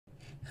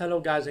Hello,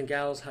 guys and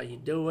gals. How you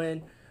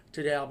doing?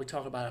 Today, I'll be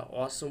talking about an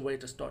awesome way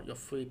to start your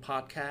free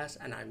podcast,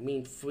 and I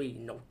mean free.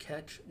 No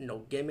catch, no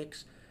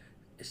gimmicks.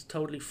 It's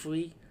totally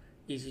free,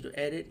 easy to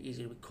edit,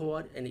 easy to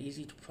record, and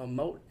easy to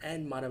promote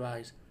and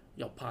monetize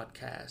your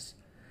podcast.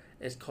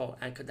 It's called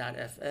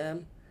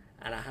Anchor.fm,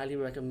 and I highly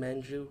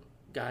recommend you,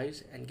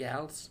 guys and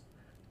gals,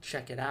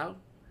 check it out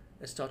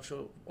and start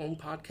your own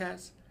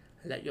podcast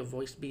and let your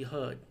voice be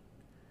heard.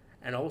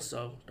 And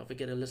also, don't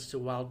forget to listen to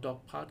Wild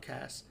Dog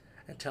Podcast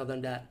and tell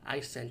them that I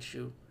sent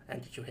you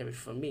and that you hear it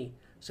from me.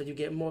 So you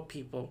get more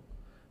people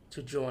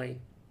to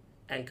join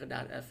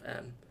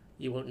Anchor.fm.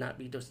 You will not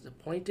be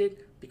disappointed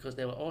because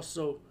they will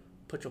also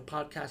put your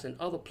podcast in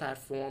other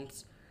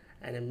platforms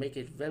and then make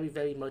it very,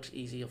 very much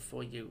easier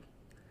for you.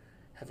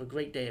 Have a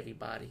great day,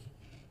 everybody.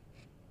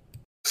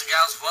 So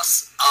guys,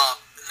 what's up?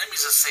 Let me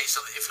just say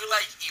something. If you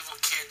like evil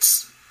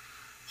kids,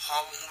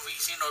 horror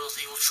movies, you know those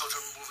evil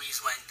children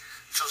movies when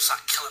children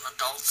start killing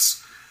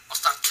adults or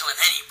start killing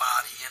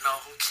anybody,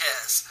 who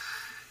cares?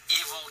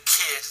 Evil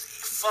kids,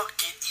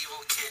 fucking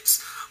evil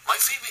kids. My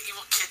favorite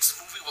evil kids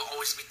movie will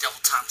always be Devil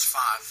Times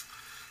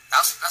 5.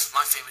 That's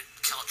my favorite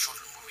killer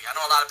children movie. I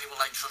know a lot of people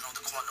like Children of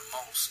the Corn the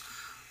most,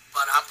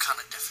 but I'm kind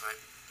of different.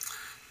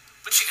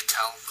 But you can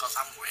tell because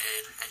I'm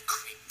weird and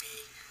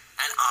creepy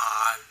and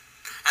odd,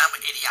 and I'm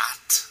an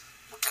idiot.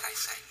 What can I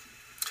say?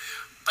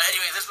 But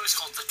anyway, this movie's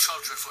called The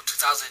Children from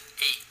 2008,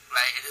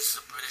 right? And this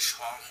is a British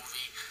horror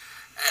movie,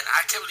 and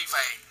I can't believe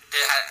I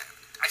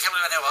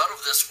never heard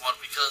of this one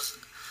because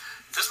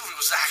this movie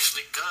was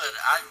actually good.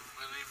 I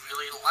really,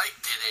 really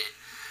liked it.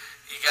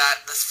 You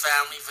got this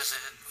family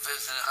visiting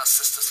her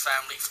sister's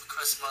family for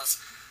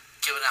Christmas,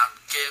 giving out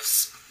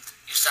gifts.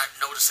 You start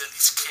noticing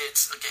these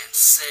kids are getting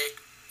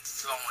sick,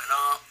 throwing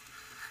up.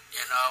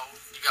 You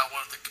got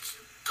one of the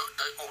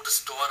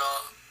oldest daughter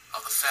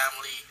of the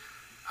family,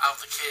 of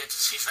the kids.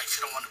 She's like,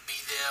 she don't want to be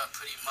there,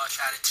 pretty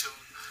much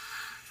attitude.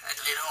 And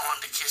later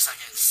on, the kids are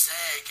getting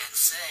sick,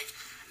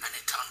 and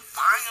they turn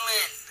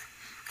violent.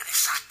 And they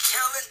start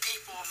killing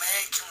people,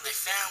 man, killing their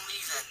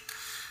families and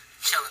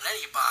killing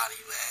anybody,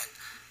 man.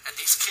 And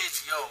these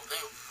kids, they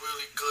were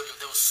really good.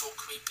 They were so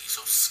creepy,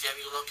 so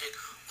scary looking.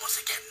 Once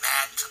they get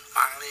mad and turn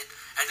violent.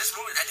 And this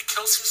movie, and the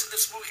kill scenes in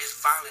this movie is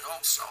violent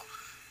also.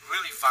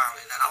 Really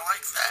violent, and I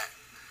like that.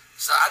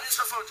 So I didn't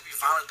expect it to be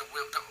violent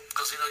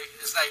because,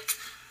 it's like,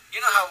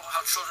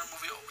 how children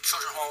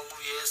horror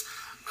movie is.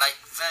 Like,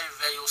 very,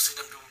 very, you'll see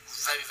them do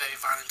very, very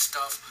violent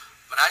stuff.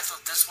 But I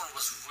thought this one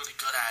was really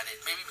good at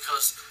it. Maybe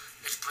because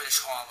it's British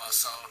horror,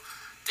 so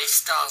their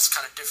style is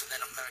kind of different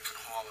than American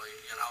horror,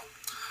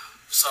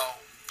 So,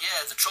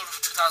 yeah, The Children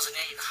from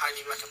 2008,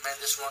 highly recommend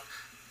this one.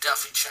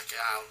 Definitely check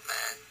it out,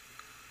 man.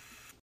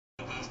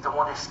 He's the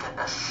one that scared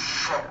the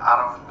shit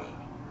out of me.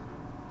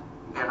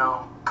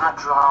 Good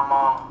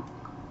drama,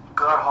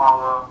 good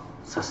horror,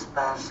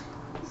 suspense,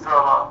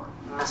 thriller,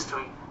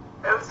 mystery,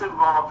 everything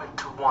rolled up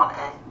into one.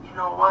 And you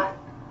know what?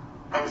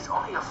 And it's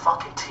only a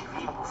fucking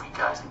TV movie,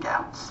 guys and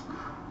gals.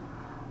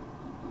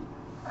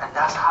 And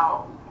that's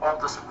how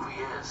old this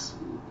movie is.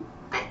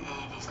 The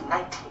 80s,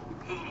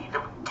 1980,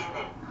 the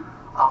beginning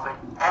of an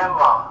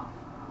era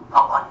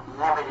of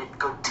unlimited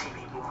good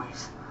TV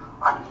movies.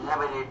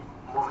 Unlimited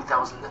movie that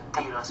was in the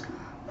theaters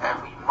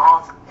every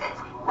month,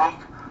 every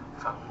week,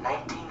 from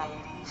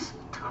 1980s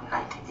to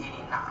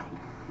 1989.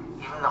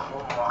 Even the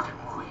home market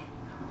movie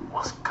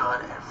was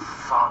good and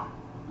fun.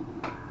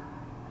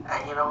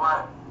 And you know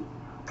what?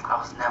 I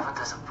was never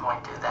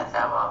disappointed in that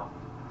era.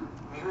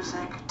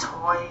 Music,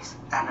 toys,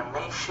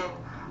 animation,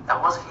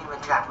 that wasn't even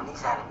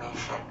Japanese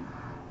animation,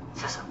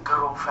 just a good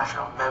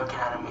old-fashioned American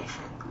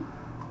animation.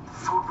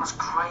 Food was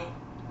great,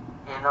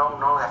 none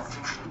of that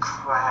fusion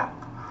crap.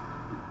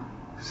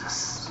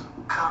 Just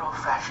good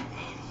old-fashioned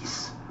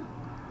 80s.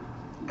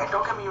 And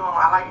don't get me wrong,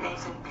 I like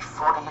anything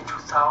before the year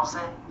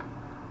 2000,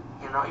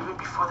 even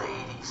before the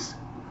 80s.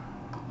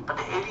 But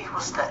the 80s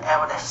was the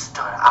era that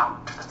stood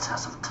out to the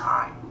test of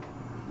time.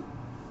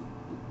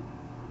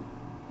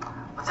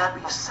 With that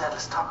being said,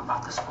 let's talk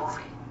about this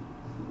movie.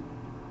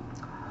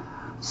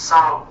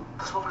 So,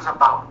 this movie is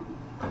about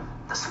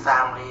this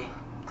family.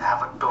 They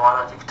have a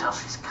daughter. You can tell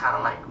she's kind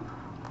of like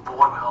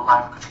bored with her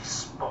life because she's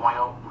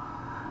spoiled.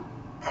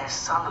 And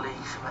suddenly,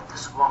 she met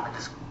this woman,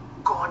 this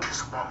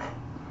gorgeous woman.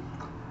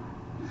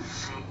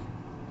 She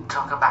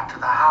took her back to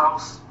the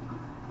house,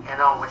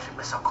 when she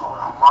missed her call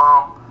her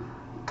mom.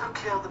 Took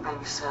care of the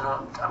babysitter.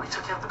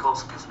 Took care of the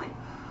ghost,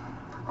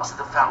 Also,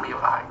 the family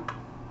arrived.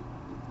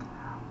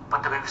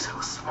 But the babysitter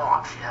was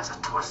smart. She has a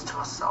twist to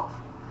herself.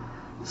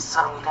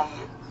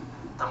 Suddenly,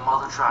 the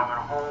mother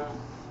driving home,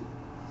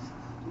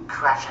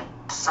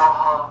 saw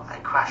her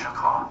and crashed her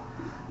car.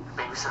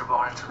 The babysitter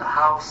brought into the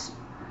house,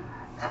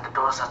 and the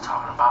daughter started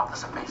talking about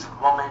this amazing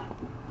woman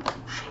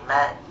she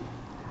met.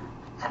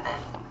 And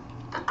then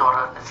the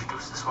daughter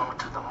introduced this woman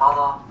to the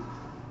mother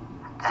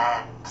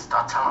and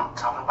started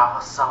talking about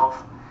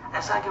herself. And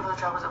decided to give her a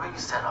job as a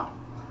babysitter.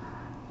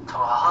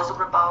 Told her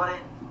husband about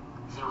it.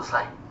 He was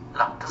like,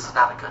 look, this is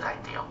not a good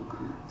idea.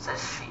 Said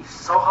she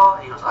saw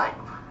her, he was like,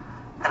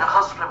 and her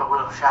husband played by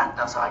William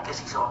Shatner, so I guess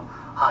he saw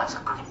her her as a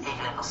green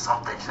alien or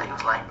something. So he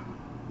was like,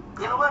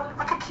 you know what,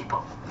 I could keep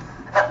her.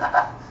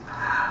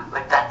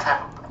 Like that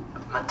type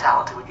of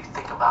mentality when you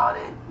think about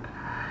it.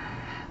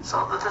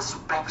 So this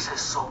babysitter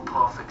is so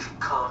perfect. She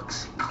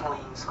cooks, she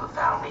cleans for the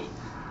family,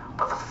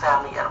 but the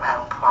family end up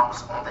having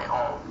problems on their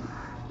own.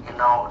 You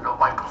know, the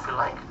wife don't feel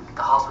like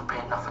the husband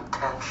paying enough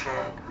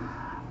attention.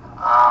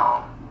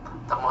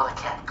 The mother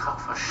can't cook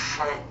for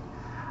shit,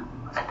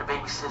 and the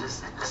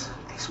babysitter's listening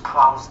to these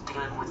problems,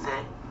 dealing with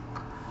it.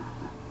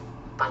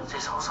 But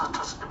there's also a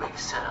twist with the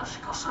babysitter. She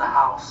goes to the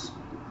house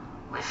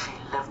where she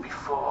lived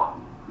before,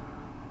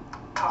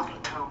 talking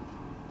to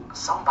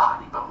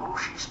somebody, but who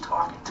she's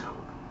talking to,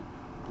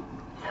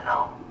 you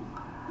know.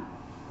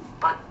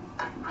 But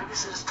the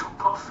babysitter's too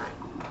perfect.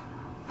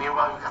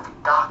 Meanwhile, you got the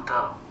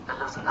doctor that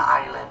lives in the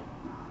island,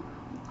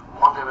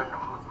 wondering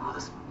who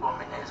this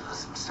woman is, who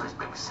this mysterious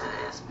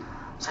babysitter is.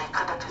 So he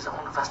conducts his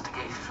own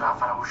investigation to try to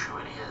find out who she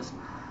really is.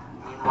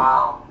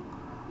 Meanwhile,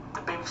 the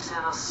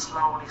babysitter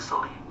slowly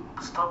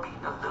start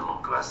being a little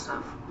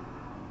aggressive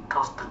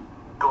towards the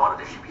daughter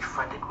that she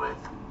befriended with,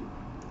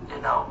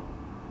 you know.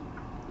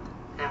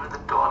 And with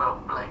the daughter,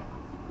 like,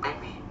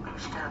 maybe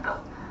she kind of,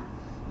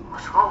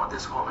 what's wrong with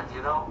this woman,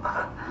 you know?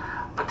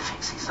 But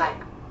she's like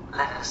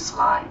letting it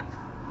slide.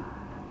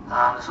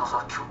 There's also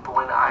a cute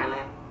boy in the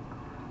island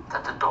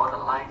that the daughter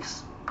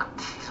likes, but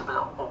he's a bit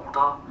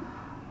older,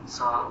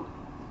 so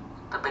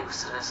the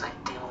babysitter is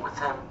like dealing with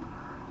him,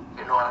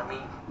 you know what I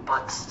mean?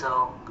 But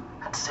still,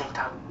 at the same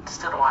time,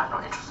 still don't have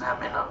no interest in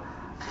him.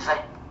 She's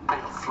like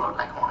playing a flirt,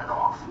 like on and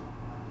off.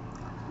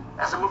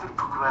 As the movie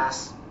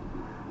progresses,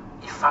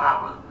 you find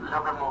out a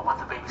little bit more about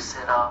the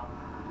babysitter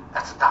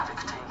as the doctor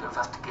continues the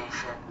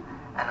investigation,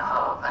 and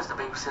as the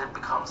babysitter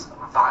becomes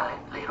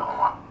violent later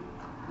on.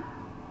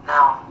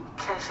 Now,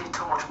 can't say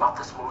too much about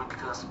this movie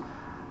because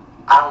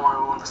I don't want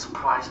to ruin the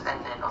surprise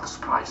ending or the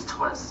surprise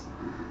twist.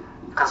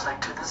 Because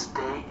like to this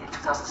day, in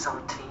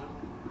 2017,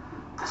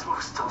 this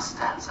movie still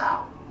stands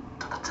out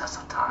to the test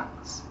of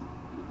times.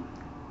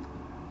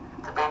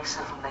 The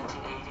Babysitter from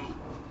 1980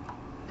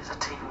 is a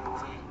TV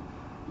movie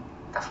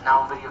that's now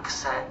on video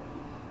cassette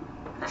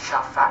and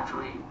Shout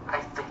Factory.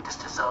 I think this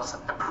deserves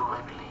a Blu-ray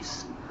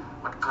release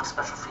with good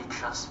special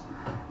features.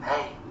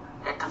 Hey,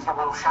 interview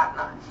Will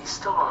Shatner, he's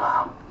still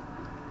around.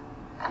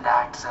 And the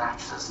actors and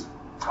actresses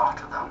talk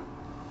to them.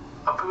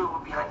 A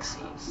preview behind the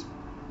scenes.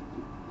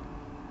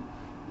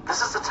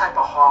 This is the type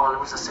of horror,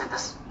 let me just say,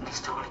 this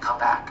needs to really come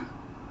back.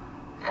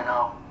 You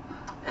know,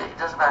 it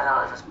doesn't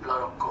matter if it's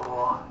blood or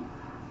gore,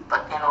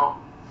 but you know,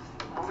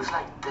 movies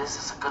like this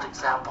is a good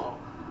example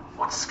of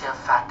what the scare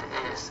factor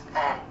is.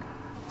 And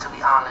to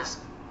be honest,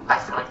 I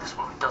feel like this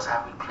movie does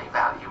have replay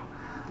value.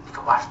 You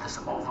can watch this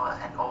over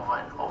and over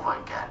and over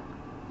again.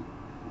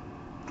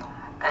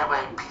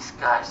 Anyway, peace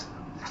guys.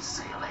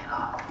 See you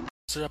later.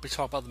 So I'll be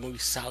talking about the movie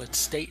Solid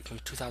State from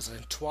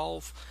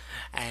 2012,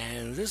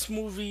 and this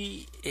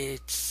movie,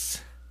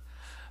 it's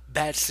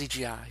bad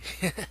CGI.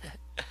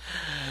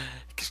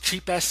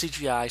 Cheap ass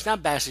CGI. It's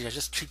not bad CGI,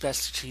 just cheap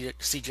ass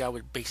CGI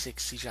with basic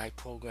CGI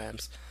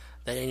programs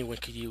that anyone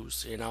could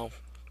use, you know.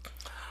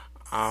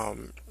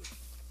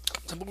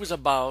 The movie's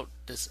about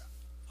this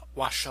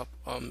wash-up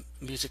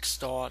music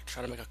star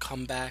trying to make a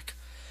comeback,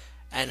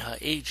 and her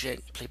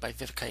agent, played by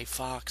Vivica A.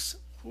 Fox.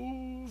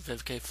 Ooh,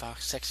 Vivica A.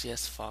 Fox, sexy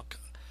as fuck.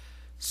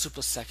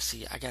 Super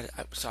sexy. I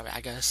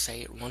gotta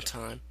say it one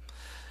time.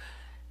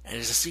 And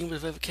there's a scene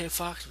with Vivica A.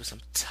 Fox with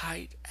some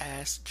tight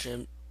ass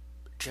gym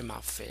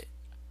outfit.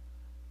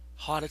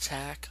 Heart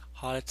attack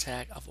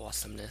of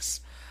awesomeness.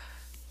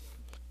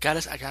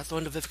 I gotta throw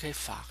in the Vivica A.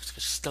 Fox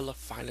because she still looks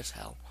fine as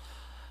hell.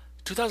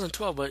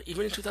 2012, but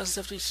even in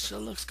 2017, she still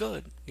looks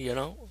good. You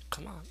know,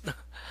 come on.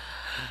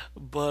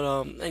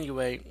 But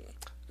anyway,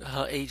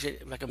 her agent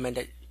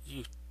recommended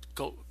you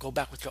go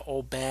back with your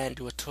old band,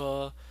 do a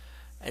tour,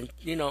 and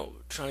you know,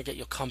 trying to get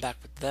your comeback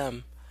with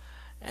them.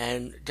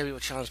 And Debbie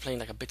Rochon's playing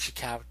like a bitchy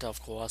character,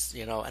 of course,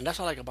 you know, and that's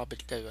what I like about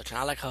Debbie Rochon.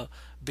 I like her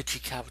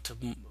bitchy character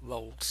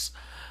roles.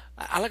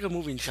 I like her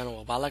movie in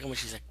general, but I like her when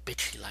she's like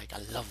bitchy. Like, I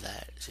love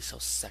that. She's so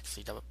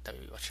sexy, Debbie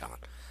Rochon.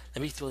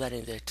 Let me throw that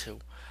in there too.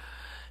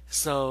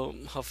 So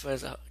her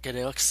friends are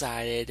getting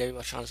excited. Debbie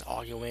Rochon is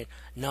arguing.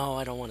 No,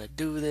 I don't want to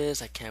do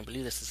this. I can't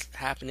believe this is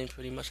happening.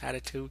 Pretty much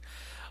attitude.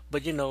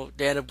 But you know,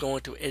 they end up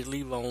going to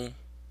Italy, Rome.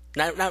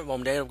 Not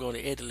Rome. They end up going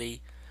to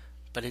Italy.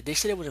 But they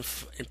said it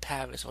was in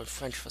Paris or in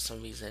French for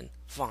some reason,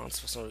 France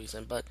for some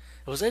reason. But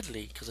it was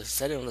Italy because it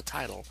said it on the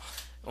title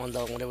when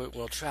they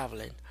were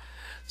traveling.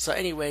 So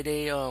anyway,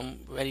 they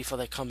ready for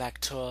their comeback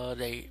tour.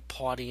 They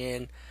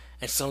partying,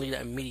 and suddenly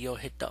a meteor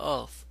hit the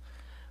Earth.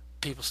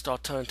 People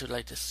start turning to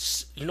like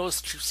this. You know,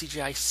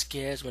 CGI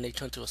scares when they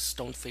turn to a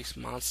stone-faced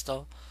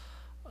monster,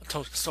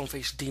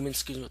 stone-faced demon,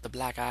 with the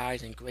black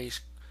eyes and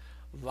grayish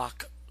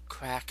rock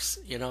cracks.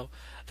 You know,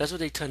 that's what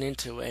they turn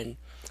into, and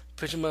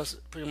pretty much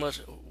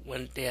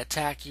when they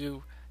attack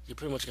you, you're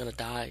pretty much gonna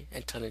die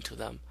and turn into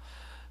them.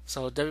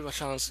 So Debbie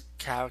Rochon's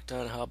character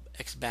and her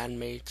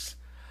ex-bandmates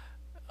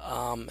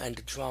and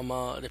the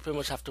drummer, they pretty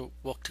much have to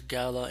work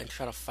together and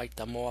try to fight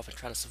them off and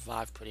try to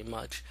survive pretty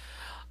much.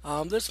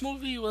 This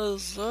movie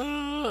was,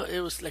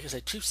 it was like I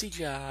said, cheap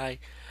CGI.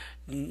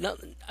 No,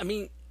 I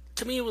mean,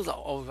 to me it was an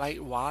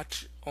alright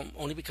watch.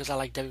 Only because I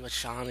like Debbie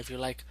Vachon. If you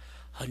like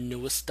her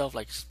newest stuff,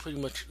 like it's pretty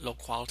much low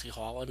quality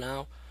horror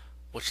now.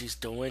 What she's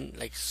doing,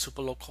 like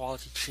super low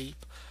quality,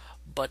 cheap.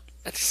 But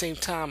at the same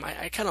time,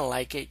 I kind of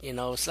like it.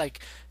 It's like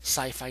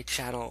Sci-Fi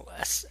Channel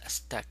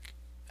aesthetic,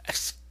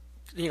 es-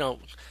 you know,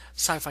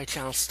 Sci-Fi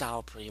Channel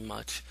style, pretty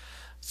much.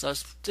 So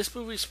this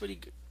movie is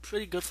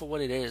pretty good for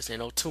what it is.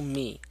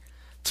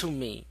 To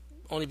me,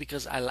 only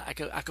because I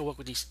could work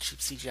with these cheap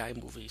CGI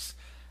movies.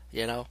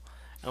 You know.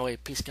 Anyway,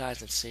 peace,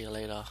 guys, and see you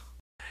later.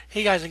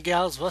 Hey guys and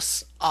gals,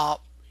 what's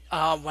up?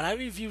 When I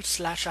reviewed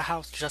Slasher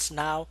House just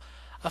now,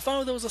 I found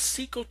out there was a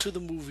sequel to the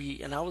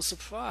movie, and I was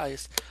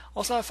surprised.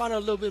 Also, I found out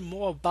a little bit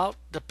more about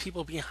the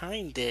people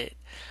behind it.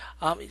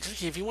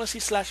 If you want to see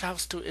Slasher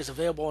House 2, it's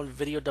available on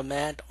video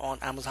demand on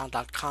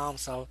Amazon.com,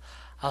 so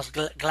I was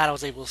glad I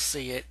was able to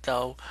see it,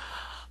 though.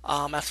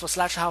 As for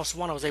Slasher House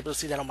 1, I was able to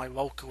see that on my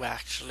Roku,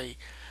 actually.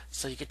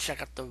 So you can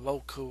check out the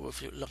Roku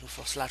if you're looking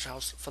for Slasher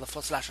House, for the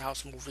first Slasher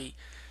House movie.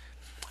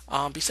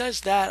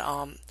 Besides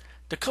that,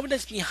 the company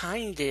that's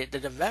behind it, the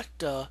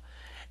director,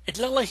 it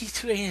looked like he's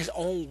creating his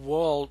own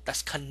world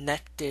that's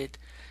connected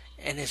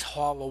in his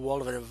horror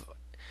world of it.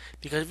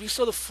 Because if you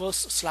saw the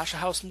first Slasher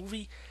House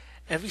movie,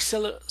 every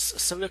serial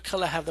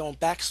killer have their own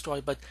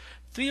backstory, but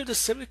three of the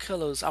serial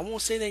killers, I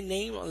won't say their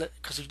name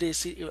because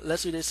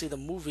unless you did see the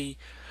movie,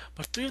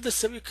 but three of the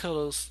serial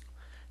killers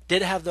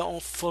did have their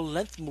own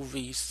full-length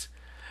movies,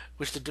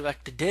 which the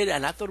director did,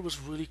 and I thought it was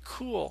really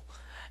cool.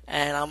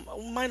 And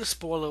minor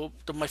spoiler, one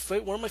of my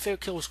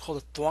favorite killers was called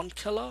the Thorn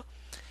Killer.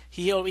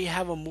 He already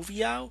have a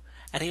movie out,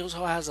 and he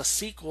also has a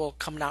sequel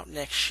coming out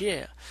next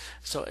year.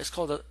 So it's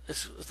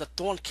the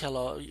Thorn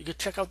Killer. You can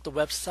check out the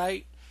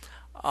website.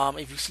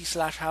 If you see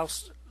Slash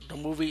House, the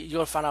movie,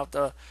 you'll find out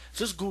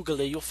just Google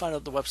it. You'll find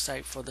out the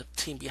website for the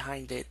team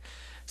behind it.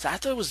 So I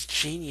thought it was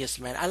genius,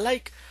 man. I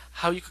like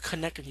how you could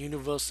connect a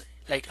universe,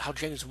 like how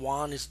James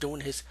Wan is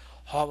doing his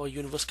horror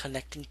universe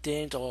connecting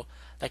things, or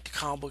like the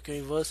comic book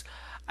universe.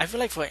 I feel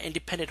like for an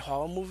independent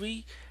horror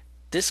movie,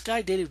 this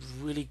guy did it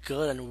really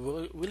good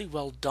and really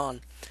well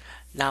done.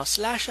 Now,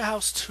 Slasher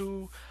House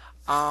 2,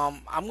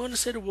 I'm going to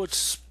say the word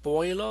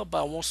spoiler,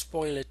 but I won't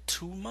spoil it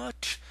too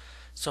much.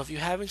 So if you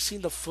haven't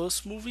seen the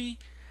first movie,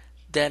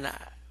 then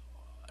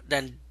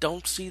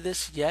don't see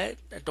this yet.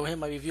 Don't hit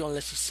my review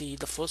unless you see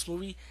the first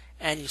movie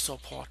and you saw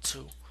part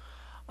 2.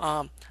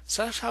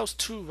 Slash House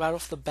 2, right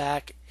off the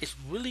back, is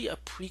really a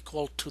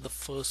prequel to the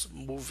first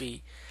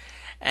movie.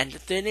 And the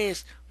thing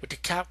is, with the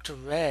character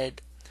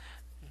Red,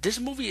 this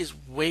movie is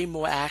way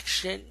more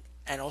action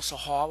and also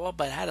horror,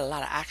 but it had a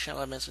lot of action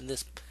elements in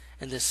this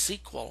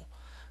sequel.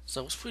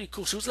 So it was pretty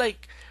cool. She was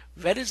like,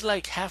 Red is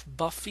like half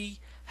Buffy,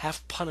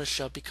 half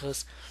Punisher,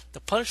 because the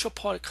Punisher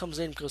part comes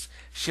in because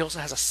she also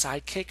has a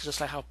sidekick, just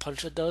like how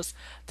Punisher does,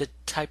 the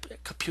type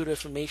computer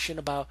information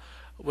about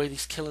where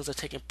these killings are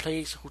taking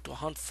place, who to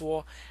hunt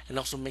for, and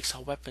also makes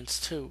her weapons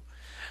too.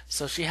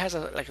 So she has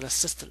like an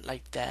assistant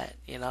like that.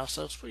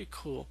 So it's pretty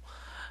cool.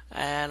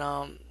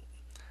 And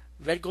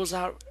Red goes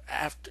out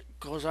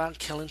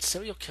killing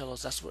serial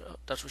killers. That's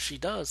what she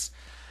does.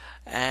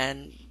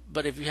 And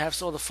but if you have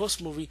saw the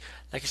first movie,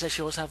 like I said,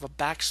 she also have a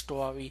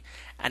backstory,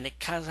 and it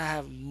kind of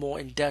have more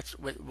in depth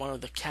with one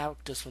of the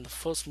characters from the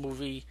first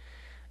movie.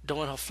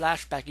 During her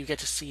flashback, you get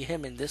to see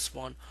him in this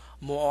one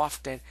more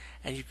often,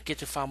 and you get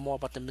to find more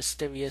about the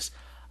mysterious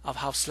of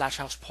how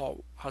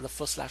how the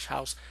first Slash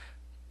House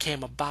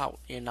came about.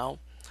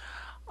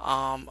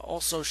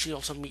 Also, she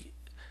also meet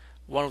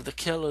one of the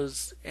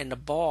killers in the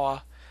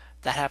bar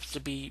that happens to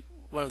be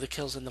one of the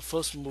killers in the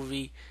first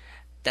movie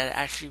that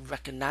actually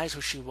recognized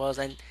who she was,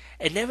 and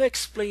it never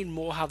explained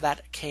more how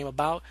that came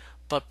about,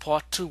 but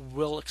part 2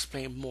 will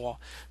explain more.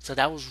 So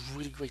that was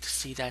really great to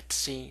see that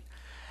scene.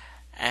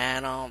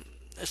 And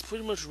it's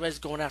pretty much Red's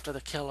going after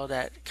the killer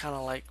that kind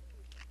of like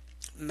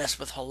messed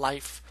with her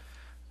life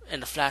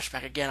in the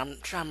flashback. Again, I'm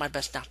trying my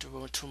best not to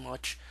ruin too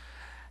much.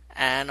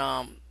 And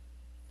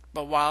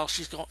but while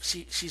she's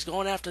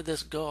going after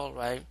this girl,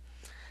 right?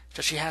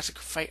 So she has to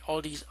fight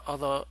all these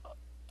other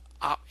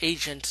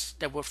agents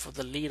that work for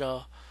the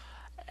leader,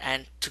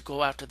 and to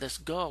go after this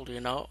girl,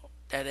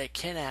 that they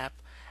kidnap.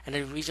 And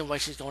the reason why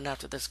she's going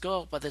after this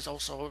girl, but there's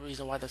also a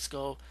reason why this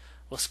girl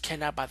was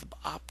kidnapped by the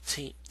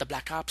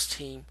Black Ops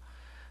team,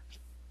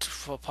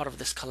 for part of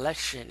this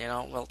collection.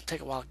 Well,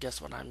 take a while to guess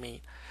what I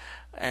mean.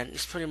 And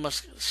it's pretty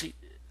much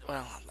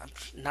I'm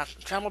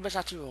trying my best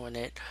not to ruin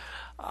it.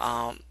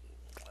 How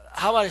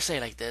about I say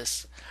it like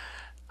this?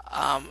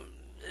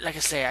 Like I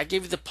say, I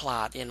gave you the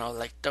plot.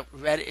 Like the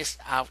Red is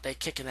out there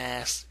kicking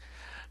ass,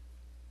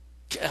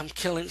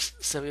 killing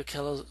serial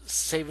killers,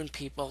 saving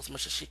people as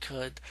much as she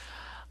could.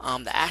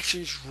 The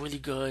action is really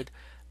good.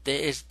 There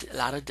is a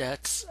lot of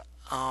deaths.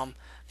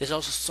 There's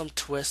also some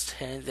twists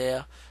here and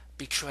there.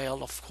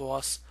 Betrayal, of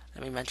course.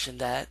 Let me mention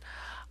that.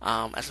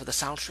 As for the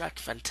soundtrack,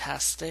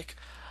 fantastic.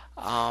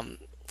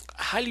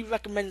 Highly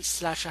recommend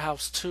Slasher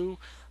House 2.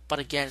 But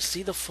again,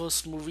 see the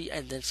first movie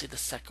and then see the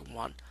second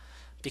one.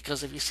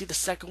 because if you see the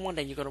second one,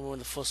 then you're gonna ruin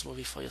the first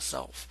movie for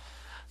yourself.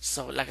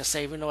 So, like I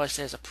say, even though I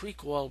say it's a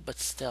prequel, but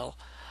still,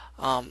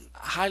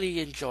 highly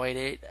enjoyed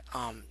it.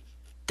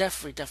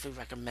 Definitely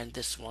recommend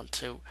this one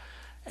too.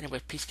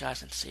 Anyway, peace,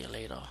 guys, and see you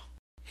later.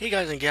 Hey,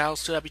 guys and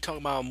gals, today I'll be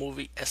talking about a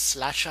movie, A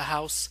Slasher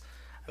House.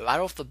 Right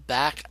off the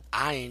back,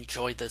 I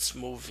enjoyed this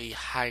movie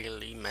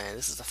highly, man.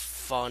 This is a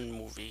fun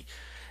movie.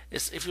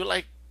 If you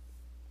like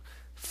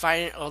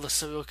fighting all the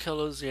serial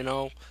killers,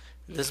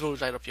 this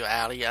movie's right up your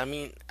alley. I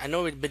mean, I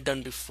know it's been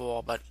done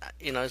before, but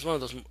it's one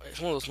of those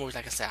movies,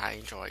 like I said, I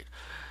enjoyed.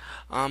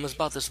 It's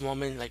about this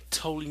woman like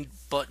totally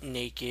butt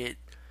naked,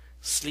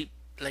 sleep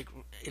like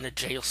in a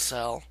jail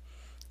cell,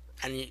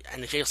 and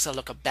the jail cell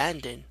look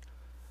abandoned.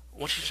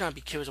 When she's trying to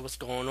be curious of what's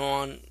going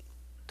on,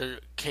 the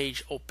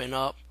cage open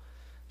up,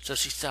 so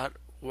she start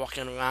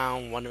walking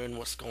around, wondering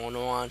what's going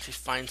on. She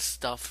finds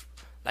stuff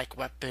like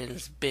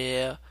weapons,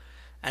 beer,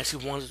 and she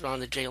wanders around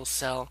the jail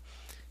cell.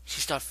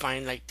 She start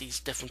finding like these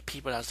different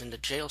people that's in the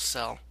jail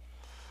cell.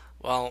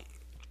 Well,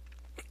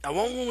 I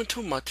won't go into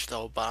too much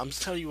though, but I'm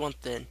just telling you one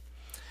thing.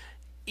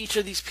 Each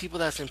of these people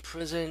that's in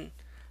prison,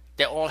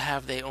 they all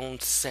have their own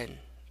sin.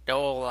 They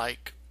all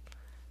like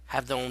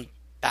have their own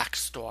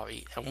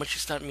backstory. And once you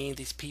start meeting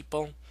these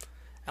people,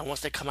 and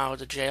once they come out of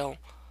the jail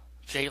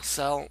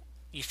cell,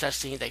 you start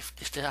seeing they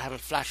still having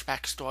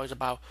flashback stories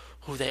about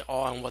who they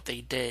are and what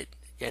they did.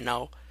 And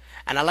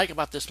I like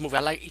about this movie, I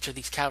like each of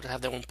these characters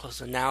have their own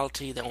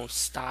personality, their own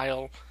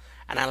style,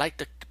 and I like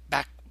the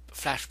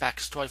flashback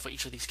story for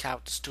each of these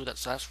characters too.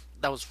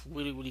 That was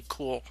really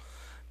cool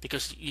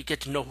because you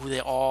get to know who they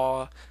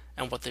are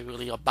and what they're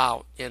really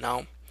about.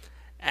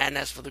 And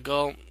as for the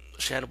girl,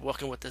 she ended up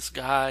working with this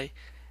guy,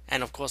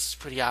 and of course it's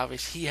pretty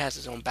obvious he has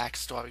his own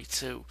backstory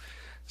too.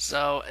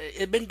 So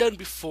it's been done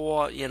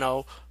before.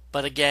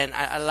 But again,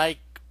 I like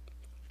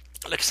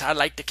I said, I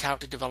like the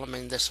character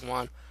development in this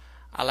one.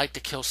 I like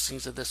the kill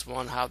scenes of this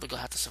one, how they're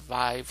gonna have to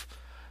survive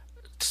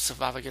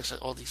against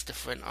all these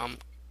different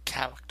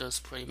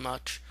characters pretty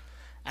much.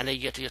 And then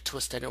you get to your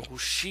twist and know who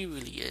she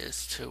really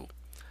is too.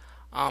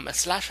 A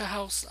Slasher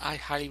House, I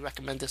highly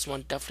recommend this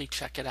one. Definitely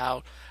check it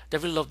out.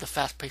 Definitely love the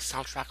fast-paced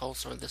soundtrack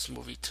also in this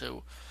movie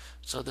too.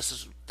 So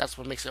that's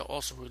what makes it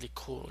also really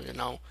cool,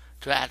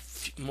 to add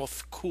more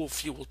cool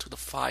fuel to the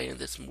fire in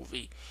this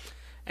movie.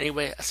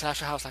 Anyway, A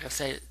Slasher House, like I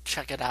said,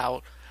 check it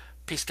out.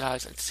 Peace,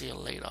 guys, and see you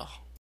later.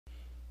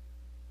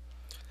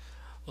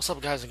 What's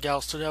up, guys and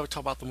gals? Today we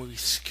talk about the movie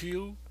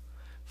Skew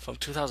from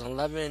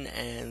 2011,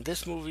 and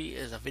this movie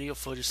is a video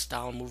footage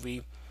style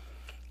movie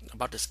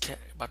about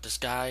this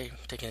guy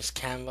taking his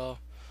camera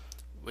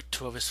with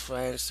two of his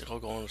friends to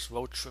go on this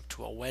road trip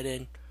to a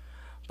wedding.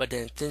 But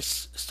then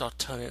things start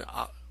turning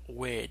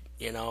weird.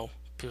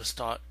 People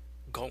start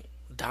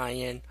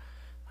dying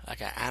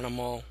like an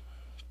animal.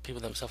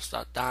 People themselves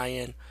start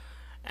dying,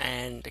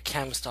 and the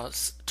camera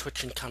starts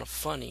twitching kind of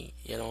funny.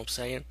 You know what I'm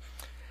saying?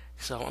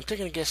 So I'm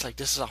taking a guess like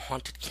this is a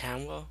haunted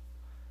camera.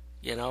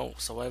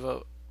 So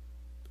whatever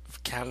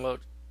camera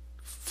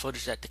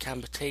footage that the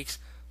camera takes,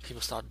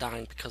 people start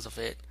dying because of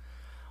it.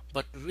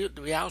 But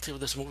the reality of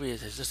this movie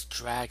is it just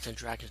drags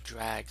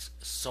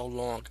so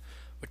long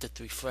with the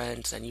three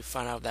friends, and you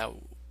find out that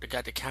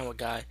the camera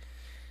guy,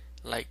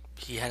 like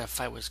he had a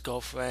fight with his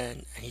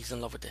girlfriend, and he's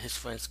in love with his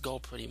friend's girl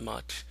pretty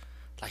much.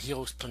 Like he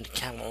always putting the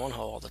camera on her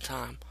all the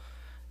time,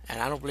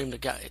 and I don't blame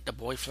the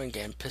boyfriend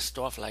getting pissed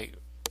off. Like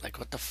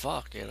what the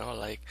fuck,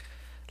 like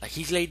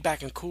he's laid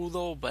back and cool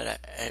though, but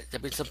there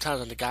been some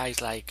times when the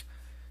guy's like,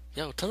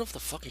 yo, turn off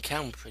the fucking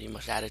camera, pretty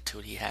much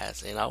attitude he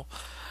has.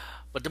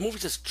 But the movie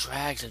just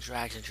drags,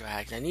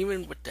 and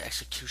even with the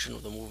execution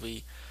of the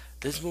movie,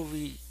 this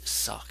movie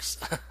sucks.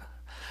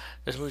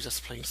 This movie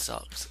just plain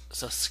sucks.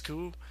 So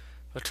Skew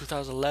for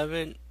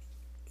 2011,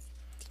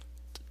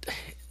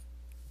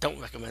 don't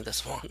recommend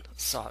this one.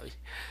 Sorry.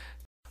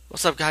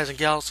 What's up, guys and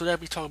gals? Today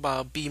we talk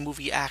about a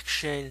B-movie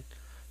action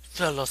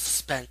thriller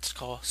suspense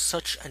called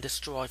Search and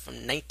Destroy from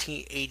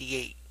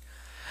 1988.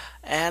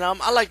 And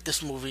I like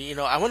this movie.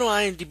 I went on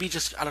IMDb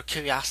just out of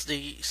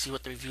curiosity, see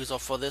what the reviews are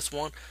for this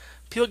one.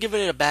 People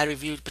giving it a bad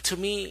review, but to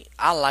me,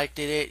 I liked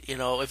it.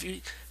 If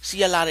you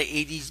see a lot of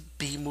 80s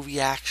B-movie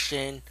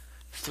action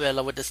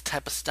thriller with this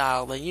type of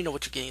style, then you know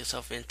what you're getting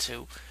yourself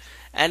into.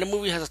 And the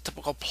movie has a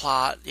typical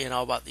plot,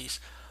 about these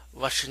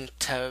Russian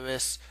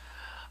terrorists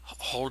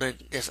holding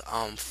this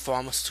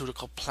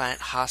pharmaceutical plant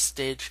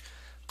hostage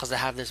because they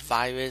have this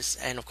virus,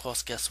 and of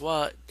course, guess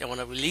what? They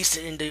want to release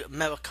it into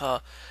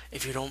America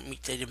if you don't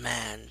meet their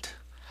demand.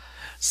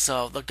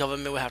 So the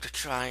government will have to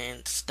try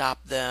and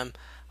stop them.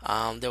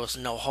 There was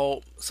no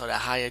hope, so they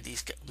hired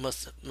these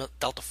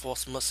Delta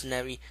Force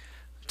mercenary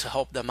to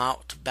help them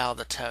out to battle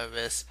the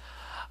terrorists.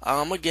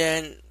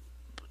 Again,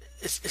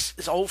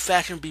 it's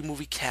old-fashioned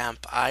B-movie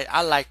camp.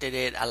 I liked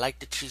it. I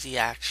liked the cheesy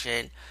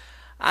action.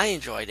 I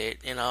enjoyed it.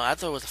 I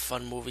thought it was a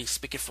fun movie.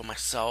 Speaking for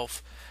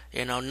myself,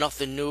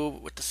 nothing new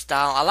with the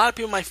style. A lot of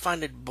people might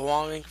find it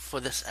boring for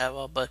this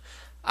era, but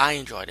I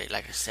enjoyed it.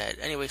 Like I said.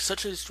 Anyway,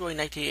 Search and Destroy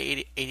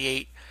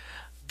 1988.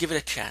 Give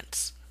it a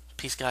chance.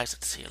 Peace, guys.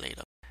 See you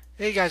later.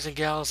 Hey guys and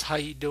gals, how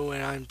you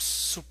doing? I'm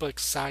super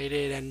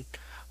excited, and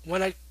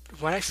when I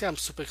when I say I'm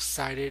super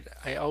excited,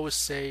 I always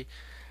say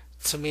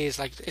to me it's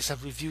like it's a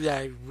review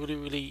that I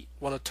really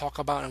want to talk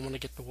about and want to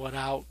get the word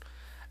out,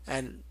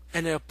 and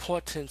the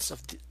importance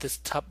of this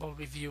type of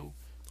review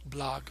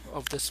blog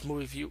of this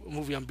movie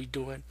I'm be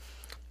doing.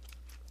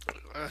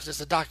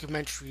 There's a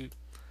documentary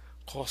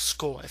called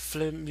Score, a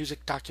film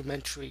music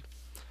documentary,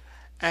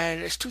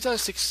 and it's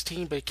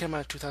 2016, but it came out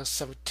in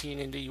 2017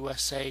 in the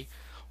USA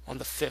on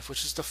the 5th,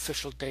 which is the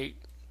official date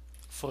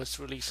for its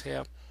release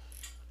here.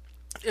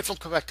 If I'm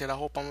corrected, I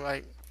hope I'm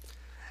right.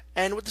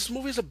 And what this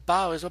movie is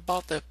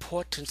about the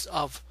importance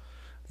of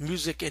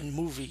music in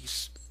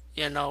movies,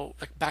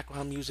 like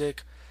background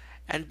music.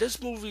 And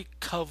this movie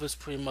covers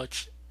pretty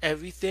much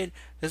everything.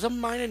 There's a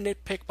minor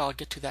nitpick, but I'll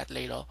get to that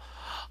later.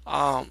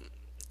 Um,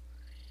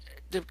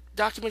 the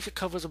documentary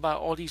covers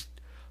about all these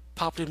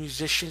popular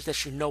musicians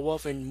that you know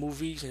of in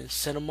movies and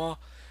cinema.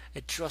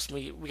 And trust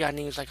me, we got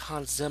names like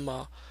Hans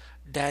Zimmer,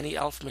 Danny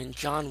Elfman,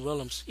 John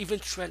Williams, even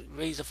Trent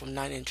Reznor from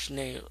Nine Inch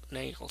Nails.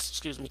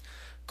 Excuse me.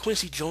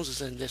 Quincy Jones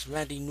is in this.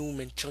 Randy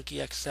Newman,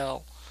 Chunky XL,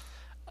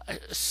 a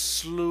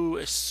slew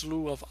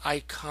of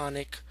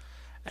iconic,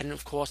 and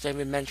of course they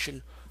even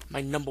mentioned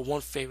my number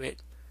one favorite,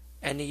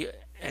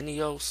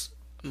 Ennio's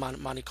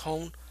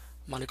Monicon.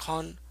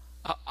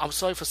 I'm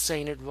sorry for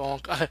saying it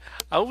wrong. I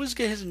always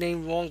get his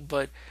name wrong,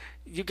 but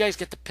you guys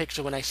get the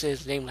picture when I say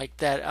his name like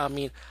that. I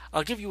mean,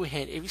 I'll give you a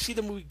hint. If you see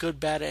the movie Good,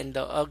 Bad, and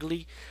the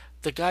Ugly,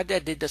 the guy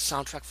that did the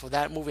soundtrack for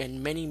that movie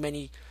and many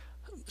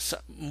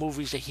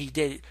movies that he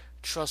did,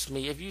 trust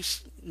me, if you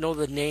know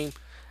the name,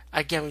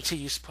 I guarantee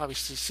you probably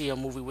see a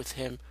movie with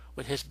him,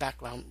 with his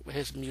background, with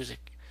his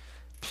music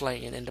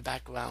playing in the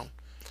background.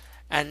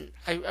 And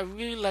I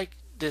really like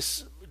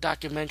this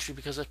documentary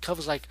because it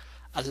covers like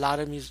a lot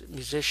of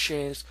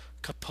musicians,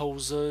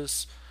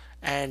 composers,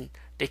 and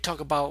they talk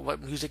about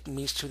what music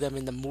means to them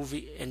in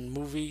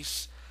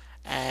movies,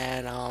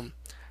 and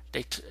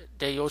they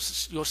they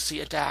also you'll see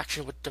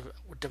interaction with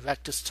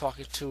directors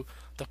talking to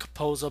the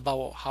composer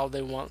about how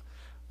they want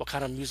what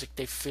kind of music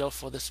they feel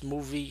for this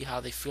movie, how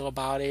they feel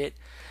about it,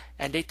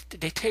 and they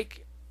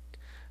take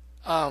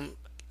um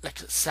like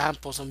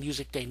samples of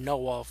music they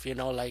know of,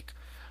 like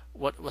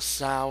what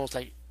sounds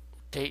like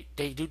they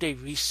do their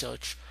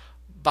research,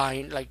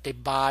 buying like they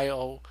buy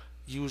or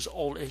use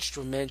old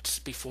instruments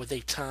before they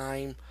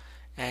time,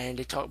 and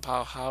they talk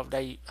about how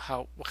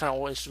what kind of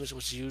old instruments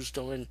was used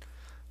during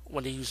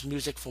when they use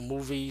music for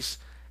movies,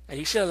 and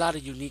you see a lot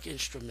of unique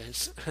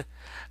instruments.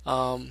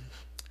 um,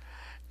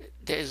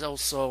 there is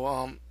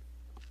also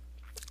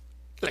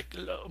like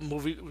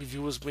movie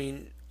reviewers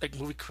being like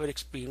movie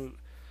critics being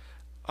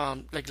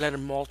like Leonard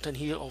Maltin.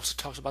 He also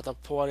talks about the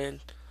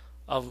importance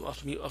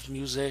of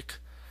music,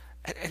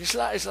 and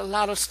it's a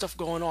lot of stuff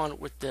going on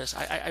with this.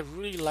 I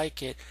really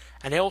like it,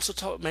 and they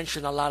also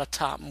mention a lot of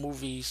top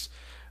movies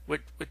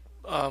with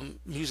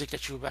music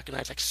that you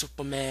recognize, like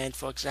Superman,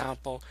 for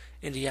example,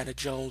 Indiana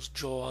Jones,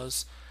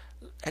 Jaws,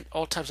 and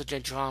all types of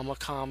drama,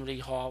 comedy,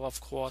 horror,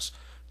 of course,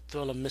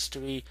 thriller,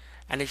 mystery,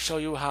 and they show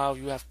you how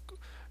you have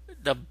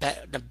the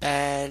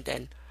band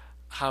and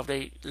how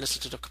they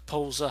listen to the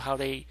composer, how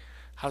they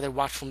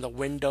watch from the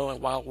window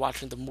and while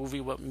watching the movie,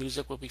 what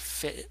music will be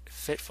fit,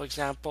 for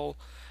example.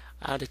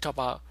 They talk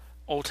about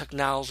old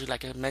technology,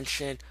 like I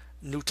mentioned,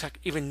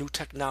 even new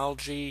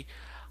technology.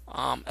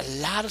 A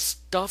lot of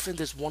stuff in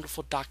this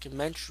wonderful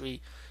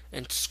documentary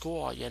and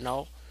score.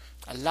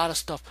 A lot of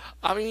stuff.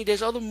 I mean,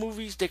 there's other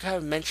movies they kind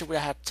of mentioned where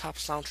they have top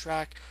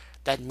soundtrack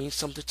that means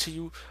something to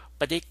you,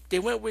 but they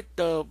went with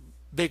the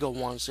bigger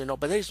ones.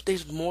 But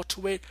there's more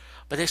to it.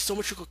 But there's so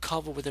much you could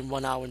cover within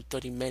 1 hour and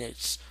 30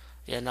 minutes.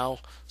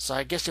 So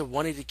I guess they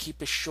wanted to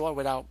keep it short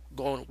without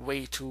going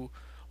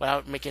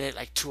without making it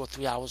like 2 or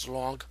 3 hours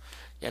long,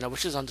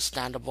 which is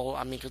understandable.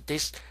 I mean, 'cause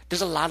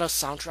there's a lot of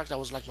soundtrack that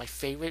was like my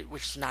favorite,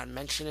 which is not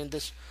mentioned in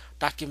this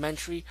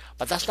documentary,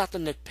 but that's not the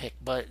nitpick,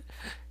 but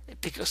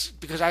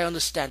because I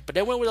understand. But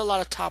they went with a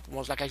lot of top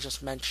ones, like I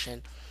just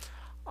mentioned.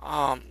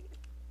 Um,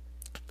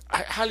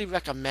 I highly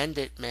recommend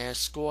it, man.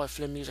 Score, a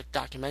film music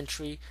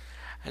documentary.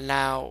 And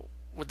now,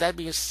 with that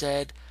being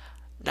said,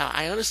 now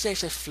I understand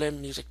it's a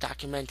film music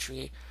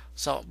documentary.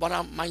 So,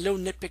 but my little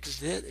nitpick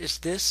is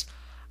this.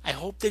 I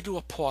hope they do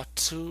a part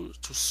two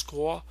to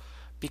Score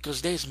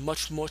because there's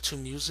much more to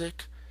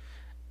music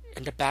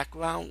in the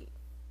background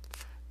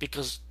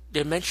because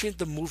they mentioned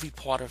the movie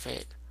part of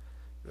it,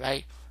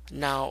 right?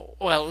 Now,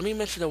 well, let me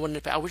mention the one.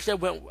 I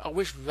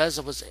wish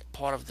Reza was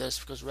part of this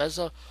because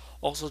Reza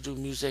also do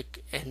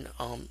music and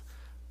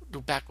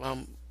do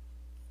background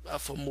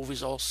for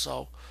movies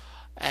also,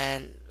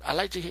 and I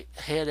like to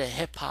hear the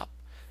hip hop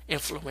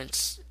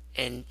influence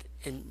in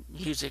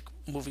music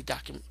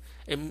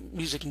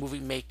movie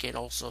making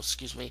also.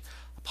 Excuse me,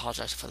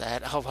 apologize for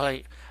that.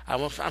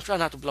 I'm trying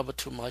not to blubber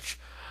too much.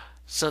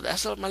 So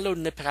that's my little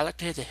nitpick. I like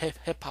to hear the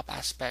hip hop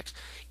aspects,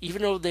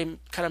 even though they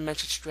kind of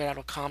mentioned Straight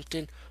Outta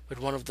Compton with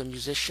one of the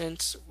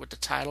musicians with the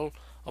title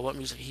of what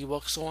music he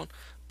works on.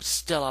 But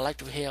still, I like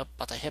to hear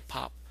about the hip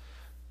hop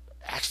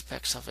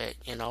aspects of it.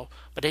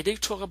 But they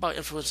did talk about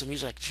influence of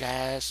music like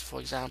jazz, for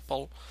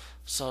example.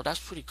 So that's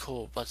pretty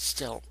cool. But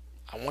still,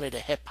 I wanted the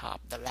hip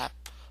hop, the rap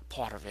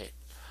part of it.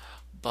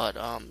 But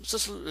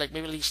just like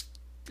maybe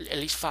at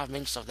least 5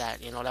 minutes of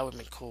that, that would have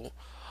been cool.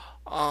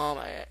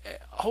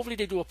 Hopefully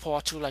they do a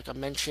part two, like I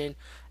mentioned,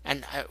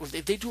 and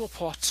if they do a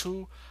part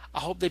two, I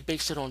hope they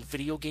base it on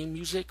video game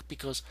music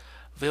because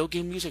video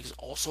game music is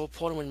also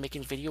important when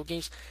making video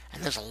games,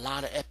 and there's a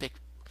lot of epic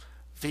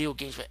video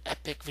games with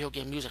epic video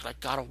game music, like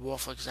God of War,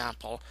 for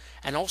example,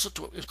 and also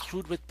to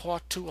include with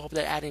part two, I hope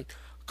they're adding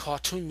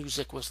cartoon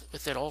music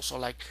with it also,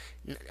 like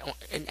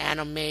in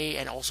anime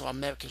and also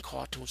American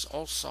cartoons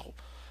also,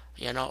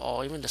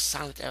 or even the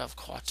silent era of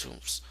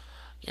cartoons,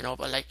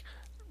 but like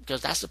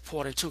because that's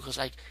important too, because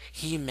like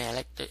He-Man,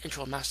 like the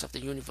intro master of the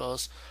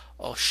universe,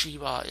 or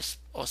She-Ra,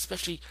 or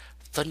especially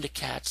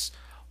Thundercats,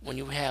 when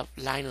you have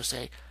Lionel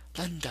say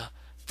thunder,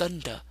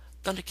 thunder,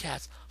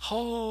 Thundercats,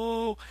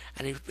 ho,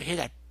 and you hear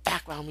that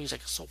background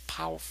music, it's so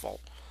powerful,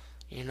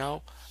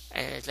 and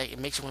it's like it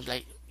makes you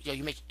like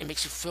it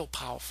makes you feel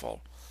powerful,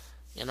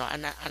 and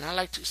I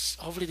like to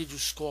hopefully they do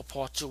score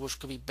part two, which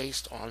could be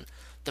based on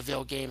the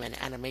video game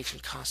and animation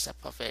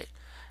concept of it.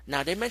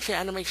 Now they mention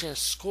animation and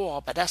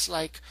score, but that's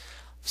like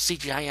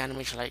CGI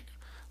animation, like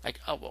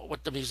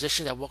with the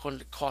musicians that work on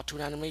the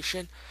cartoon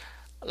animation,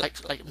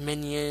 like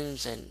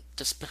Minions and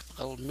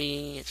Despicable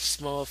Me and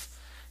Smurf.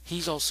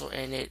 He's also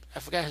in it. I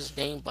forgot his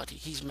name, but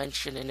he's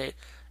mentioned in it,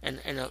 and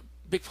in a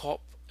big part,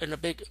 in a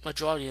big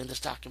majority in this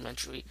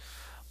documentary.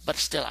 But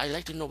still, I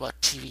like to know about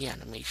TV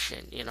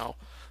animation,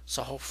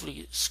 So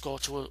hopefully, Score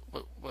 2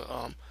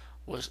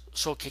 will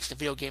showcase the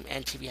video game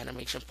and TV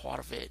animation part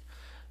of it.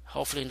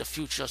 Hopefully in the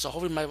future. So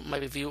hopefully my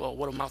review or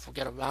word of mouth will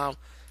get around,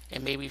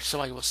 and maybe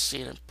somebody will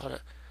see it and put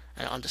it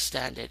and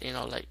understand it,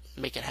 like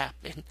make it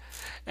happen.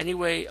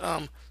 Anyway,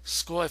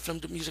 Score, a film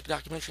music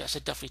documentary, I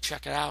said definitely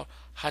check it out.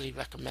 Highly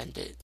recommend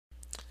it.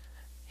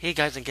 Hey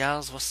guys and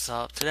gals, what's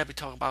up? Today I'll be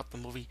talking about the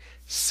movie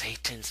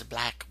Satan's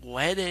Black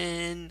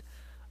Wedding.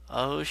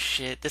 Oh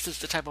shit, this is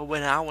the type of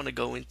wedding I want to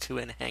go into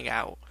and hang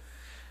out.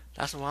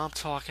 That's what I'm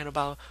talking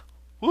about.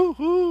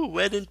 Woohoo!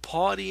 Wedding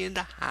party in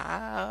the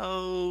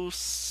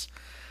house.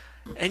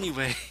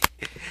 Anyway,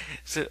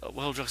 so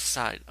well, jokes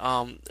aside,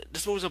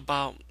 this movie's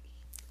about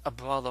a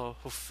brother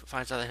who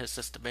finds out that his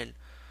sister been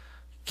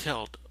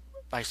killed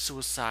by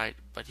suicide,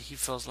 but he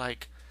feels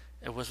like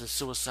it wasn't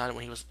suicide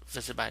when he was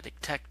visited by a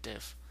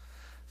detective.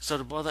 So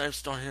the brother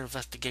ends on an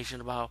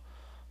investigation about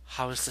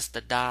how his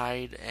sister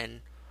died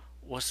and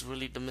what's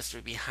really the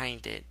mystery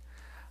behind it.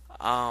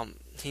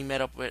 He met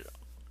up with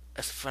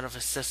a friend of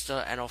his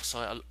sister and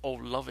also an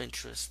old love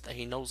interest that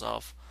he knows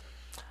of.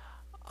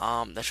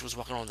 That she was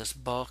working on this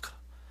book,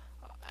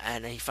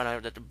 and he found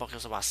out that the book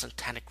is about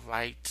satanic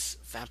rites,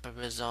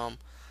 vampirism,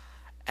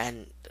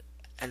 and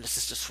the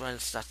sister's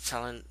friend starts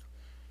telling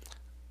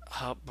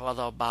her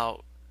brother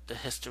about the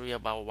history,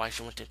 about why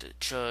she went into the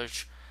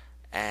church,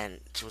 and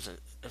she was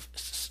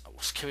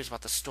curious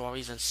about the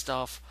stories and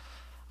stuff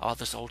about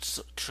this old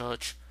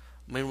church.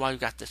 Meanwhile, you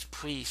got this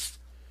priest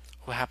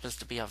who happens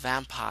to be a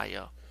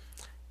vampire,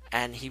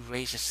 and he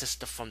raised his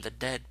sister from the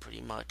dead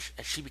pretty much,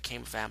 and she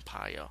became a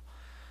vampire,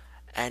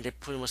 and it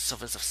pretty much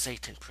servants of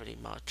Satan pretty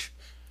much.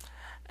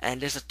 And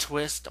there's a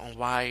twist on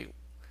why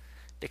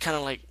they kind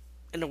of like,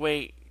 in a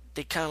way,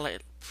 they kind of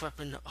like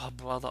prepping her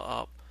brother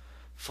up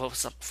for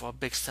a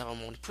big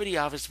ceremony. Pretty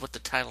obvious what the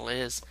title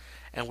is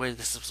and where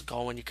this is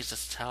going. You could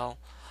just tell.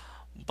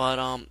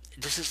 But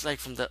this is like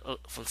from the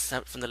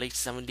late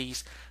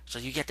 70s, so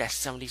you get that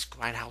 70s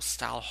grindhouse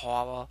style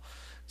horror.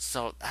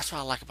 So that's what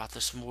I like about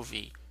this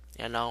movie,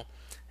 And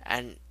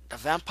the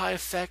vampire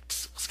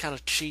effect was kind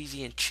of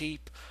cheesy and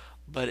cheap,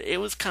 but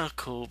it was kind of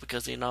cool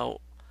because I'm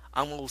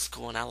old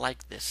school and I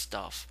like this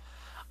stuff.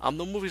 The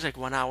movie's like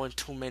 1 hour and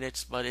 2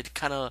 minutes, but it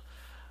kind of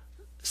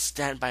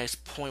stand by its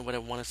point what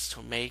it wants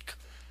to make.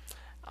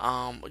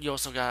 You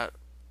also got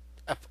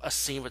a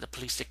scene with the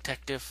police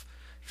detective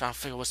trying to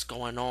figure what's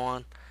going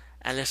on,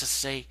 and let's just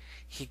say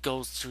he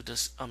goes to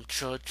this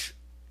church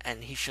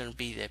and he shouldn't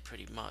be there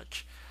pretty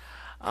much.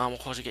 Of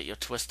course, you get your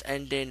twist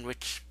ending,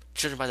 which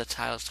judging by the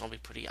title, it's gonna be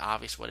pretty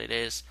obvious what it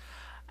is,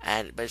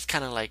 but it's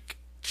kind of like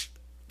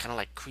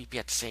creepy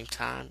at the same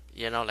time.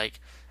 Like,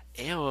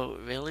 ew,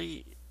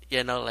 really?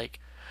 Like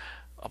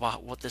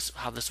about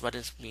how this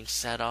wedding's being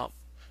set up.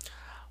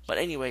 But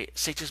anyway,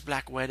 Satan's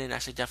Black Wedding, I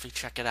say definitely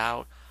check it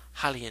out.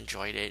 Highly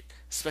enjoyed it,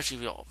 especially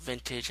if you're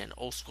vintage and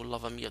old school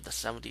lover me of the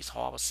 70s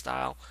horror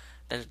style.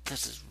 Then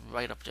this is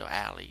right up your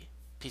alley.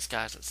 Peace,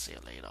 guys, and see you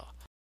later.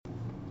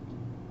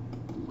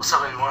 What's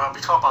up, everyone? I'll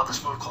be talking about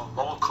this movie called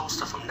Roller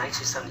Coaster from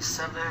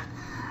 1977.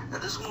 Now,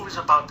 this movie's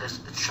about this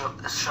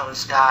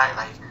insurance guy.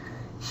 Like,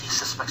 he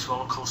suspects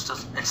roller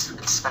coasters,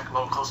 inspect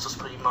roller coasters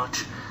pretty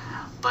much.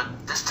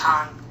 But this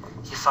time,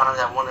 he found out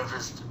that one of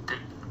his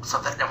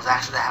something that was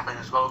actually happening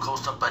in his roller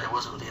coaster, but it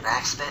wasn't really an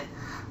accident.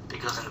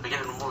 Because in the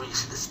beginning of the movie, you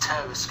see this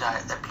terrorist guy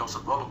that blows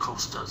up roller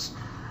coasters,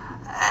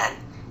 and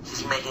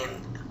he's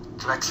making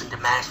threats and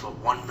demands for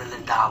 $1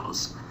 million.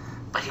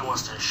 But he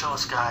wants the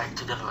insurance guy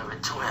to deliver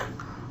it to him,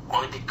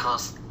 only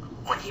because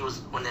when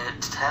the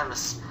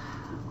terrorists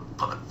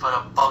put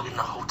a bug in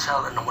the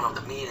hotel in one of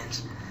the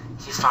meetings,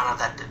 he found out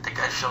that the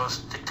guy shows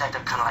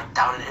detective kind of like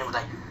doubted him,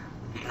 like,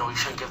 you know, you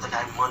shouldn't give the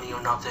guy money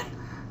or nothing.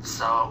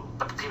 So,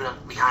 but the people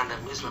behind the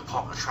amusement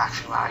park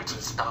attraction rides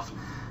and stuff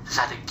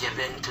decided to give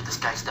in to this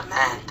guy's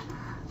demand.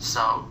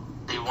 So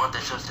they want to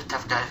show the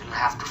tough guys you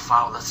have to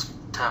follow this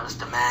terrorist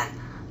demand,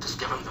 just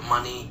give him the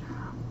money,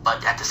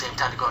 but at the same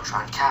time they're going to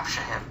try and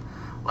capture him.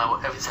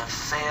 Well, everything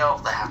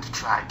failed, they have to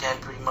try again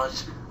pretty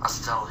much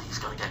until he's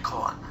going to get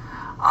caught.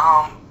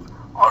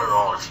 All in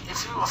all,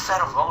 if you're a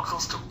fan of roller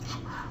coaster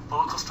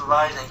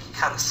rides and you're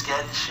kind of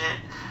scared and shit,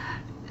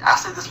 I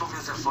say this movie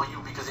isn't for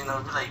you because, you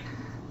know, like,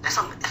 there's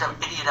some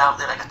idiot out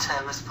there, like a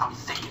terrorist, probably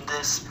thinking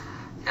this,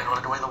 you know,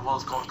 like the way the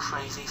world's going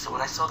crazy. So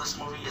when I saw this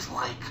movie, it's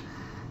like,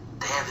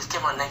 damn, this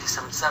came out in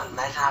 1977.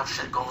 Imagine how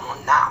shit going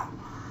on now.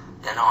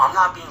 You know, I'm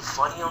not being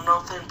funny or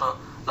nothing, but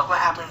look what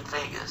happened in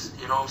Vegas.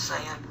 You know what I'm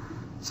saying?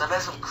 So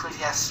there's some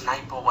crazy ass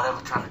sniper or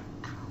whatever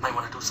might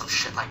want to do some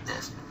shit like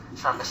this,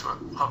 trying to mess with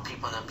hurt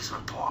people in the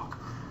amusement park.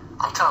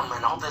 I'm telling you,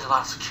 man, I hope there's a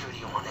lot of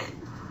security on it.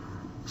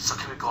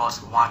 Security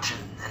guards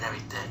watching and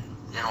everything.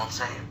 You know what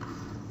I'm saying?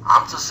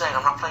 I'm just saying,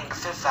 I'm not playing the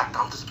Fear Factor,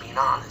 I'm just being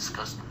honest,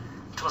 because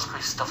too much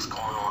crazy stuff's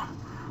going on.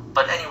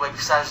 But anyway,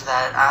 besides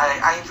that,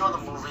 I enjoy the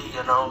movie,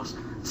 you know,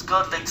 it's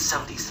good late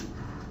 70s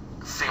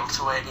feel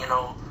to it, you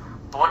know.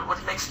 But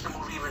what makes the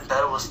movie even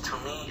better was, to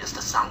me, is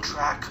the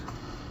soundtrack.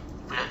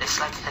 It's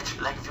like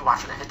if you're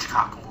watching a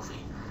Hitchcock movie.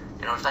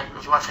 You know, it's like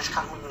if you watch a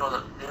Hitchcock movie, you know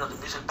the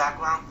music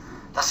background.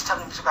 That's the type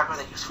of music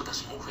background they used for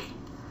this movie.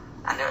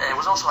 And it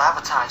was also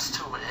advertised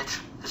too with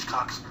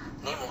Hitchcock's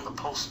name on the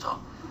poster.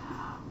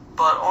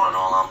 But all in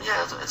all,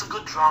 yeah, it's a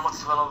good drama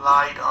thriller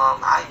ride.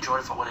 I enjoyed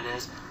it for what it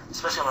is.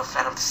 Especially I'm a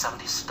fan of the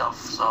 70s stuff,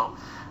 so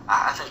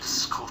I think this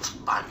is cool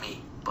by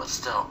me. But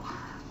still,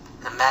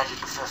 imagine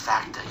the Fear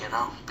Factor, you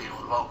know, being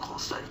on a roller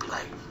coaster and be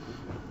like,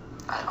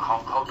 I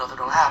hope nothing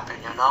will happen,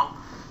 you know.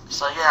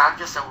 So yeah, I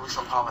guess there will be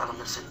some horror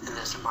elements in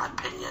this, in my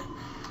opinion.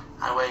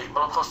 Anyway,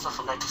 roller coaster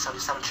from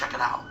 1977, check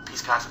it out.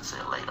 Peace, guys, and see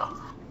you later.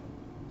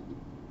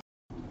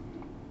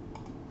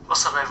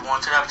 What's up, everyone?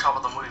 Today I'm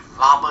talking about the movie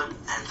Robert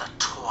and the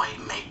Toy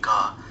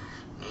Maker.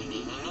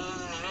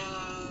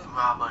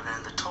 Robert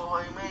and the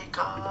Toy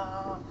Maker.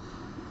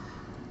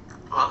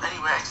 Well,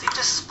 anyway, I think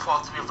this is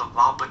part 3 of the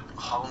Robert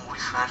horror movie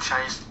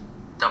franchise.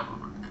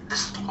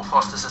 Of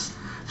course, this is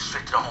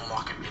straight to the home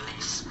market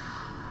release.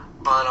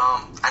 But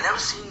I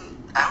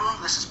don't know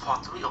if this is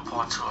part 3 or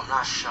part 2, I'm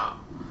not sure.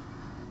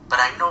 But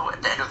I know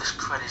at the end of this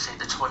credit say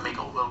the Toy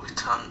Maker will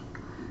return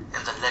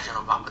in the Legend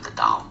of Robert the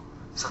Doll.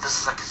 So this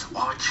is like his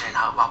origin,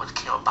 how Robert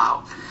came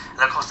about. And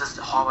of course, this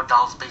horror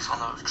doll is based on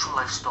the true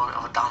life story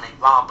of a doll named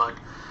Robert.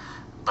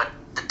 But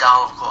the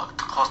doll, of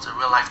course, the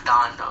real life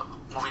doll and the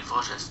movie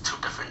version is two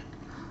different.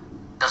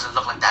 Doesn't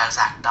look like that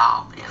exact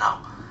doll, you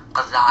know,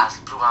 because the doll has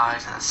blue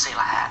eyes and a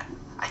sailor hat.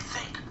 I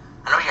think.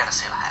 I know he had a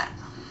sailor hat.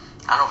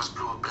 I don't know if it's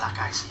blue or black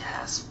eyes he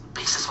has.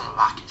 Based on the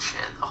rocket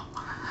shit, though.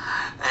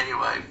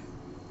 Anyway,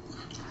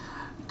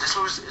 this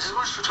was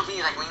to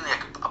me like mainly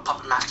like a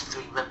Puppet Master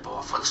 3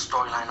 ripoff for the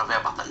storyline of it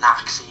about the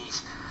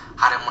Nazis,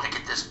 how they want to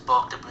get this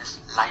book to bring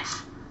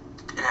life,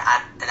 to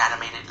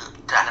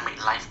animate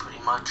life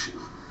pretty much.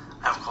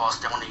 And of course,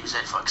 they want to use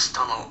it for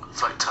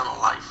eternal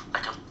life,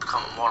 like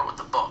become immortal with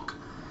the book.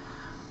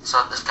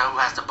 So this guy who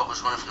has the book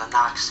was running from the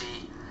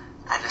Nazi,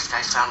 and this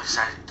guy's family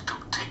decided to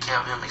take care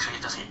of him, make sure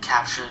he doesn't get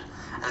captured.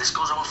 And this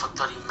goes on for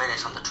 30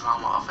 minutes on the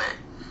drama of it.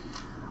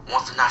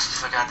 Once the Nazis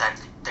figured out that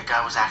the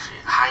guy was actually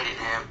hiding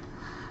him,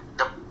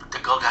 the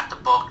girl got the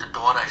book, the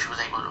daughter, and she was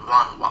able to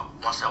run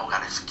once they all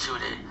got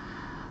executed.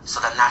 So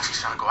the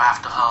Nazis trying to go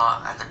after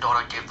her, and the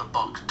daughter gave the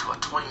book to a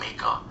toy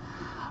maker.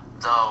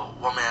 The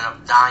woman ended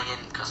up dying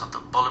because of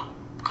the bullet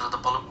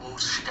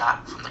wounds she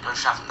got from the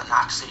gunshot from the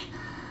Nazi.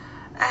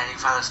 And he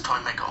found this toy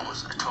maker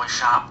owns a toy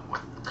shop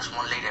with this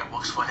one lady that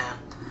works for him.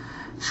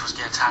 She was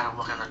getting tired of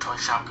working in the toy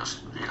shop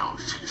because, you know,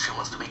 she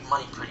wants to make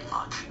money pretty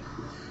much.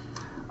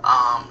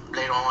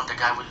 Later on, the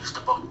guy would use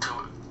the book to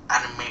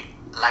animate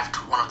life to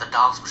one of the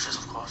dolls, which is,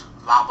 of course,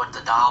 Robert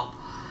the doll,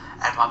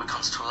 and Robert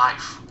comes to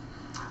life.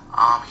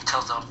 He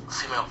tells the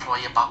female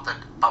employee about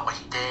what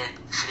he did.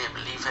 She didn't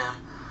believe him,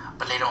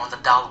 but later on,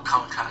 the doll would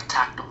come and try to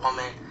attack the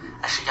woman,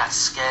 and she got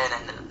scared,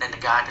 and then the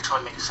guy, the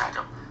toy maker, decided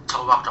to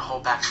tell Robert to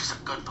hold back. She's a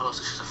good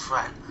person, she's a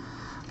friend.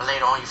 But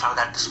later on, you found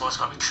out that this woman's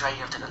going to betray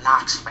him to the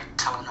Nazis by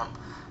telling him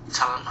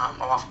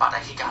off about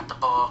that he got the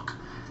book,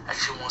 and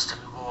she wants the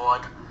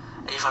reward,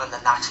 and you find out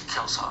the Nazi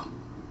kills her.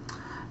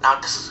 Now,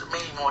 this is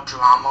mainly more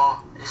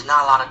drama. There's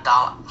not a lot of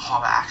doll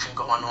horror action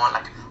going on,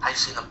 like how you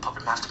see in the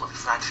Puppet Master movie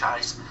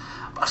franchise,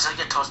 but until you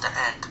get towards the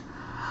end.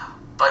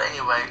 But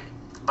anyway,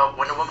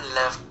 when the woman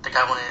left, the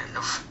guy wanted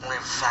a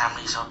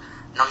family, so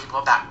now he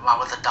brought back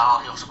Robert the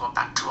doll. He also brought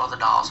back 2 other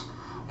dolls.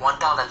 One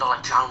doll that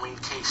looked like John Wayne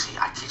Casey,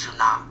 I kid you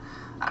not.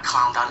 A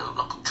clown doll that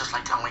looked just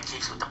like John Wayne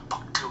Casey with the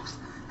buck tooth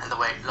and the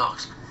way it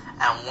looks.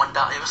 And one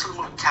doll, you ever seen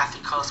the movie Kathy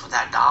Curtis with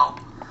that doll?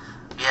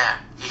 Yeah,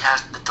 he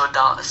has, the third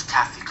doll is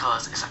Kathy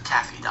Curtis, it's a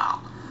Kathy doll.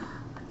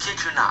 Kid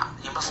you not,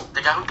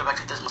 the guy who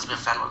directed this must be a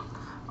fan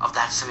of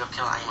that serial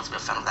killer, and he must be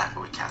a fan of that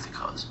movie Kathy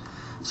Curtis.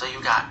 So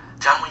you got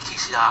John Wayne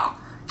Casey doll,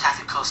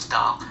 Kathy Curtis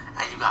doll,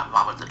 and you got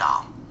Robert the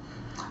Doll.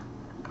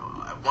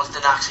 Once the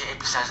Nazi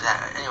says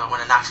that, anyway, when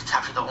the Nazi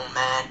capture the old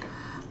man,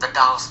 the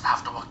dolls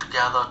have to work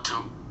together to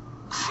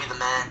free the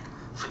man,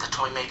 free the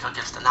toy maker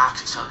against the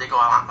Nazis. So they go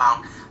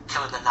around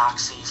killing the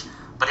Nazis,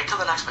 but they kill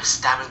the Nazis by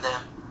stabbing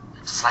them,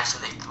 slicing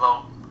their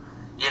throat.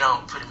 You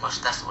know, pretty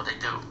much that's what they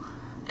do.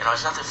 You know,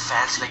 it's nothing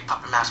fancy like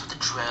puppet mask with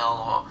the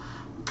drill or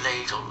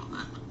blades or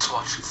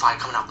torch fire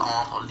coming out the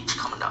arm or leech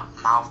coming out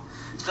the mouth.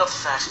 It's nothing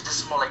fancy.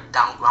 This is more like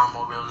down ground,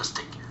 more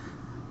realistic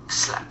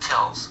slap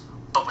kills,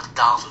 but with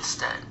dolls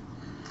instead.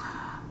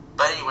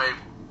 But anyway,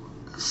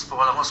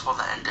 I won't spoil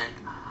the ending.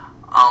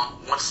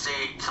 Once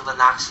they kill the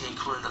Nazi,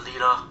 including the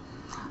leader,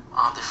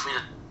 they free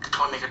the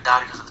toy maker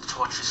died because of the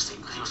torture,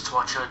 because he was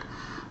tortured.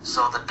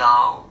 So the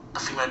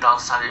female doll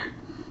decided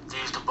to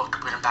use the book to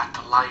bring him back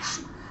to life,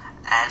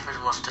 and pretty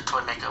much the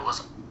toy maker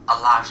was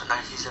alive, so now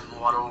he's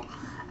immortal,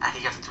 and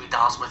he gets 3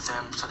 dolls with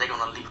him, so they're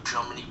gonna leave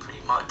Germany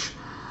pretty much.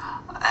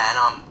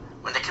 And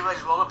when they came ready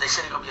to roll up, they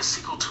said it's gonna be a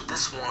sequel to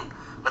this one,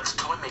 with the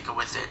toy maker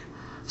with it.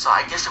 So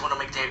I guess they're gonna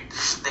make their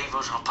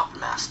version of Puppet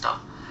Master.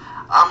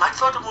 I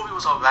thought the movie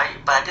was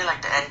alright, but I did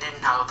like the ending,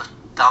 how the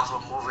dolls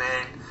were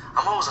moving.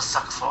 I'm always a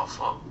sucker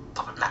for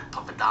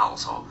puppet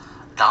dolls or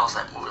dolls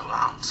that move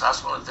around. So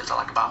that's one of the things I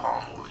like about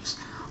horror movies.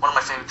 One of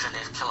my favorite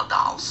genres is killer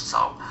dolls. So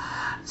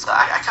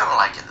I kind of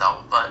like it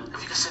though. But if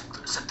you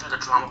can sit through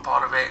the drama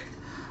part of it,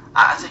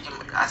 I think you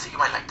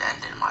might like the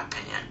ending, in my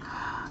opinion.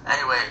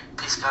 Anyway,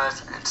 peace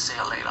guys, and see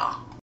you later.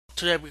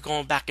 Today we're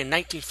going back in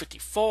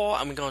 1954,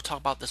 and we're going to talk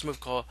about this movie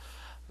called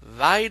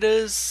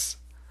Riders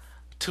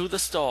to the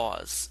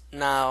Stars.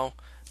 Now,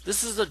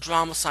 this is a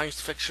drama science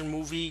fiction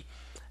movie,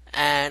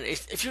 and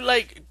if you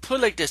like, put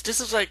it like this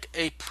is like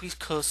a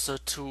precursor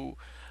to,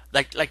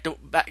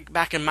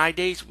 back in my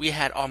days, we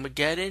had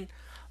Armageddon.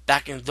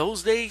 Back in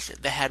those days,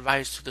 they had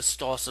Riders to the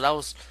Stars. So that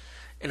was,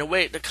 in a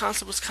way, the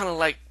concept was kind of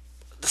like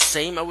the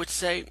same, I would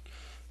say,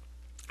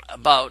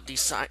 about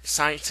these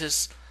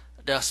scientists.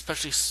 They're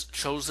specially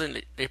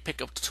chosen. They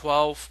pick up to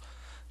 12,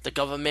 the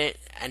government,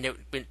 and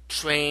they've been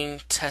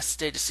trained,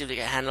 tested to see if they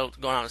can handle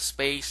going out of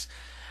space.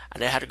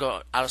 And they had to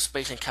go out of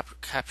space and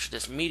capture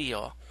this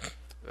meteor,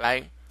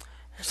 right?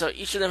 So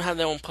each of them have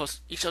their own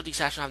each of these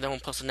astronauts have their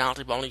own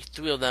personality, but only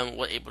 3 of them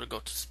were able to go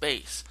to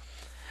space.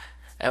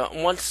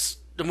 And once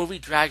the movie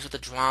drags with the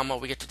drama,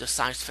 we get to the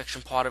science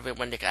fiction part of it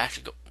when they can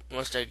actually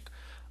once they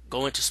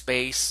go into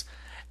space,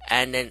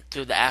 and then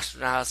through the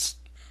astronauts,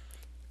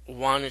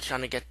 one is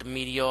trying to get the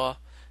meteor.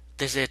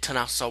 This didn't turn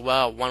out so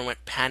well. One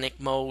went panic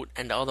mode,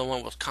 and the other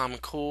one was calm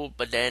and cool.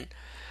 But then,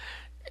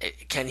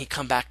 can he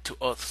come back to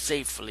Earth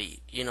safely?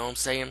 You know what I'm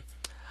saying?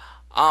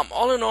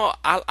 All in all,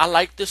 I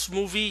like this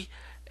movie.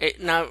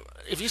 Now,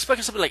 if you're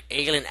expecting something like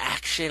alien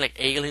action, like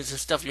aliens and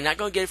stuff, you're not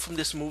gonna get it from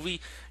this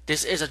movie.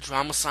 This is a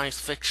drama science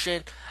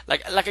fiction.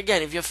 Like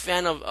again, if you're a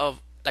fan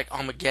of like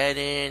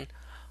Armageddon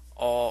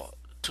or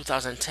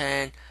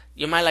 2010,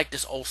 you might like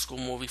this old school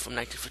movie from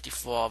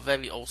 1954,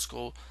 very old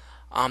school.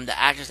 The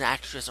actors and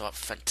actresses are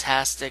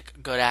fantastic,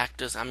 good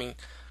actors. I mean,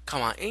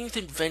 come on,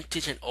 anything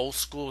vintage and old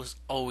school is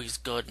always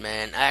good,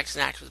 man. Actors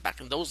and actresses back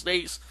in those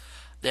days,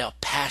 they are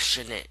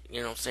passionate.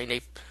 You know what I'm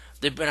saying?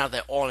 They've been out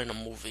there all in a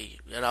movie,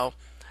 you know.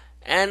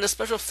 And the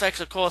special effects,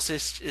 of course,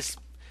 is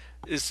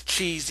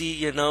cheesy.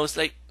 You know, it's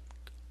like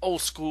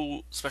old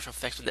school special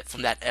effects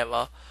from that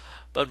era.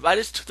 But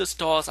Riders to the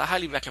Stars, I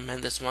highly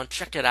recommend this one.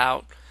 Check it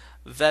out.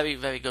 Very,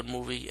 very good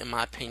movie, in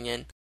my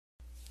opinion.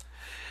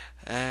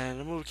 And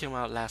the movie came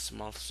out last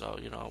month, so,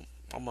 you know,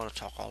 I'm going to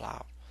talk all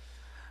out.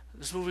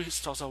 This movie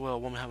starts out with a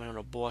woman having an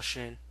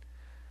abortion.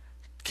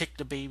 Kick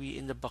the baby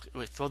in the bucket.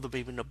 Throw the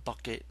baby in the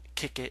bucket.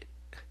 Kick it.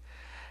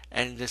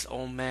 And this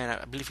old man,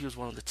 I believe he was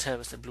one of the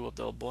terrorists that blew up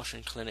the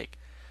abortion clinic,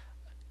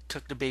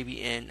 took the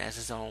baby in as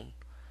his own.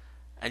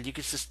 And you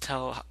can just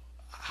tell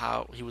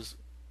how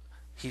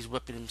he's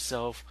whipping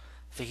himself.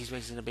 I think he's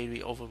raising the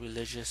baby over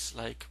religious,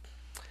 like.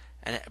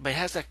 But it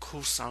has that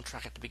cool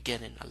soundtrack at the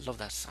beginning. I love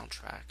that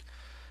soundtrack,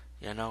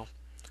 you know.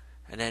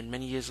 And then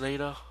many years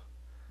later,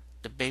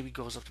 the baby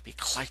grows up to be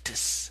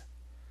Clytus.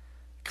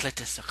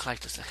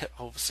 Clytus, I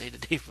hope I say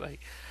the name right.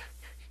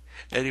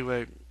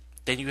 Anyway,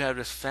 then you have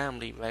this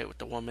family, right, with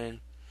the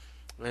woman.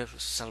 We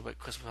celebrate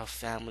Christmas with her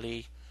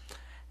family.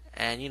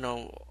 And, you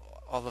know,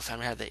 all the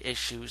family have their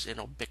issues, you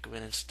know,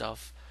 bickering and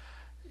stuff.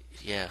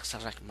 Yeah,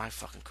 sounds like my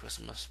fucking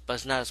Christmas. But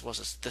it's not as worse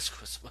as this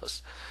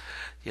Christmas.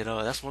 You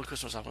know, that's one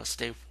Christmas I want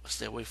to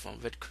stay away from,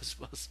 Red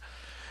Christmas.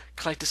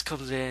 Clytus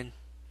comes in.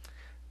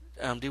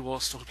 Dee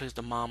Wallace, who plays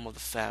the mom of the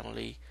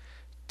family,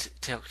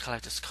 tells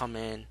Clytus to come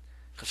in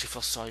because she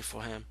feels sorry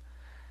for him.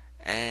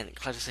 And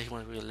Clytus said he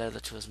wanted to read a letter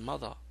to his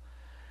mother.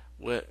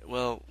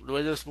 Well, the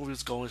way this movie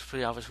is going is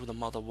pretty obvious who the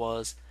mother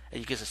was,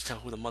 and you get to tell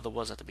who the mother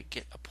was at the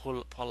beginning, a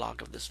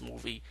prologue of this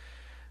movie.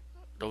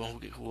 The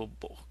one who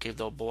gave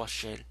the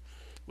abortion,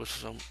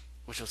 which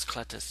was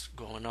Clytus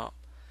growing up.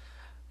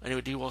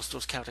 Anyway, Dee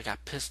Wallace's character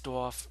got pissed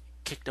off,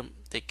 kicked him.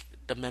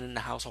 The men in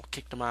the household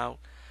kicked him out,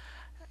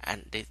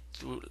 and they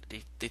threw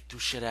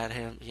shit at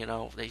him. You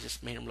know, they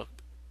just made him look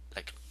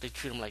like they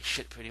treat him like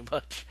shit pretty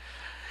much.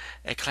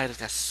 And Clytus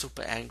got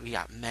super angry,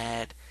 got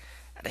mad,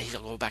 and then he's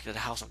gonna go back to the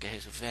house and get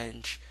his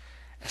revenge.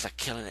 It's like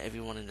killing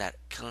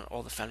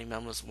all the family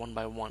members one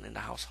by one in the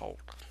household.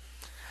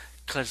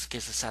 Cletus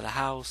gets inside the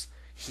house.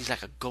 He's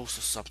like a ghost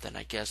or something,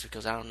 I guess,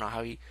 because I don't know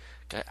how he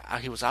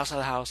was outside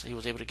the house. He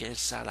was able to get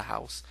inside the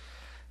house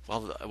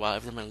while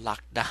everything was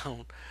locked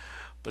down.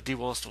 But Dee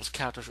Wallace-Stone's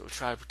character was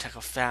trying to protect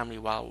her family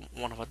while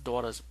one of her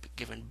daughters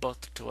giving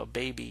birth to a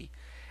baby,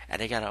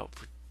 and they gotta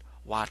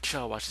watch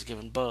her while she's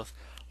giving birth,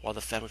 while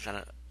the family's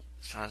trying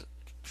to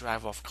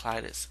drive off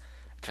Clytus,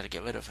 try to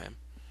get rid of him.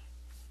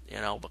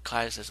 But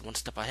Clytus is one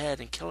step ahead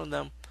in killing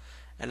them,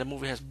 and the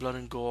movie has blood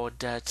and gore,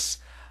 deaths.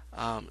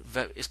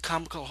 It's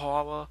comical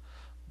horror,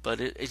 but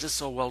it's just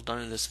so well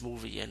done in this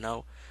movie.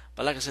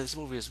 But like I said, this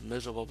movie is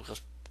miserable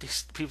because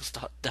these people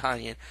start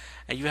dying,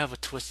 and you have a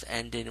twist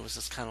ending. It was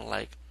just kind of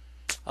like,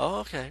 oh,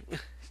 okay,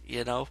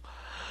 you know.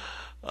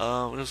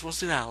 There's one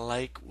thing I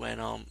like when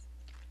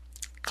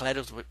Clyde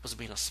was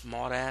being a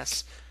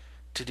smartass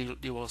to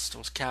Dee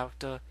Wallace-Stone's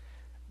character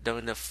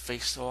during the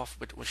face-off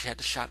when she had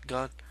the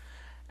shotgun,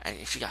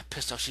 and she got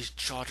pissed off. She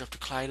charged up to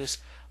Clytus,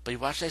 but you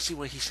watch actually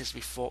what he says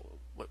before.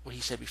 What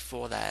he said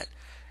before that,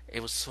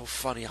 it was so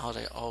funny. I was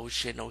like, oh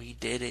shit, no, he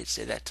did it.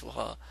 Say that to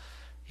her,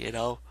 you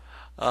know.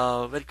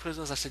 Red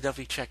Christmas, I should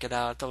definitely check it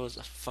out. I thought it was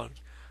a fun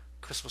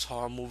Christmas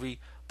horror movie,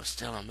 but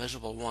still a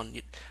miserable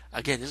one.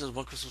 Again, this is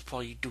one Christmas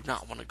party you do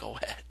not want to go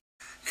at.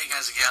 Hey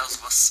guys and gals,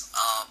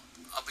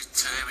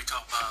 today we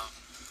talk about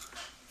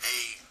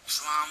a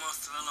drama,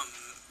 thriller,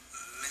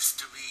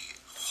 mystery,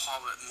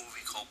 horror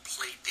movie called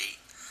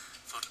Playdate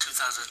from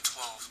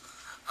 2012.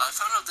 I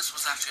found out this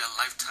was actually a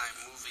Lifetime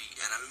movie,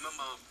 and I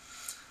remember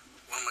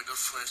one of my good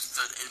friends,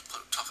 Third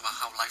Input, talk about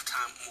how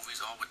Lifetime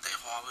movies are with their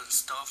horror and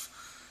stuff.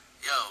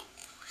 Yo,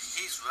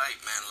 he's right,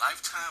 man.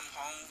 Lifetime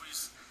horror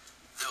movies,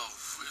 they're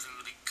really,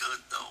 really good,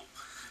 though,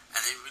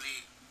 and they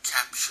really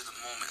capture the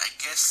moment. I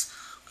guess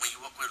when you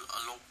work with a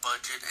low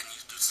budget and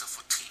you do stuff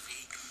for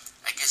TV,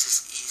 I guess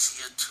it's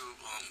easier to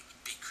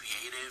be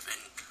creative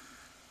and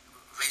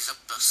raise up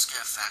the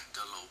scare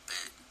factor a little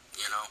bit,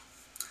 you know?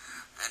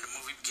 And the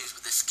movie begins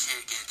with this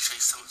kid getting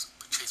chased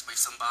by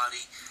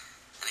somebody,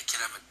 and the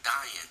kid ends up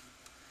dying.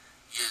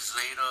 Years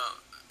later,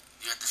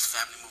 you have this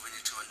family moving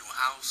into a new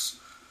house,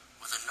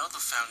 with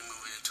another family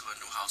moving into a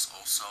new house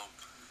also.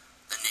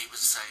 The neighbors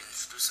decide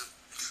to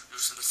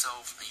introduce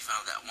himself, and you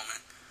found out that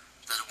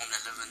the woman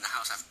that lived in the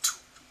house have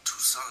two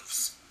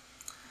sons.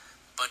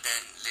 But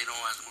then later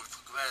on, as the movie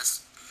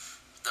progressed,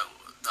 the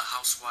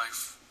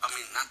housewife,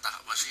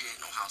 she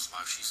ain't no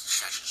housewife, she's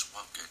just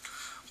working.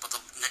 But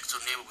the next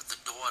door neighbor with the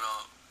daughter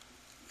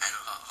and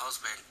her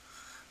husband,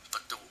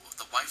 but the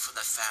wife of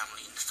that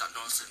family, and start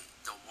noticing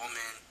the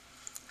woman,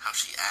 how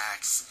she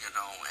acts, and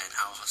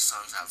how her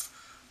sons have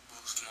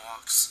bruise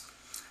marks.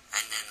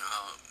 And then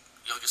her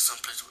youngest son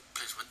plays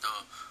with the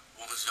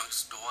woman's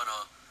youngest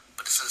daughter,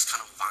 but the son is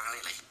kind of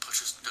violent, like he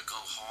pushes the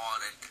girl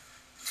hard and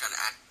kind of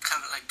act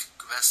kind of like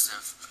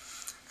aggressive,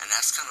 and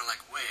that's kind of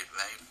like weird,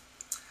 right?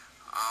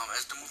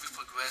 As the movie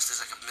progressed,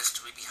 there's like a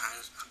mystery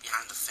behind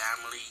the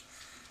family,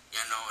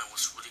 and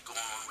what's really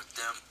going on with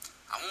them.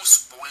 I won't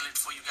spoil it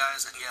for you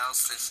guys and gals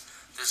since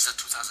this is a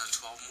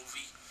 2012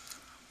 movie,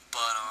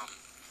 but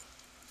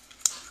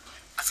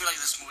I feel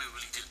like this movie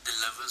really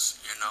delivers,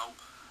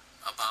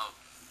 about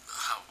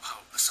how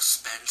a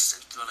suspense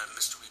and thriller and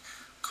mystery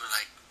could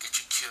like get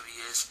you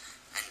curious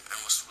and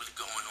what's really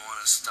going on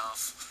and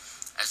stuff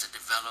as it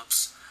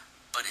develops.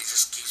 But it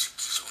just keeps you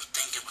on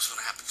thinking what's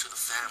going to happen to the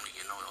family,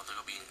 are they going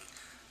to be in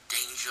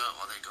danger,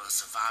 are they going to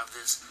survive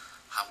this,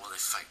 how will they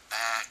fight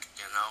back,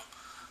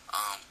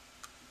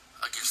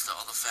 against the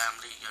other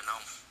family,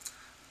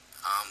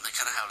 they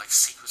kind of have like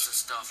secrets and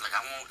stuff,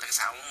 I won't want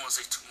to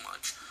say too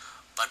much,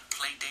 but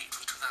Playdate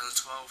from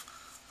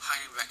 2012,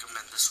 highly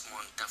recommend this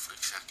one,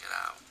 definitely check it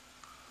out.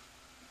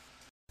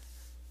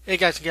 Hey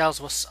guys and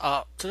gals, what's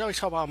up? Today we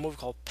talk about a movie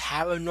called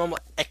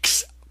Paranormal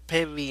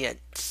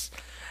Experience.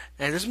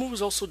 And this movie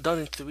was also done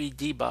in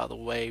 3D, by the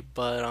way,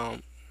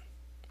 but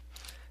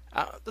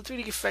the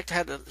 3D effect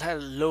had a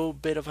little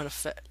bit of an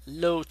effect,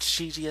 low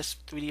cheesiest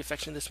 3D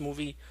effects in this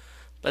movie,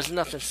 but it's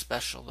nothing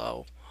special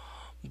though.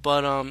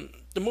 But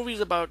the movie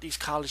is about these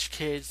college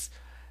kids,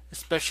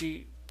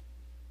 especially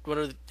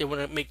when they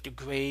want to make the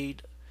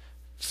grade.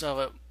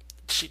 So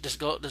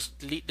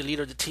the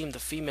leader of the team, the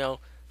female,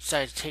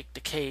 decided to take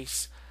the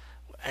case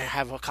and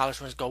have her college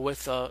friends go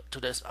with her to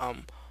this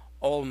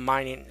old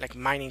mining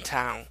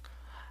town.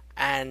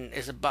 And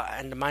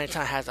the mining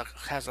town has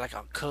like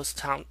a curse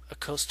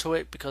to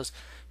it, because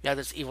you have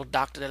this evil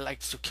doctor that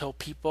likes to kill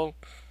people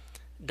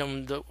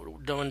during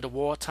the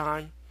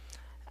wartime,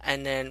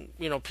 and then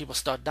people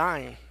start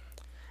dying,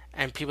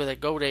 and people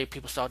that go there,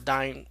 people start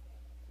dying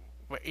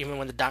even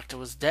when the doctor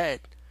was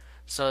dead.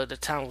 So the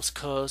town was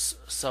cursed.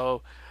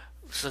 So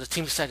the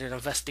team decided to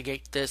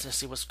investigate this and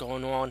see what's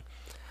going on.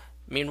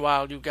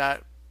 Meanwhile, you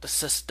got the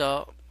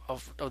sister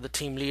of the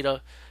team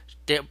leader.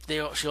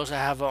 She also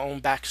have her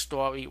own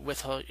backstory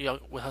with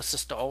her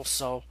sister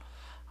also,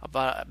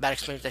 about a bad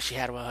experience that she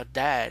had with her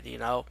dad,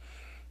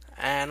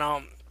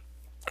 and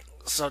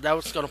so that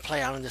was gonna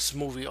play out in this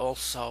movie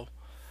also.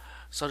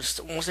 So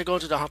once they go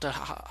to the haunted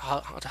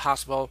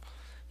hospital,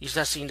 you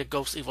start seeing the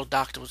ghost evil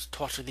doctors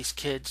torture these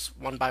kids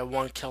one by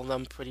one, kill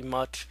them pretty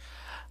much.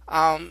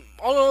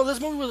 Although this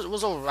movie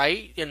was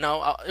alright,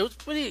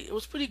 it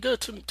was pretty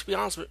good to be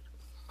honest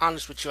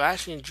with you. I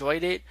actually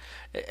enjoyed it.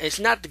 It's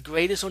not the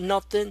greatest or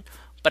nothing,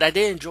 but I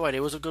did enjoy it. It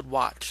was a good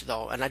watch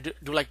though, and I do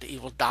like the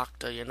evil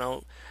doctor.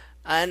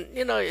 And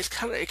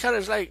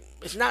it's like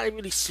it's not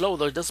really slow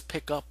though. It does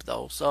pick up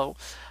though. So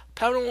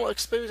Paranormal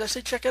Experience, I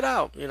say check it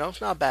out. It's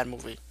not a bad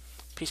movie.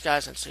 Peace,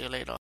 guys, and see you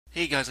later.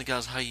 Hey guys and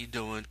gals, how you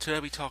doing? Today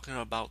I'll be talking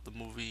about the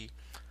movie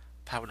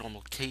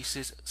Paranormal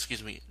Cases,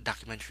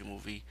 documentary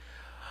movie.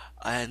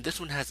 And this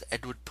one has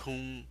Edward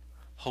Poon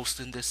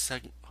hosting this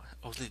segment,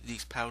 hosting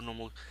these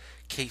paranormal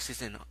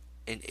cases in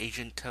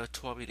Asian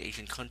territory, in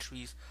Asian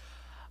countries,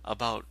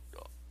 about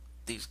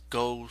these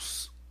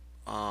ghosts,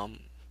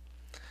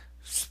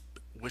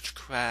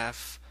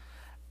 witchcraft.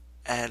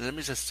 And let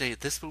me just say,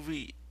 this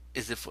movie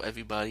isn't for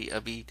everybody. I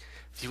mean,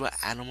 if you're an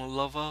animal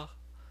lover,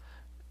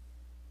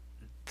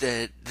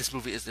 then this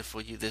movie isn't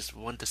for you. There's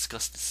one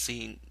disgusting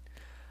scene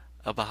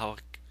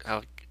about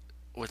how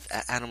with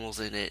animals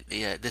in it.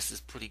 Yeah, this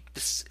is pretty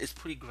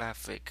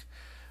graphic.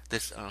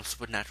 This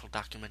supernatural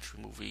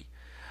documentary movie.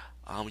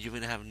 You're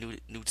gonna have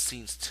nude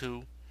scenes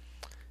too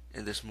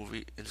in this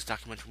movie, in this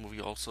documentary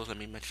movie. Also, let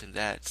me mention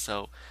that.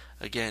 So,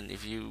 again,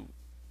 if you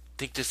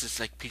think this is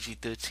like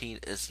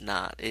PG-13, it's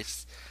not.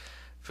 It's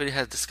pretty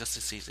has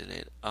disgusting scenes in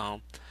it.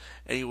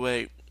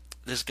 Anyway,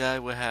 this guy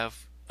will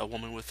have a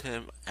woman with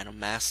him and a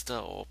master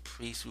or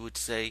priest, we would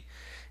say,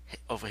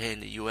 over here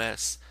in the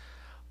U.S.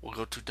 We'll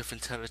go to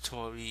different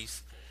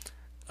territories,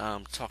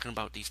 talking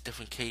about these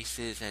different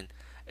cases and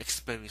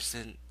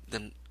experiencing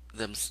them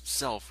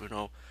themselves.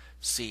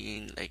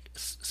 Seeing like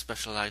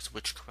specialized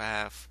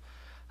witchcraft,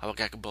 how a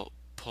guy can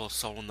pull a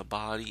soul in the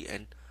body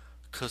and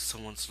curse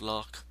someone's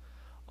luck,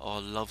 or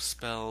love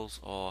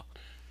spells, or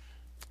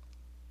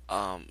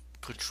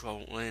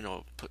controlling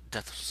or put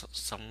death to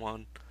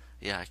someone.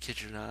 Yeah, I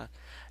kid you not.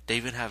 They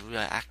even have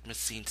reenactment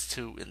scenes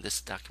too in this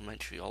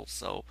documentary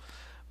also,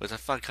 which I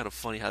find kind of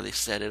funny how they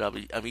set it up.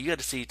 I mean, you got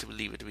to see it to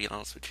believe it. To be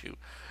honest with you,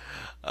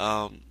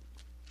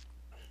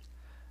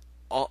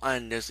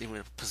 and there's even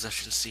a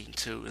possession scene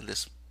too in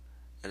this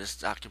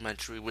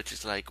documentary, which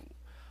is like,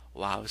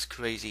 wow, it's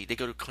crazy. They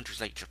go to countries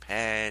like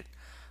Japan,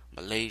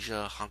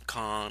 Malaysia, Hong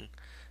Kong.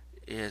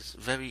 It's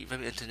very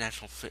very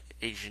international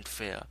Asian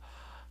fare.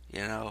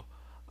 You know,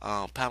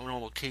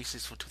 Paranormal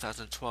Cases from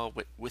 2012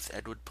 with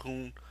Edward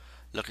Poon.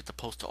 Look at the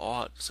poster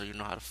art so you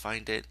know how to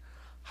find it.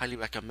 Highly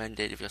recommend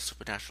it if you're a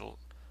supernatural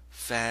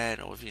fan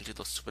or if you're into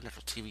those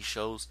supernatural TV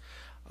shows.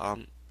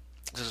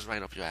 This is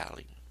right up your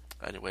alley.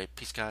 Anyway,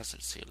 peace guys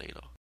and see you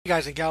later. Hey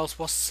guys and gals,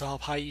 what's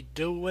up? How you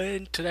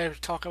doing? Today we're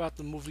talking about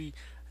the movie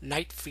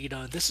Night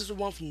Feeder. This is the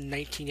one from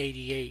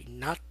 1988,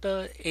 not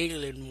the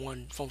alien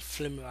one from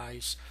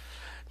Flimrise.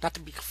 Not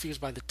to be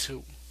confused by the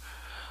two.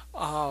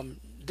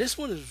 This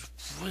one is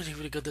really,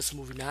 really good. This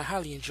movie, now I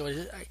highly enjoyed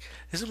it.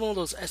 This is one of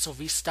those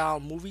SOV style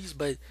movies,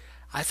 but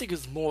I think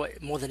it's more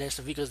than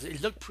SOV because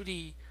it looked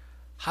pretty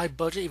high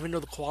budget, even though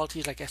the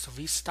quality is like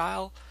SOV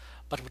style.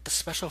 But with the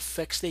special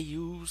effects they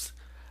use,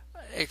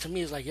 to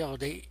me, it's like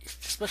the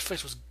special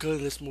effects was good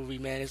in this movie,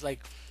 man. It's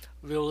like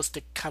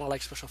realistic, kind of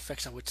like special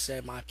effects, I would say,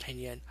 in my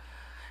opinion.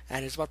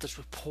 And it's about this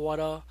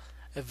reporter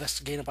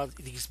investigating about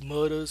these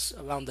murders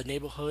around the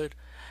neighborhood,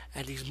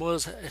 and these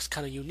murders is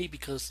kind of unique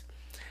because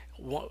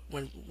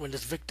when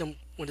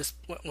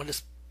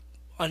this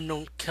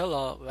unknown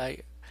killer,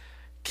 right,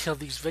 kill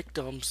these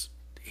victims,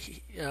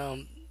 they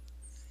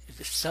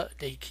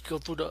go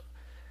through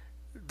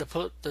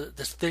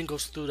this thing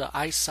goes through the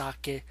eye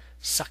socket,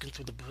 sucking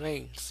through the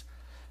brains,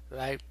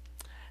 right,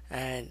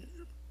 and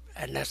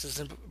that's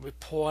this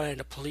reporter and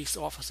the police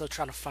officer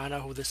trying to find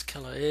out who this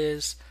killer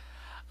is.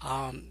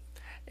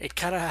 It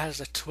kind of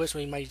has a twist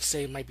where you might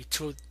say it might be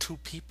two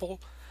people,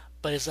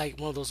 but it's like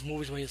one of those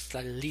movies where it's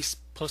like the least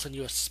person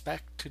you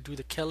expect to do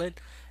the killing,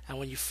 and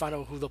when you find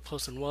out who the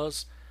person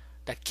was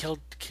that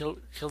killed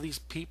these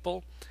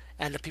people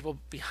and the people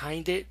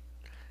behind it,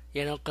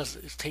 because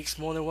it takes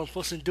more than one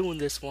person doing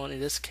this one. In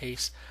this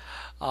case,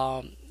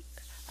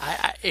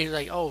 it's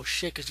like, oh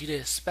shit, because you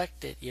didn't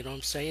expect it. You know what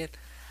I'm saying?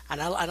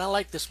 And I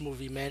like this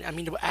movie, man. I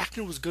mean, the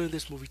acting was good in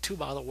this movie too,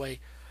 by the way,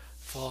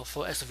 for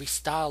SOV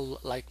style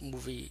like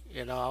movie.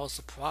 I was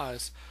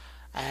surprised.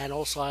 And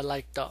also I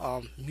like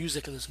the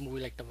music in this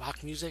movie, like the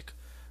rock music.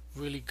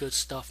 Really good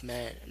stuff,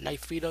 man. Night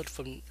Feeder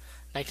from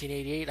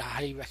 1988. I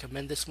highly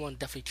recommend this one.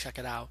 Definitely check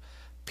it out.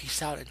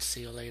 Peace out and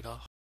see you later.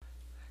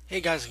 Hey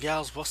guys and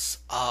gals, what's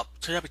up?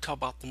 Today I'll be talking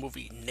about the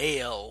movie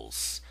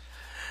Nails.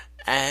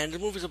 And the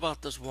movie's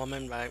about this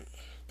woman, right?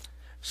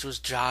 She was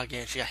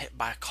jogging, she got hit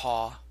by a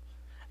car,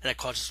 and the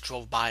car just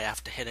drove by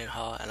after hitting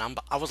her, and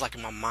I was like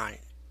in my mind,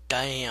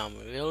 damn,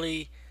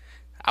 really?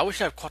 I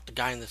wish I had caught the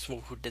guy in this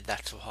movie who did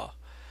that to her.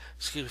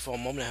 Excuse me for a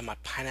moment, I have my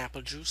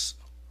pineapple juice.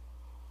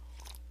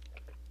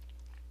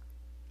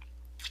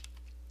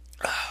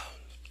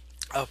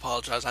 I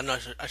apologize. I know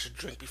I should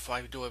drink before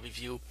I do a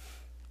review.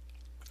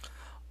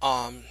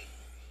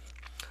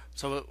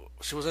 So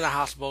she was in the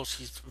hospital.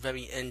 She's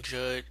very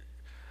injured.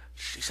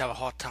 She's having a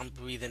hard time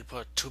breathing.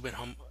 Put a tube in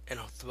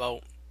her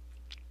throat.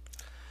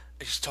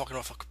 And she's talking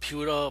off a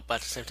computer, but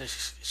at the same time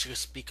she can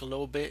speak a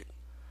little bit.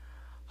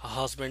 Her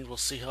husband will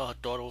see her. Her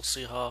daughter will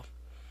see her.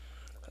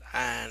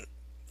 And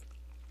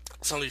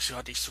suddenly she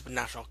had these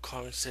supernatural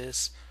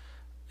occurrences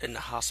in the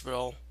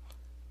hospital.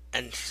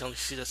 And she suddenly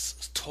sees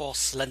this tall,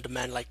 slender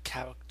man-like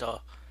character,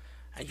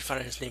 and you find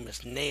out his name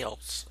is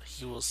Nails.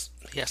 He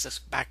has this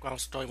background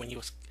story when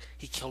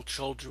he killed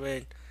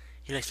children.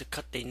 He likes to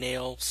cut their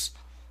nails.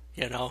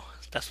 You know,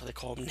 that's what they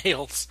call him,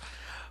 nails.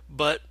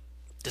 But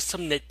there's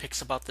some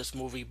nitpicks about this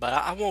movie, but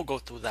I won't go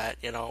through that.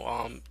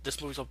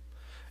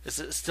 This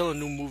it's still a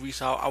new movie,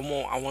 so I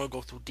want to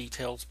go through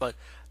details. But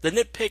the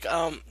nitpick,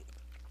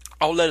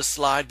 I'll let it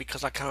slide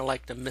because I kind of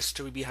like the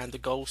mystery behind the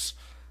ghost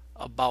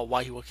about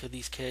why he would kill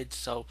these kids.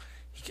 So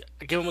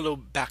I give him a little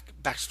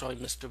backstory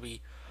mystery.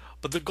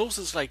 But the ghost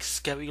is like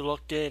scary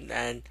looking,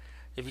 and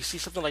if you see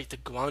something like the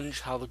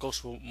Grunge, how the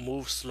ghost will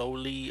move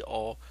slowly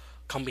or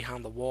come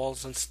behind the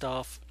walls and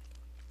stuff,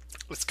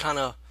 it's kind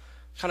of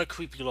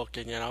creepy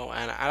looking, and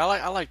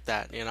I like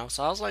that,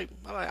 So I was like,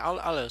 all right,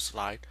 I'll let it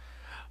slide.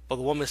 But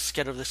the woman's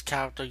scared of this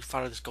character. You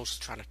find out this ghost is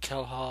trying to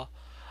kill her.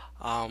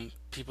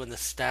 People in the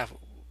staff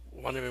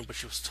wondering what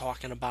she was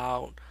talking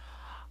about.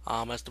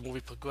 As the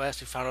movie progressed,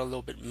 we found out a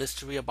little bit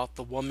mystery about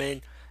the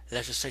woman.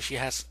 Let's just say she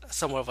has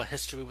somewhat of a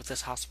history with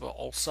this hospital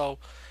also,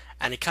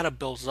 and it kind of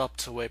builds up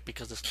to it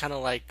because it's kind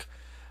of like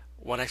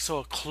when I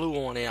saw a clue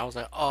on it, I was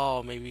like,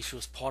 oh, maybe she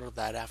was part of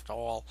that after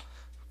all.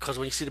 Because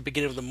when you see the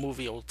beginning of the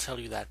movie, it will tell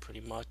you that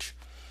pretty much.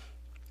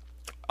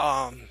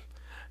 Um,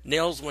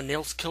 when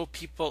Nails kill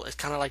people, it's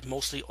kind of like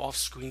mostly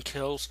off-screen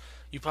kills.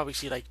 You probably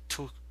see like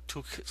two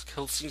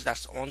kill scenes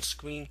that's on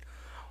screen.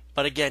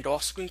 But again, the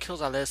off-screen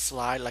kills I let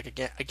slide. Like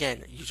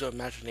use your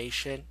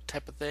imagination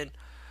type of thing.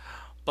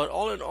 But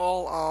all in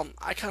all,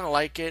 I kind of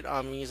like it.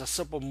 I mean, it's a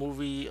simple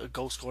movie. A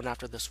ghost going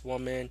after this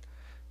woman,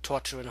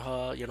 torturing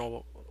her.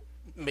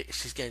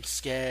 She's getting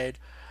scared.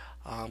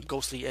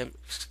 Ghostly,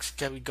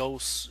 scary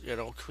ghosts.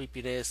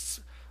 Creepiness,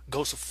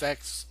 ghost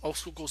effects, old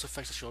school ghost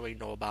effects that you already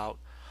know about.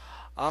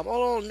 All in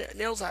all,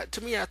 Nails.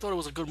 To me, I thought it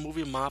was a good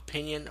movie in my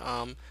opinion.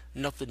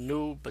 Nothing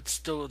new, but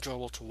still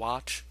enjoyable to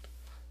watch.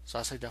 So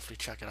I say definitely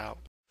check it out.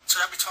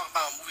 Today I'll be talking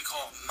about a movie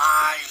called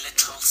My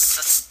Little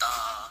Sister.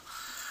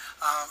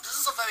 This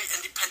is a very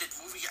independent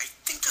movie. I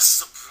think this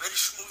is a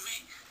British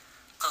movie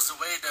because the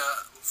way the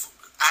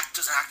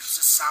actors and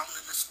actresses sound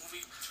in this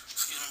movie.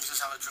 Excuse me, because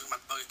I was drinking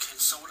my Burger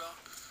King soda.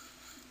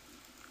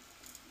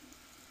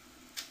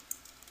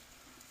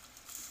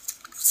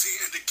 See,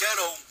 in the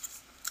ghetto,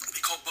 we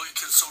call Burger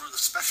King soda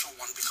the special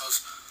one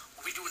because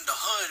what we do in the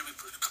hood, we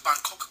combine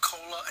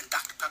Coca-Cola and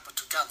Dr. Pepper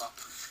together.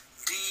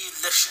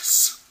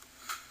 Delicious.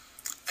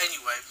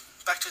 Anyway,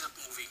 back to the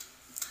movie.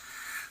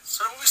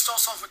 So the movie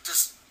starts off with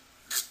this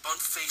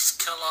blunt-faced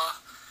killer,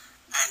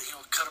 and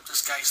he'll cut up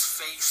this guy's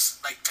face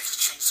like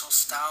Texas Chainsaw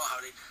style.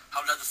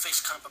 How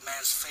Leatherface cut up a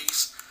man's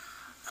face,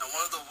 and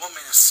one of the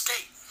women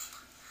escaped.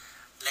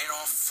 Later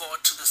on,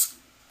 forward to this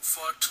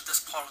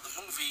part of the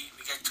movie,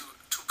 we get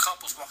two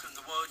couples walking in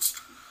the woods,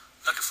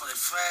 looking for their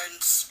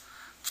friends.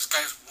 This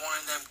guy's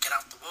warning them, get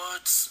out the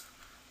woods.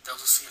 They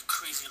also see a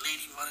crazy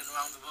lady running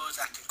around the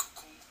woods acting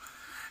cuckoo,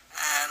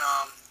 and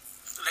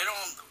later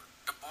on,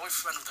 the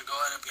boyfriend of the girl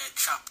ended up getting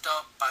chopped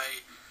up by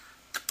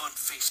the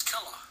blunt-faced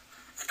killer,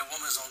 and the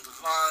woman's on the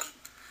run.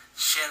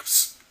 She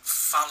ends up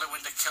following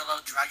the killer,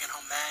 dragging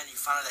her man. You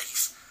find out that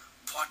he's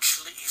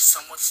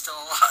somewhat still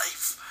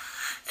alive,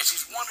 and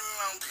she's wandering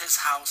around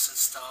his house and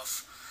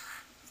stuff.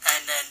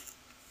 And then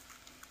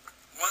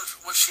once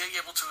she was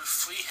able to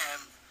free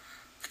him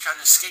and try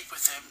to escape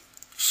with him,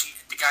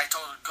 the guy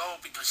told her to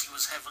go because he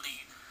was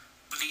heavily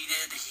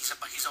bleeded. He's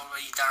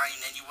already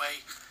dying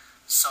anyway.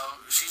 So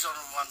she's on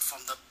the run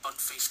from the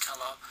blunt-faced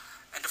killer.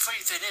 And the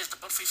funny thing is, the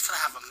blunt-faced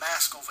killer have a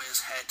mask over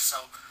his head.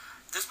 So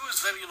this movie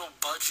is very low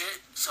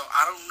budget. So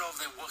I don't know if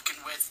they're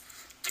working with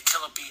the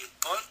killer being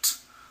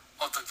blunt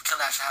or the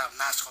killer actually have a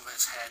mask over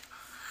his head.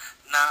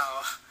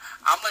 Now,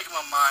 I'm like in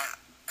my mind,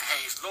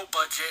 hey, it's low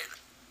budget.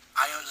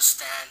 I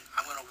understand.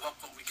 I'm going to work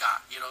what we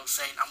got. You know what I'm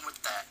saying? I'm with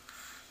that.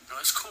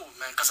 It's cool,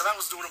 man. Because if I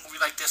was doing a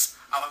movie like this,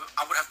 I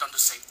would have done the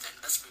same thing.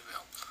 Let's be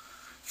real.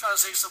 Trying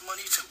to save some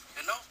money too,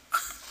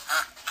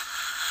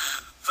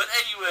 But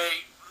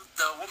anyway,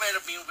 the woman ended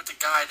up being with the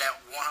guy that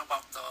warned her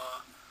about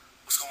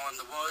what's going on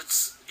in the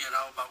woods,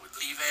 about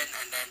leaving,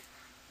 and then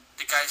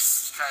the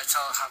guy's trying to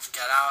tell her how to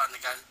get out, and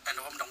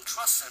the woman don't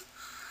trust him,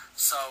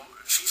 so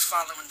she's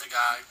following the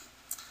guy,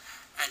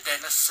 and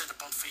then let's say the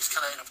blunt-faced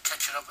killer ended up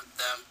catching up with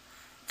them,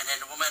 and then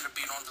the woman ended up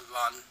being on the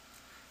run.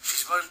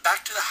 She's running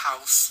back to the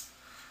house,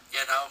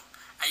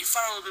 and you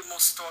find a little bit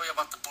more story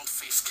about the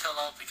blunt-faced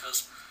killer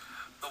because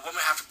the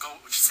woman had to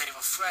go save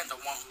a friend, the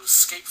one who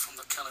escaped from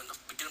the killer in the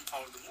beginning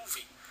part of the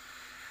movie.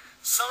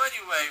 So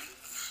anyway,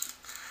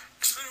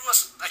 it's pretty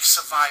much like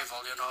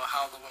survival,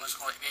 how the woman's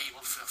going to be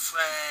able to find a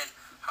friend,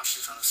 how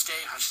she's going to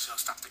escape, how she's going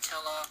to stop the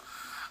killer.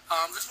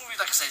 This movie,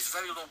 like I said, is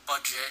very low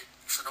budget,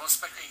 so don't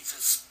expect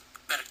anything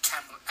better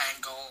camera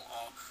angle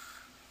or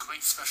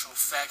great special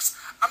effects.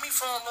 I mean,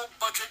 for a low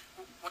budget,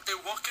 what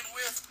they're working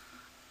with,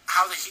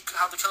 how the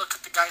killer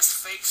cut the guy's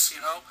face,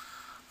 you know.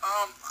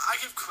 I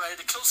give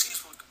credit. The kill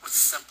scenes were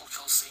simple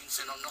kill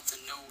scenes, you know,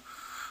 nothing new.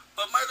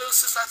 But My Little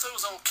Sister, I thought it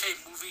was an okay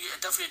movie,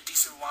 definitely a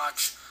decent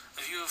watch.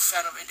 If you're a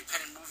fan of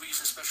independent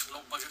movies, especially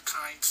low budget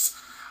kinds,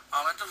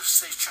 I'd just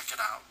say check it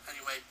out.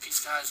 Anyway,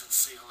 peace guys, and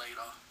see you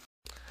later.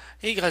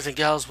 Hey guys and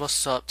gals,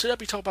 what's up? Today I'll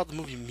be talking about the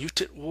movie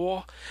Mutant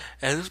War,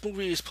 and this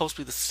movie is supposed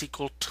to be the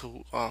sequel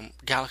to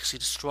Galaxy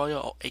Destroyer,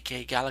 or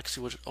aka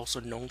Galaxy, which is also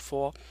known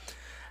for.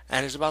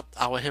 And it's about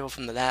our hero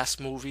from the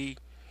last movie,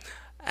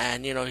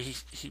 and you know he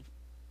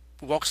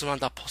walks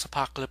around that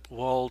post-apocalyptic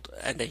world,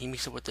 and then he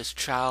meets up with this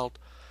child,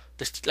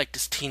 this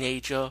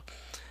teenager,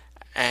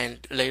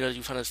 and later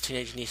you find out this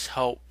teenager needs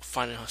help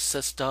finding her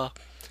sister.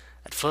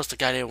 At first the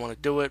guy didn't want to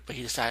do it, but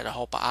he decided to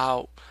help her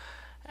out,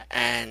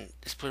 and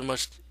it's pretty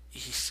much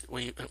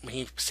when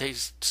he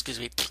says, excuse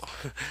me,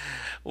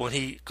 when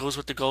he goes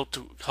with the goal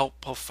to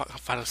help her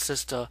find her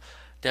sister,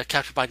 they're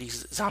captured by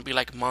these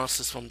zombie-like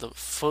monsters from the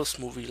first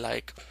movie,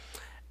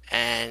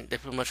 and they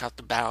pretty much have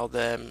to battle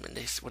them. And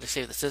when they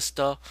save the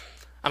sister,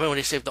 when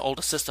they save the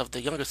older sister of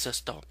the younger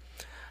sister,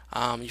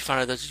 you find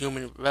out there's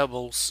human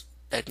rebels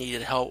that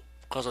needed help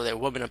because of their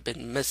women have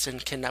been missing,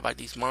 kidnapped by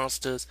these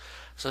monsters.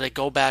 So they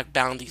go back,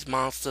 battle these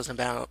monsters, and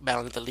battle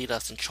the leader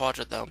that's in charge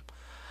of them.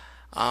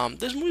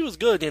 This movie was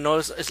good, you know.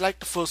 It's like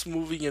the first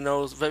movie, you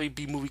know. It's very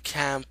B-movie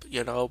camp,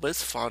 you know, but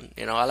it's fun,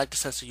 you know. I like the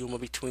sense of humor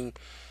between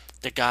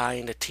the guy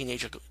and the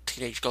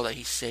teenage girl that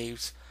he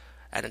saves,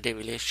 and their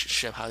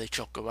relationship, how they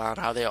joke around,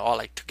 how they're all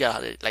like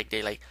together,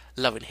 they like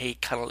love and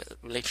hate kind of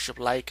relationship,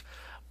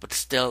 but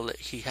still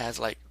he has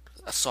like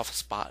a soft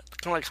spot,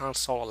 kind of like Han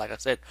Solo, like I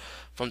said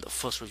from the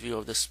first review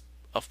of this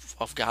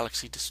of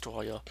Galaxy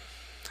Destroyer.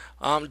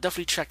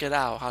 Definitely check it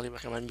out. Highly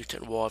recommend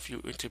Mutant War if you're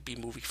into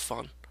B-movie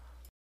fun.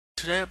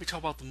 Today I'll be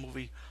talking about the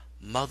movie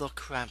Mother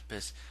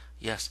Krampus.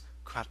 Yes,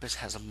 Krampus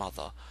has a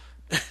mother.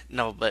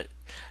 No, but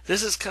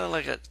this is kind of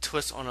like a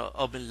twist on an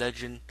urban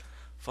legend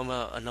from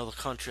another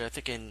country. I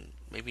think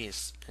maybe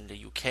it's in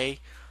the UK,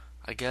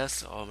 I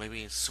guess, or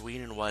maybe in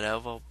Sweden,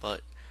 whatever.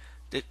 But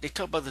they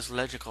talk about this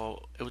legend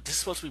called. This is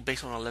supposed to be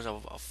based on a legend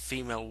of a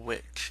female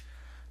witch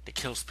that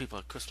kills people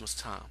at Christmas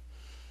time.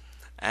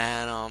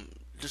 And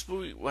this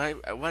movie, when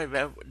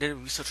I did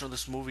research on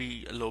this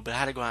movie a little bit, I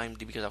had to go on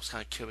IMDb because I was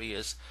kind of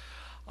curious.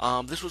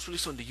 This was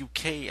released in the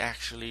UK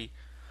actually.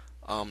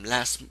 I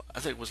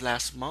think it was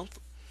last month,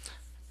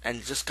 and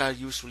it just got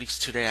used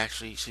released today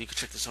actually, so you can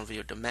check this on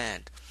video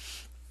demand.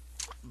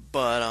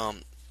 But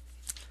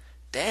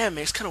damn,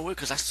 man, it's kind of weird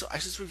because I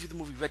just reviewed the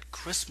movie Red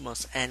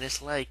Christmas, and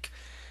it's like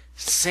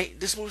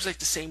this movie's like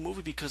the same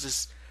movie because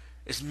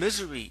it's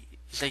misery.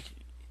 It's like,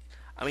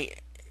 I mean,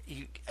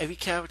 every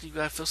character you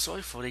gotta feel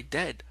sorry for, they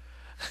dead.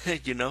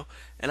 You know,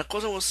 and of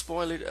course I won't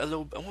spoil it a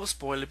little. I won't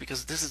spoil it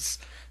because this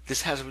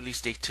has a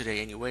release date today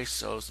anyway,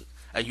 so it's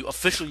a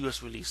official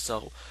US release.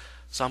 So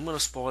I'm gonna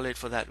spoil it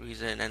for that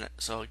reason. And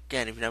so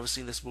again, if you've never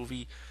seen this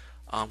movie,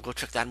 go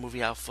check that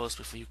movie out first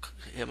before you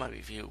hear my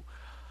review.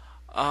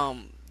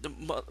 The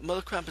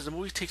Mother Krampus, the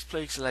movie takes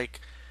place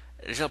like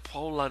there's a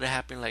prologue that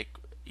happened like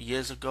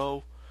years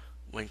ago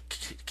when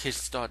kids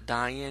start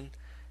dying,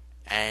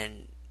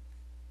 and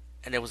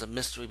there was a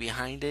mystery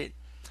behind it.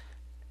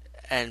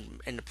 And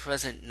in the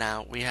present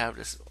now, we have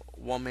this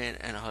woman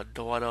and her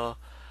daughter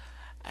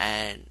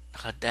and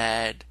her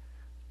dad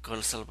going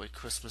to celebrate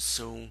Christmas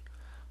soon.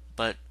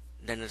 But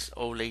then this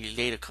old lady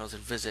later comes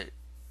and visit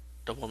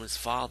the woman's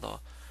father.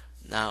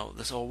 Now,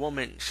 this old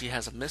woman, she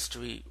has a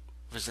mystery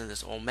visiting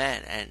this old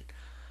man, and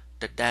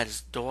the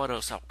dad's daughter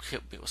was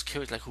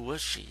curious, like, who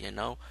is she, you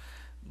know?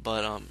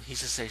 But he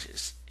just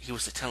says he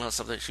was telling her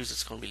something. She was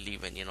just going to be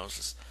leaving, you know. It's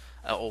just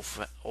an old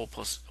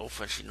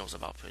friend she knows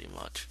about pretty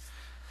much.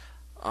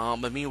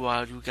 But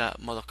meanwhile, you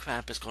got Mother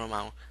Krampus going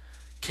around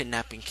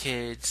kidnapping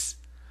kids,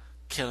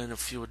 killing a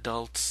few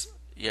adults,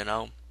 you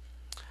know.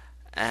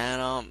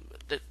 And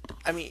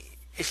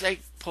it's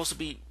like supposed to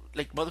be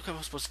like Mother Krampus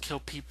was supposed to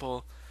kill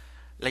people.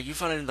 Like you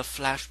find it in the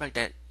flashback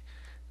that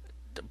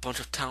a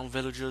bunch of town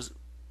villagers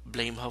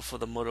blame her for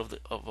the murder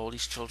of all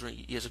these children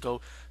years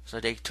ago. So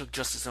they took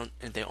justice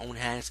in their own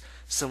hands,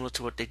 similar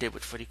to what they did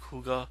with Freddy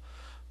Krueger.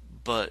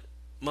 But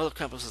Mother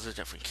Krampus is a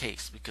different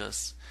case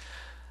because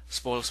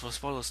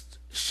spoilers,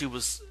 she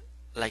was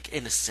like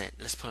innocent,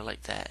 let's put it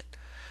like that.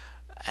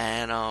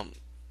 And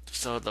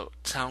so the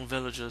town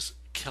villagers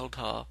killed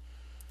her,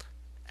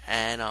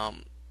 and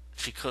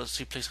she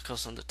placed a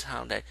curse on the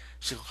town that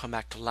she could come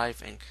back to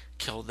life and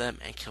kill them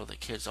and kill the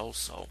kids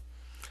also.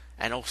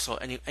 And also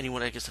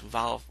anyone that gets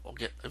involved or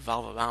get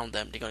involved around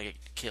them, they're gonna get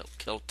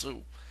killed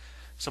too.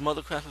 Some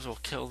other Krampus will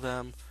kill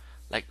them,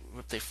 like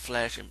rip their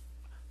flesh and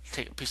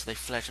take a piece of their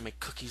flesh and make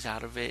cookies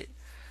out of it.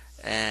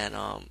 And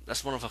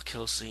that's one of her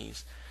kill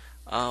scenes.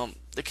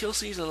 The kill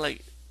scenes are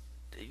like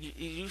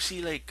you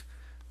see like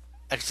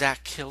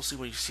exact kill scene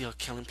when you see her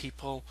killing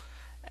people,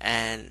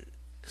 and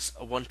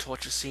one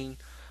torture scene,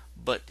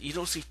 but you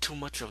don't see too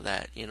much of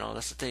that. You know,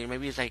 that's the thing.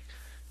 Maybe it's like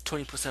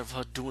 20% of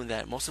her doing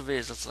that. Most of it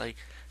is just like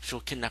she'll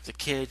kidnap the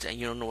kids, and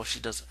you don't know what she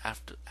does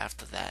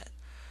after that.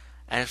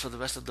 And for the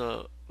rest of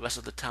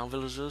the town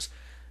villagers,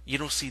 you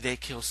don't see their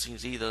kill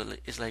scenes either.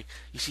 It's like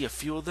you see a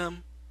few of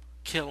them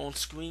kill on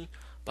screen,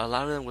 but a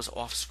lot of them was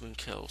off-screen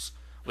kills,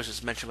 which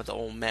is mentioned by the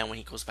old man when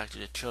he goes back to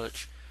the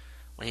church,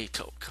 when he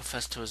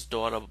confessed to his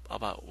daughter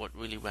about what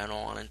really went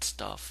on and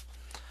stuff.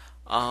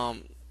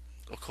 Um,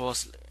 of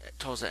course,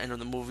 towards the end of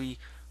the movie,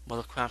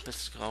 Mother Krampus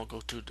is gonna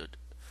go to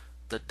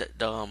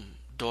the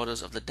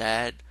daughters of the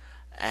dad,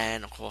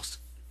 and of course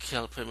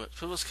pretty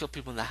much kill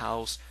people in the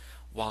house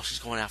while she's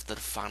going after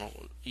the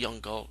final young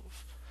girl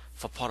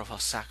for part of her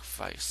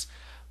sacrifice.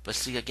 But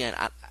see, again,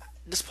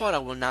 this part I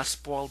will not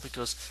spoil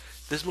because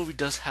this movie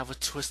does have a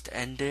twist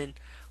ending,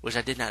 which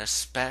I did not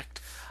expect.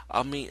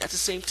 I mean, at the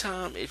same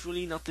time, it's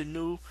really nothing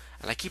new,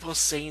 and I keep on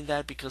saying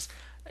that because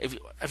if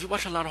you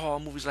watch a lot of horror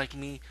movies like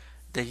me,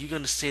 then you're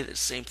gonna say the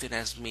same thing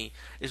as me.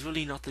 It's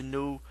really nothing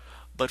new,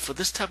 but for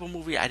this type of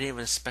movie, I didn't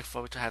even expect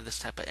for it to have this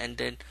type of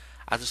ending.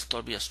 I just thought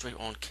it'd be a straight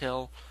on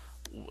kill,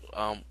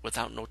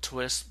 without no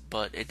twist,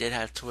 but it did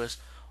have a twist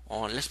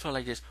on, let's put it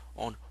like this,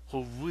 on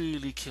who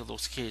really killed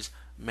those kids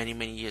many,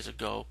 many years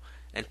ago,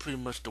 and pretty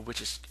much the witch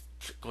is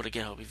going to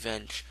get her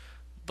revenge,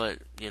 but,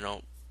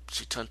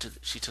 she turned to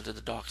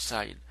the dark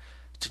side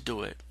to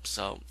do it,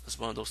 so it's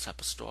one of those type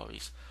of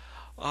stories.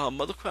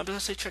 Mother Krampus, I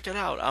say check it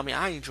out. I mean,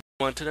 I enjoy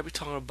it. Today we're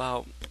talking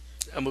about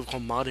a movie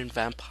called Modern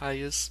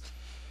Vampires,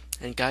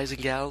 and guys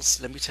and gals,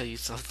 let me tell you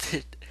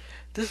something.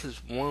 This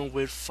is one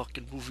weird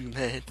fucking movie,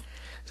 man.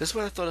 This is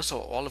when I thought I saw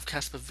all of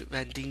Casper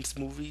Van Dien's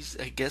movies.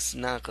 I guess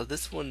not, because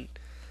this one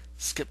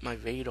skipped my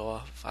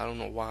radar. I don't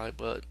know why,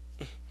 but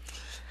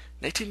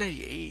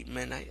 1998,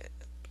 man.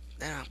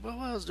 What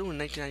I was doing in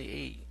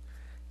 1998?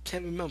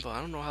 Can't remember.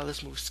 I don't know how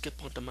this movie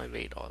skipped onto my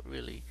radar,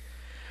 really.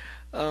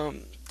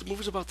 The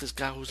movie's about this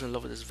guy who's in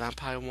love with this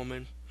vampire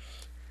woman,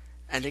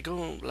 and they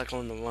go like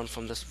on the run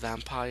from this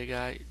vampire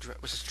guy,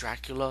 which is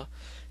Dracula.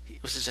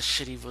 Which is a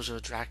shitty version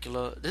of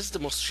Dracula. This is the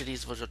most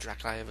shittiest version of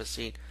Dracula I've ever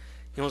seen.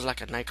 He was like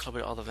a nightclub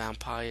with all the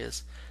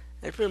vampires.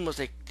 And pretty much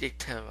they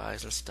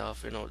terrorize and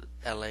stuff,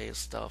 LA and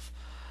stuff.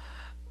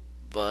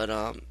 But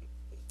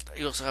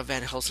you also have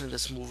Van Helsing in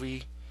this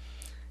movie.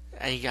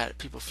 And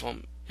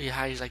he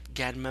hires like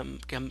gang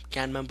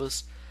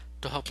members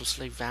to help him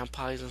slay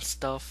vampires and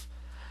stuff.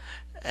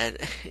 And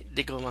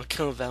they go around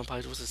killing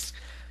vampires, which is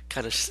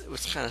kind of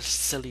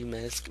silly,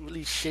 man. It's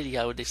really shitty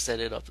how they set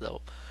it up though.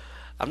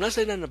 I'm not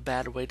saying that in a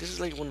bad way. This is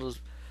like one of those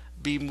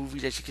B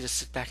movies that you can just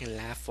sit back and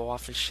laugh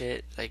off and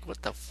shit. Like,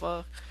 what the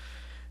fuck?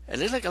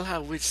 And there's like a lot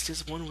of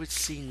there's one witch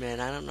scene, man.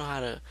 I don't know how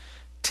to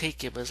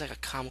take it, but it's like a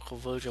comical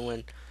version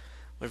when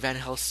Van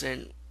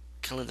Helsing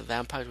killing the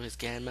vampires with his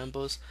gang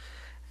members,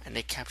 and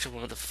they capture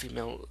one of the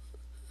female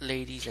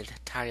ladies and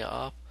tie her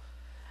up,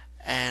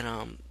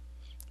 and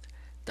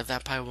the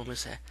vampire woman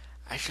said,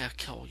 "I shall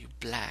kill you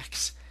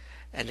blacks,"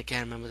 and the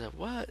gang members said,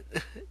 "What?"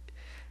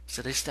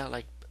 So they start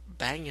like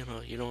banging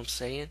her, you know what I'm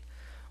saying?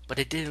 But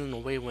they did it in a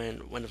way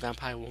when the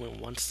vampire woman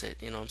wants it,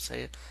 you know what I'm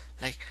saying?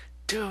 Like,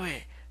 do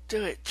it,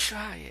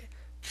 try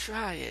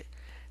it.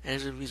 And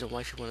there's a reason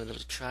why she wanted them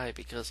to try it,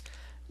 because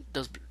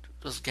those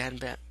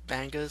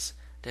bangers,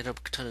 they end up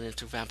turning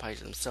into vampires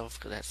themselves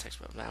because they had sex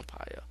with a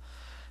vampire.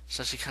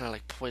 So she kind of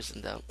like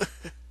poisoned them.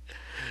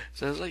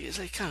 So it's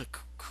like kind of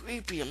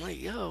creepy. I'm like,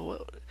 yo,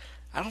 what?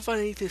 I don't find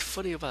anything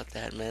funny about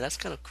that, man. That's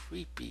kind of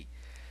creepy.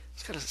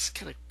 It's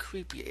kind of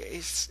creepy.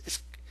 It's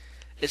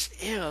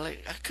ill.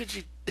 Like, how could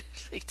you?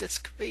 Like, that's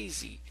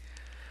crazy.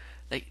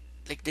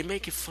 Like they're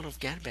making fun of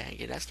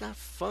gangbanging. That's not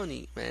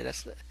funny, man.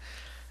 That's not.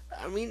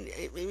 I mean,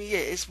 yeah,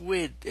 it's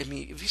weird. I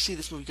mean, if you see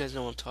this movie, you guys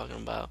know what I'm talking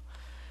about.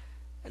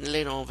 And then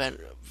later on,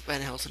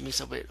 Van Helsing meets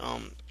up with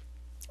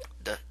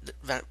the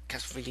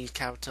Casper Van Dien's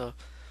character,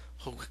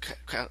 who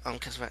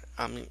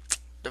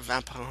the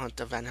vampire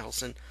hunter Van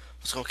Helsing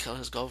was gonna kill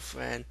his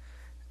girlfriend.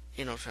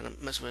 Trying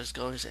to mess with his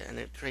girl. And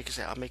then Drake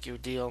said, "I'll make you a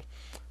deal."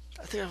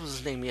 I think that was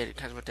his name. Yeah,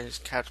 Casper Van Dien's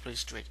character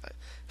plays Drake.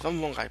 If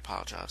I'm wrong, I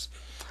apologize.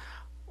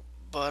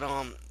 But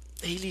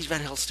he leaves Van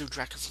Helsing to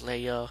Dracula's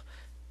lair.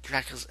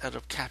 Dracula's end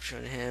up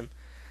capturing him,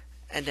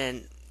 and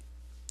then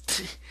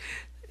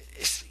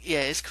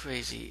it's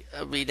crazy.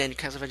 I mean, then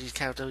Casper Van Dien's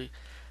character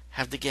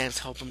have the gangs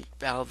help him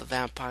battle the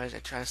vampires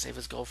and try to save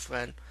his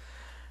girlfriend.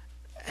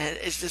 And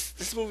it's just,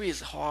 this movie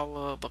is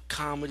horror but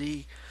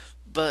comedy,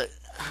 but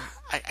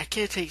I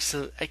can't take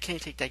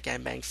that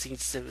gangbang scene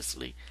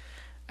seriously.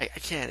 I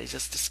can't. It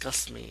just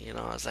disgusts me.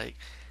 I was like,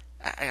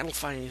 I don't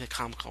find anything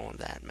comical on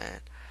that,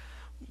 man.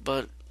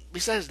 But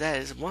besides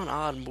that, it's one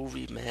odd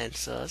movie, man.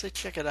 So I say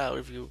check it out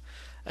if you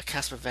a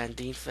Casper Van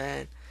Dien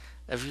fan.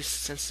 If you're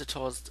sensitive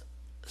towards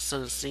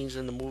certain scenes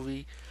in the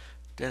movie,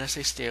 then I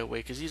say stay away,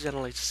 because usually I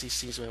don't like to see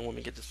scenes where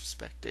women get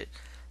disrespected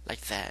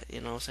like that. You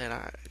know what I'm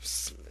saying?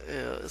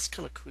 It's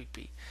kind of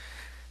creepy.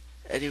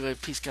 Anyway,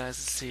 peace, guys,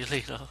 and see you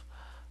later.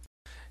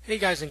 Hey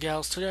guys and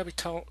gals, today I'll be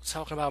talking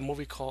about a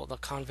movie called The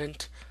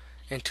Convent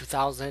in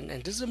 2000,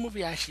 and this is a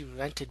movie I actually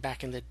rented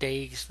back in the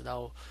days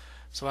though.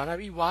 So when I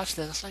rewatched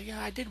this, I was like,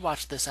 yeah, I did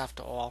watch this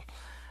after all.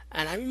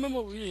 And I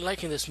remember really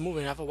liking this movie,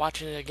 and after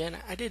watching it again,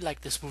 I did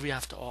like this movie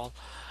after all.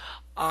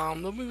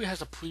 The movie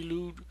has a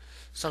prelude,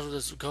 starts with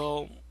this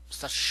girl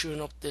starts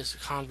shooting up this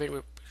convent,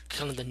 with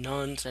killing the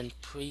nuns and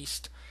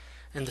priests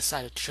in the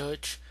side of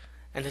church,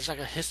 and there's like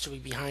a history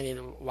behind it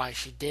why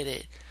she did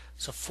it.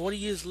 So 40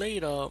 years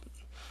later,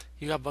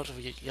 you got a bunch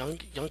of young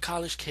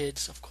college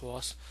kids, of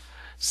course,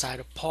 decide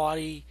to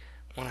party,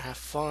 want to have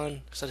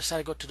fun, so they decide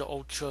to go to the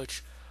old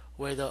church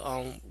where the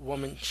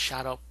woman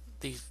shot up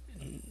these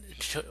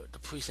the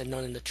priest and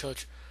nun in the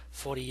church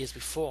 40 years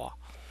before.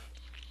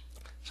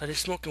 So they're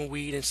smoking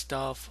weed and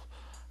stuff,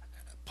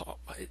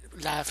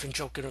 laughing,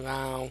 joking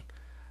around,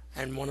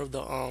 and one of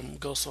the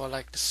girls saw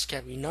like the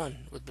scary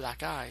nun with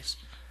black eyes.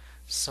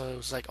 So it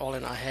was like all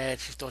in her head.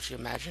 She thought she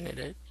imagined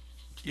it.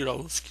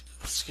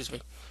 Excuse me.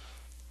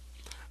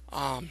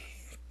 Um,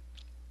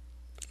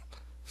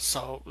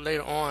 so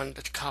later on,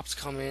 the cops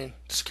come in,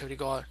 the security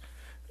guard,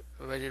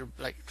 ready to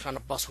like trying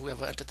to bust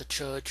whoever entered the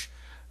church.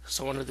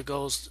 So one of the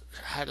girls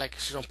had like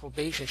she's on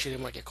probation. She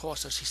didn't want to get caught,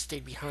 so she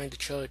stayed behind the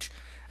church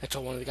and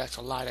told one of the guys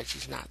to lie that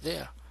she's not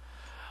there.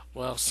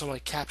 Well,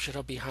 somebody captured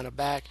her behind her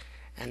back,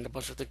 and a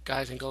bunch of the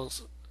guys and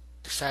girls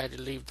decided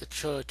to leave the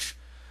church,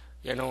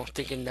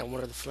 thinking that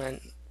one of the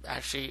friends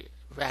actually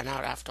ran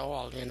out after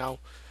all.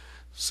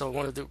 So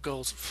one of the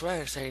girl's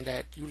friends saying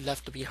that you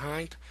left her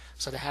behind,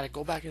 so they had to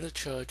go back in the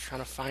church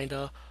trying to find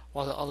her,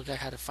 while the other guy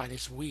had to find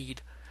his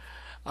weed.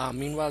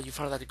 Meanwhile, you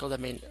found out that the girl that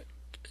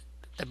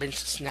been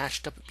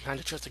snatched up behind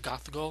the church, the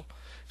goth girl,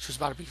 she was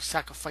about to be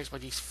sacrificed by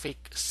these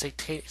fake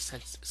satanic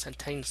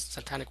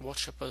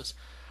worshippers.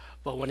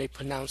 But when they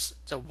pronounce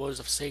the words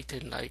of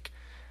Satan,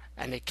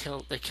 and they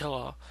kill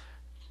her,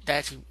 they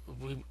actually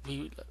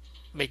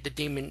make the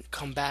demon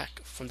come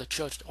back from the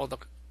church. All the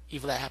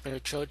evil that happened in the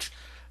church,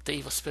 the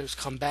evil spirits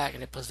come back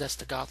and they possess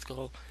the goth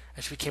girl,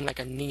 and she became like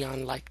a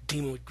neon-like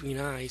demon with green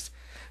eyes.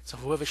 So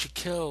whoever she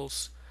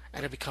kills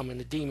ended up becoming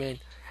the demon,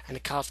 and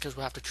the college kids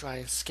will have to try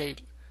and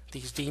escape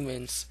these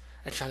demons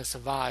and try to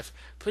survive.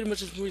 Pretty much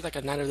this movie like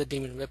a Night of the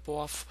Demon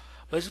ripoff,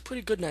 but it's a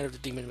pretty good Night of the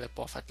Demon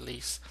ripoff at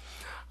least.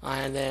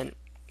 And then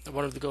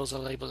one of the girls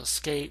are able to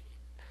escape,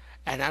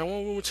 and I don't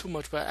want to ruin too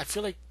much, but I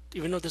feel like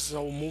even though this is an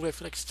old movie, I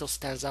feel like it still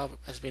stands out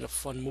as being a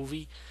fun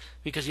movie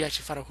because you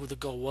actually found out who the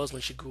girl was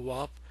when she grew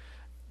up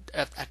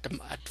at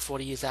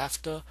 40 years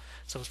after.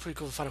 So it was pretty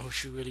cool to find out who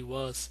she really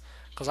was.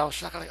 Because I was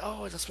shocked, like,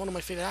 oh, that's one of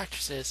my favorite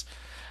actresses,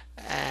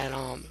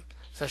 and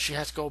so she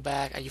has to go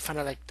back, and you find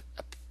out like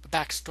a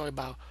backstory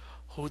about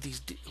who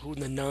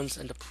the nuns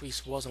and the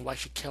priest was and why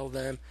she killed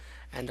them,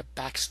 and the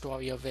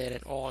backstory of it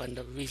and all, and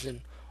the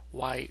reason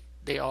why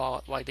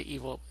the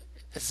evil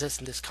exists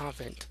in this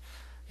convent.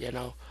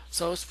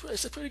 So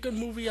it's a pretty good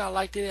movie. I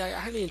liked it. I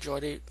highly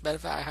enjoyed it. Matter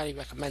of fact, I highly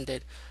recommend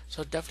it.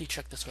 So definitely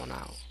check this one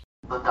out.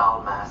 The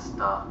Doll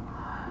Master.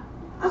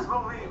 This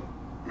movie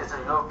is a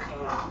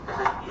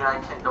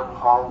United Kingdom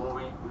horror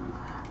movie,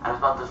 and it's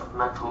about this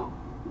mental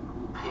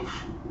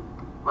patient,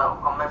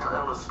 a mental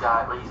illness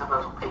guy, but he's a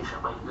mental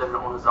patient, but he's living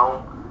on his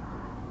own,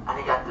 and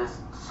he got this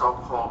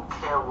so-called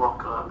care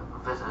worker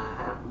visiting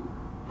him.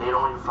 Later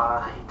on, you find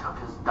out that he took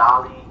his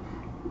dolly,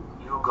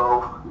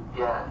 Hugo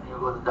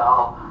the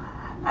doll,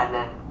 and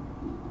then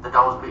the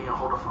doll was being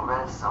held for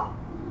ransom.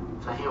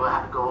 So he would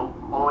have to go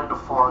all in the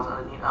forest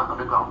underneath an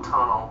underground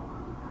tunnel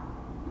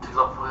to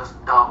look for his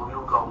doll,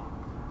 Hugo.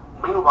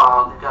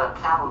 Meanwhile, you got a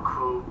camera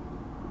crew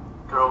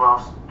going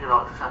around,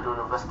 trying to do an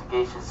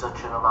investigation,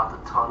 searching about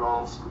the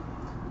tunnels,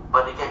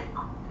 but they get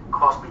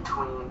crossed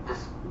between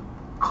this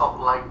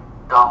cult-like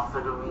doll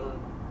figurine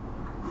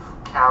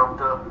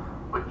character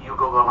with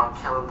Hugo going around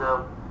killing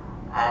them,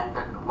 and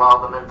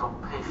while the mental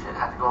patient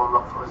had to go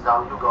look for his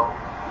doll Hugo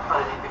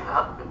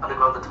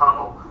underground the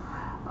tunnel.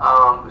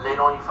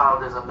 Later on, you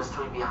found there's a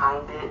mystery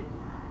behind it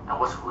and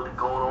what's really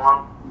going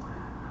on.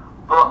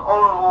 But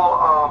all in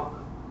all,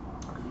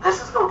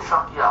 this is no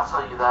Chucky, I'll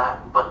tell you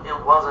that. But it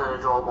was an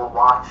enjoyable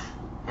watch.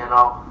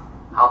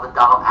 How the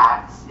doll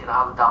acts,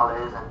 how the doll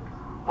is, and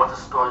what the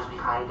story's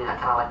behind it. I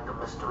kind of like the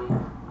mystery.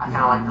 I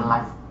kind of like the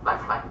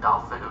lifelike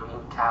doll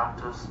figurine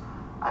characters.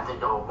 I think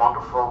they were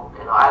wonderful.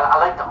 I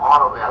like the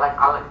art of it.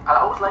 I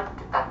always like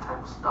that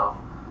type of stuff.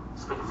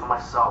 Speaking for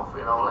myself,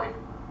 like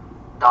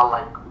doll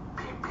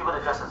people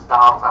that dress as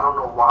dolls. I don't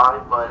know why,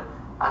 but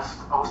I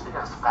always think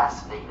that's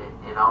fascinating.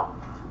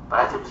 But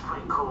I think it's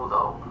pretty cool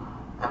though,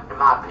 in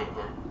my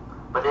opinion.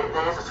 But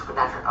there is a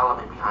supernatural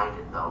element behind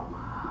it though.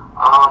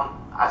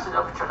 I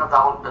suggest check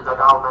out the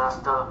Doll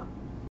Master.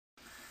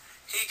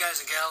 Hey guys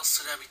and gals,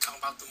 today we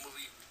talking about the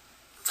movie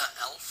The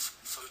Elf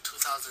from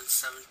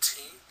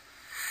 2017.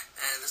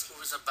 And this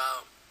movie's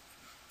about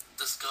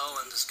this girl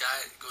and this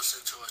guy goes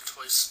into a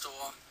toy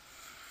store,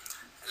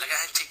 like an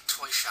antique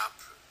toy shop,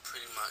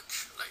 pretty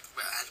much, like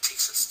with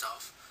antiques and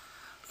stuff.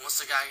 Once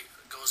the guy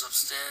goes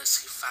upstairs,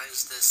 he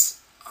finds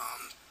this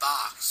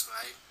box,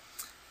 right?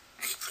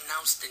 And he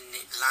pronounced the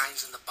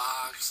lines in the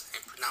box and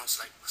pronounced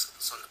like what's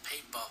on the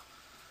paper.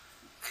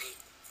 And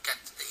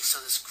he saw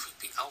this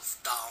creepy elf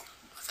doll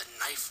with a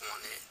knife on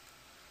it.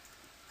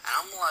 And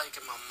I'm like,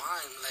 in my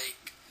mind,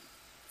 like,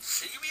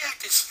 So you be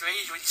acting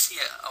strange when you see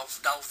an elf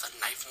doll with a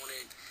knife on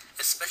it,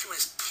 especially when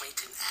it's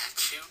pointing at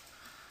you.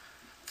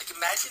 Like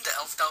imagine the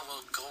elf doll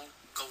with a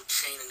gold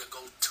chain and a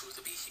gold tooth.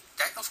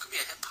 That elf could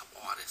be a hip hop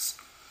artist.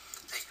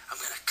 Like I'm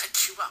gonna cut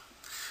you up.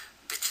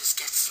 Bitches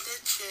get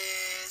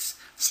snitches.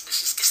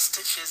 Snitches get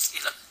stitches.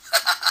 You know.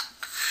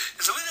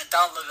 It's the way the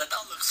doll looks. That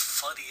doll looks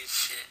funny as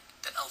shit.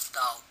 The elf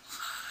doll.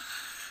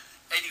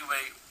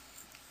 Anyway,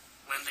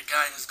 when the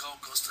guy in his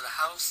gold goes to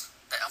the house,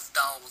 the elf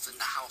doll was in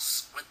the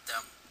house with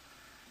them.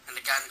 And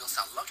the guy goes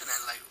out looking at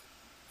it like,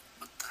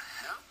 what the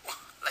hell?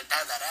 Like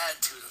that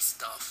attitude and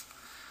stuff.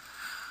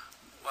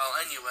 Well,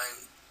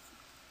 anyway,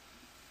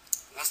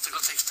 once the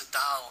girl takes the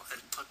doll and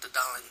put the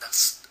doll in the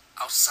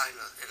outside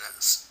in an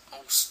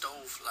old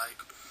stove, like,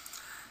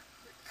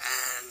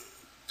 and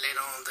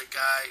later on the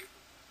guy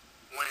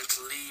wanted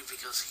to leave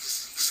because he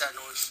started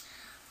knowing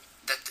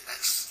that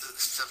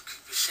some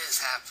creepy shit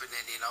is happening,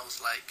 you know. It's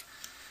like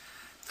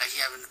he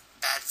having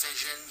bad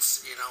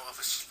visions, you know, it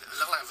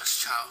looked like of his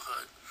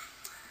childhood.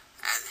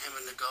 And him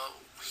and the girl,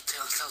 he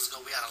tells the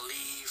girl we gotta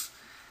leave.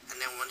 And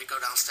then when they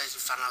go downstairs, we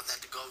found out that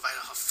the girl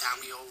invited her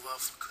family over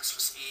for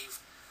Christmas Eve.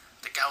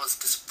 The guy was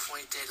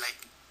disappointed, like,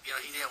 you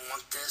know, he didn't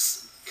want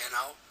this, you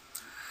know.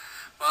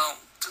 Well,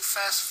 to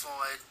fast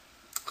forward,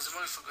 as the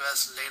movie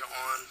progressed later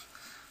on,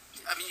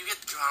 I mean, you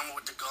get drama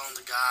with the girl and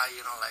the guy,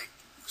 you know, like,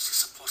 she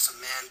supports a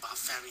man, but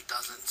her family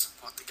doesn't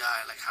support the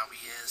guy, like how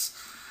he is.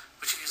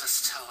 But you can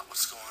just tell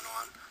what's going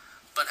on.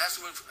 But as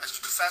we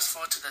fast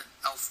forward to the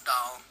elf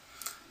doll,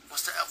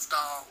 once the elf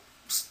doll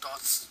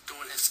starts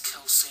doing his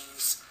kill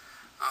scenes,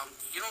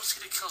 you don't see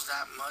the kills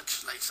that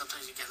much. Like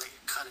sometimes you get like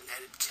cut and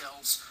edit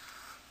kills,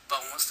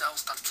 but once the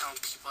elf starts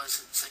killing people, it's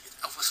like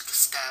Elvis can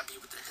stab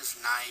you with his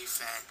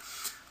knife, and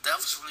the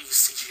elf is really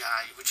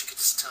CGI, which you can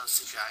just tell is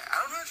CGI. I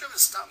don't know if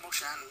it's stop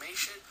motion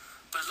animation,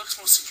 but it looks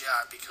more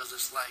CGI because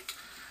it's like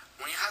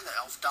when you have the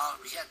elf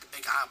doll, he had the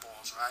big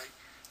eyeballs, right?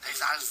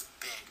 His eyes are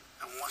big,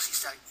 and once he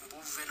started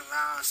moving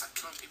around and started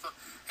killing people,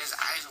 his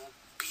eyes are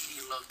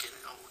beady looking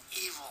and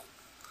evil,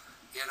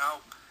 you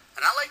know.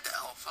 And I like the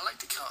elf. I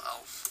like to kill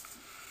elf.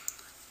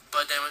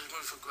 But then when the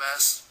movie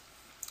progressed,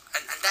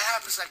 and that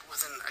happens like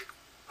within like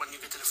when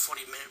you get to the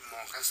 40-minute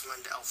mark, that's when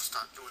the elf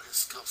start doing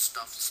his kill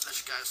stuff. Just to let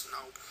you guys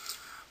know.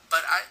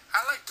 But I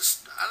like the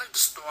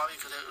story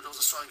because there was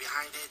a story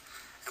behind it,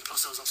 and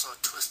plus there was also a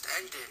twist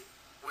ending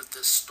with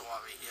this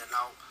story, you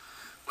know,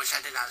 which I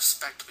did not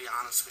expect, to be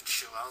honest with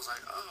you. I was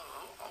like,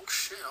 oh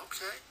shit,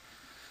 okay.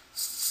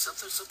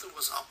 Something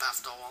was up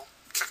after all.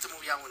 Check the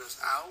movie out when it's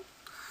out.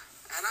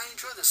 And I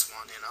enjoyed this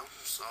one, you know.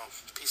 So,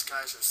 peace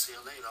guys and see you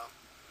later.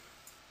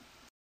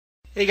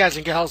 Hey guys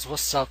and gals,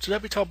 what's up? Today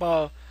we talk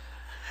about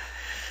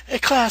a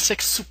classic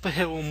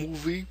superhero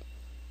movie,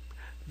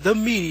 The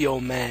Meteor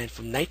Man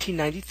from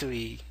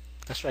 1993.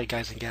 That's right,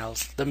 guys and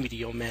gals, The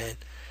Meteor Man.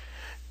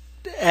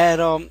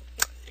 And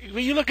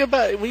when you look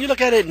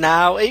at it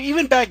now,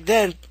 even back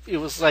then, it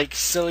was like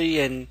silly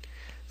and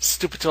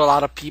stupid to a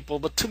lot of people,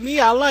 but to me,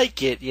 I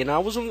like it. You know, I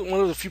was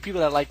one of the few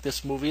people that like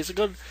this movie. It's a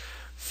good,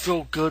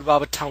 feel-good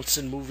Robert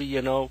Townsend movie.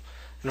 You know,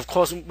 and of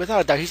course,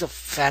 without a doubt, he's a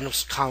fan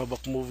of comic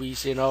book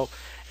movies. You know,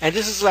 and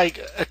this is like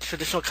a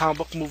traditional comic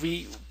book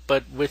movie,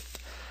 but with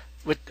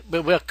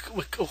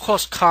of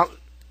course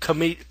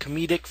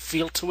comedic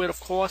feel to it. Of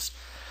course,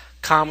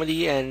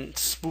 comedy and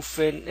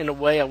spoofing in a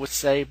way, I would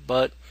say,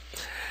 but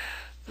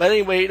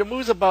anyway, the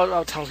movie's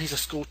about how he's a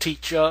school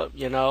teacher,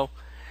 you know,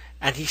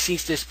 and he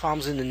sees there's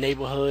problems in the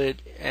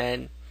neighborhood,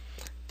 and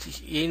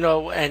you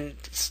know, and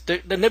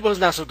the neighborhood's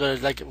not so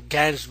good. Like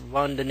gangs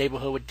run the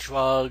neighborhood with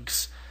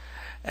drugs,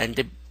 and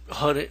they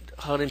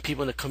hurting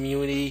people in the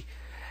community.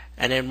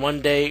 And then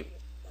one day,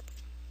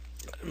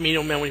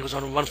 Meteor Man, when he was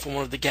on the run from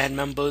one of the gang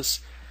members,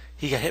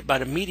 he got hit by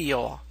the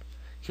meteor.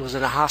 He was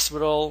in a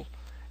hospital,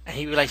 and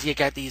he realized he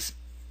got these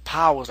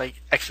powers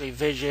like X-ray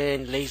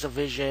vision, laser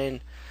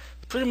vision,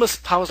 pretty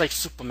much powers like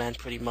Superman,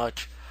 pretty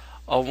much.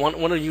 One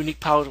of the unique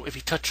powers, if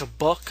he touch a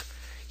book,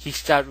 he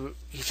start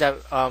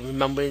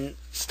remembering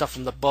stuff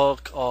from the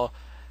book or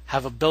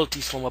have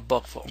abilities from a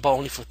book, but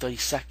only for 30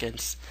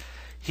 seconds.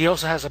 He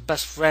also has a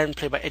best friend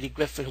played by Eddie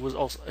Griffin, who was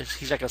also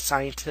he's like a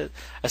science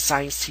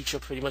teacher,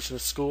 pretty much in the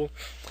school,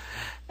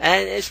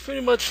 and it's pretty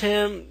much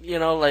him. You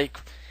know, like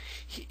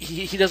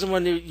he doesn't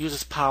want to use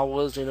his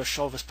powers, you know,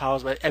 show off his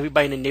powers, but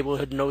everybody in the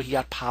neighborhood know he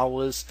got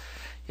powers,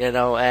 you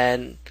know.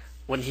 And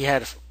when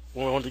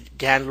one of the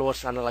gang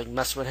lords trying to like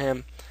mess with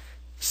him,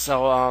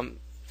 so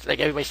like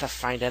everybody starts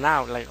finding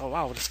out, like, oh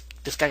wow,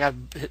 this guy got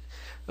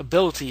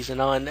abilities, you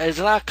know. And there's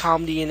a lot of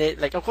comedy in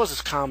it. Like, of course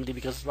it's comedy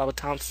because Robert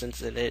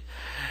Townsend's in it.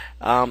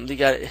 They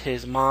got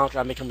his mom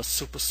trying to make him a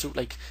super suit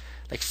like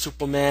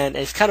Superman. And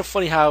it's kind of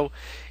funny how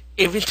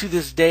even to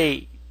this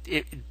day,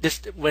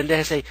 when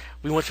they say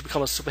we want you to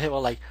become a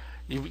superhero, like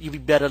you be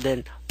better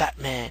than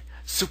Batman,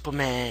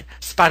 Superman,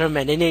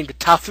 Spider-Man. They named the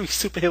top 3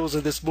 superheroes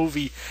in this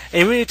movie,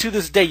 and even to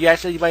this day, you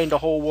ask anybody in the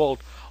whole world,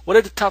 what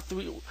are the top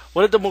 3?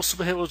 What are the most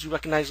superheroes you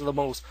recognize the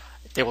most?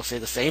 They will say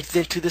the same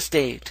thing to this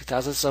day,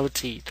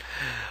 2017.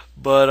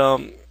 But all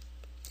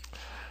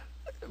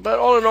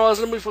in all, as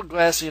the movie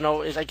progresses, you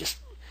know, it's like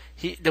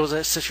there was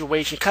a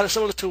situation kind of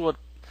similar to what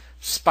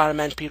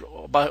Spider-Man Peter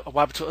what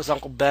happened to his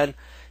Uncle Ben.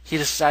 He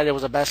decided it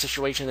was a bad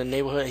situation in the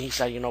neighborhood, and he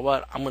said, you know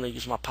what, I'm gonna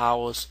use my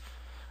powers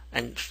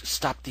and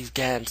stop these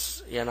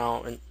gangs,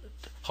 and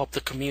help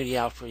the community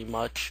out pretty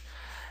much.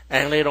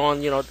 And later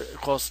on,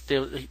 of course,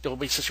 there will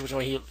be a situation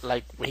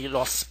where when he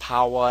lost his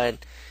power and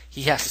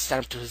he has to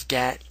stand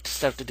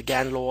up to the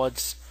gang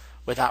lords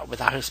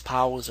without his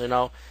powers,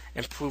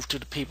 and prove to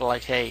the people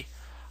like, hey,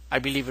 I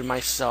believe in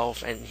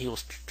myself, and he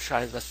was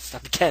trying to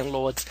stop the gang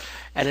lords.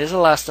 And there's a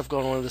lot of stuff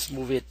going on in this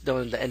movie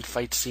during the end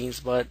fight scenes,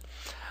 but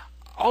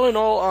all in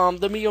all,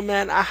 The Meteor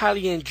Man, I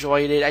highly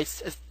enjoyed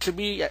it. To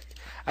me,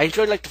 I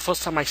enjoyed like the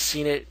first time I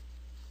seen it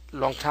a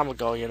long time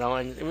ago,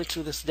 and even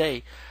to this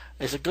day,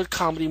 it's a good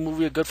comedy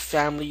movie, a good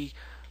family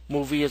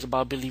movie. It's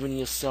about believing in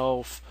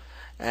yourself,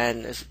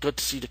 and it's good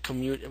to see the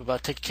community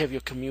about taking care of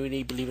your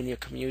community, believing in your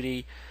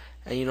community,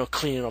 and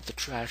cleaning up the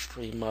trash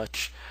pretty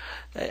much.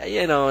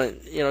 You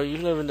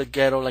live in the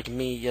ghetto like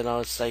me.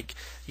 It's like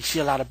you see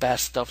a lot of bad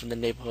stuff in the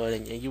neighborhood,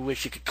 and you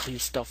wish you could clean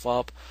stuff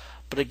up.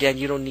 But again,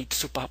 you don't need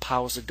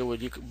superpowers to do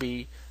it. You could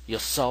be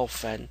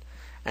yourself, and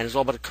it's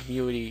all about the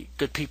community,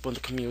 good people in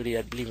the community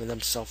that believe in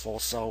themselves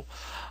also.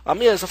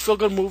 Yeah, it's a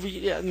feel-good movie.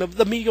 Yeah,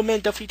 the Meteor Man,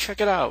 definitely check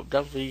it out.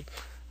 Definitely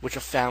with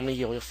your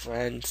family or your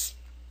friends,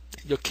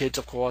 your kids,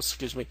 of course.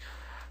 Excuse me.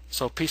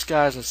 So peace,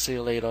 guys, and see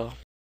you later.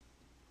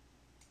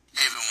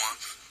 Hey everyone,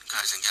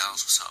 guys and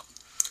gals, what's up?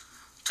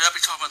 Today I'll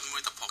be talking about the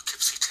movie The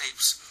Poughkeepsie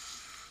Tapes.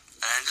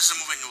 And this is a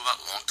movie I knew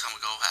about a long time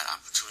ago, had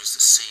opportunities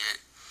to see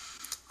it.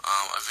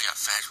 I think got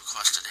fans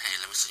requested, hey,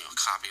 let me send you a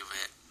copy of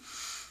it.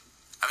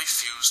 I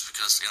refused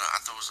because,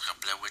 I thought it was like a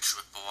Blair Witch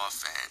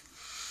ripoff, and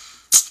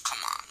come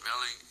on,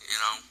 really,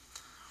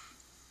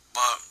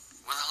 But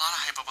with a lot of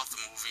hype about the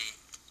movie,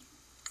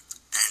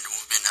 and the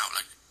movie been out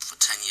like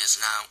for 10 years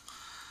now,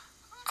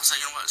 I was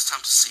like, you know what, it's time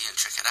to see it and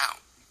check it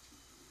out.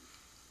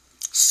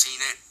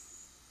 Seen it,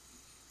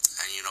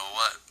 and you know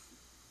what?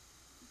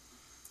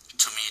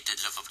 To me, it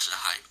did live up to the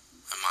hype,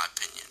 in my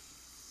opinion.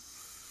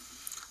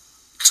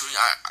 To me,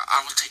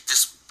 I would take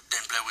this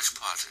then Blair Witch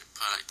Project,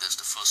 put it like this,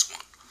 the first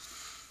one,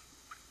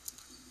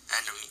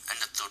 and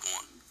the third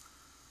one,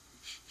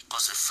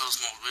 because it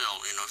feels more real,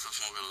 it feels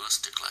more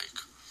realistic, like,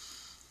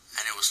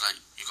 and it was like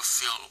you could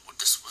feel what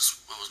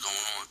was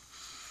going on.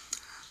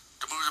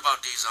 The movie's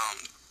about these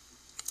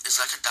it's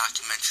like a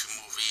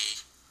documentary movie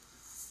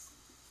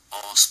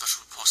or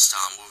special report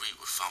style movie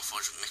with found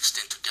footage mixed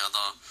in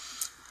together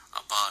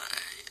about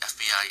a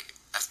FBI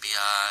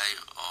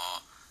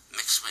or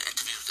mixed with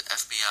interviews with the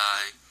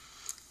FBI,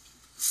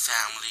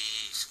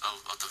 families of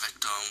the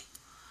victim,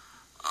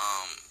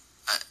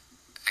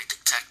 a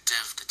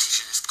detective that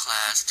teaching his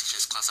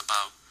class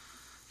about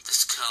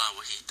this killer,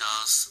 what he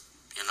does,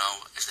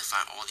 as they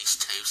find all these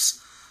tapes,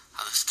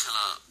 how this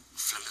killer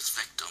filmed his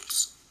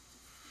victims.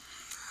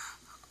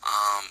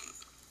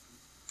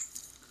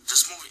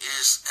 This movie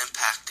is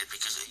impacted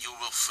because you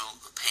will feel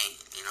the pain,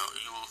 you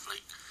will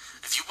like,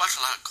 if you watch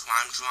a lot of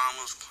crime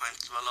dramas, crime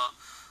thriller,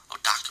 or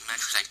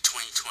documentaries like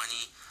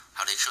 2020,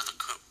 how they show the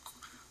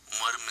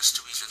murder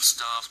mysteries and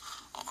stuff,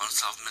 or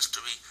unsolved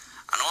mystery,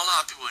 I know a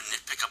lot of people would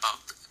nitpick about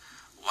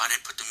why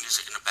they put the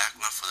music in the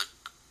background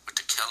with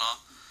the killer,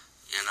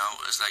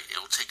 it's like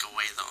it'll take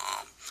away the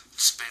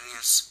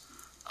experience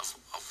of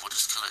what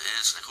this killer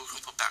is, like who can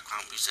put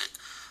background music,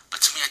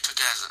 but to me I took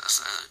it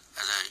as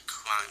a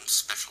crime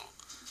special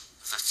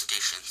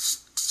investigation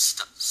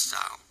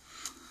style.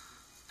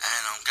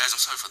 And guys,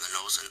 I'm sorry for the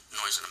noise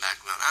in the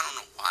background. I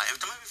don't know why.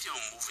 Every time I review a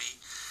movie,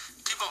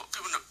 people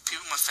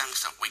in my family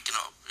start waking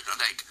up.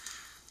 Like,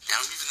 yeah,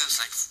 I'm leaving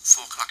this like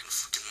 4 o'clock in the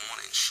freaking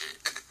morning and shit.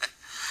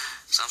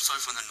 So I'm sorry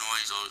for the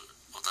noise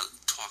or the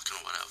talking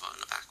or whatever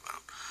in the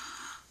background.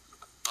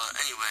 But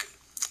anyway,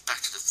 back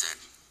to the thing.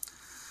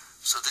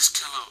 So this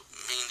killer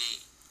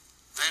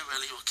very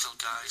rarely will kill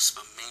guys,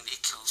 but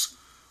mainly kills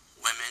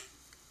women,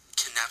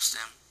 kidnaps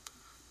them,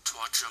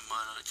 torture,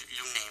 murder,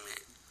 you name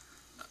it.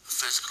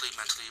 Physically,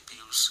 mentally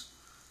abuse.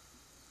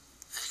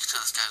 And you can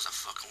tell this guy's a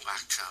fucking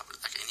whack job,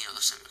 like any other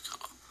serial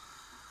killer.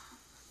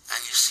 And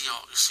you see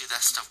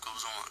that stuff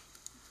goes on.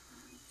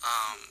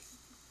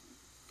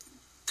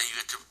 Then you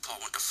get the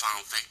report with the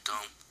found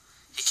victim.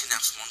 He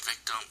kidnaps one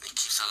victim and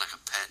keeps her like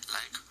a pet,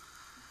 like,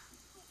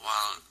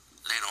 while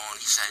later on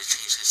he decided to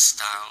change his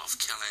style of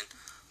killing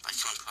by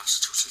killing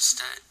prostitutes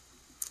instead.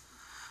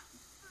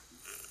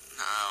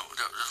 Now,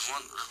 there's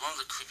one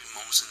of the creepy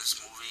moments in this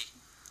movie.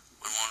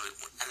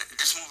 And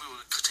this movie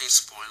will contain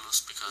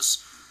spoilers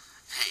because,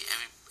 hey,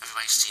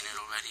 everybody's seen it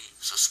already,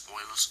 so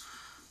spoilers.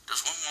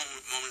 There's one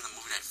moment in the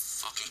movie that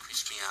fucking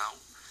creeps me out,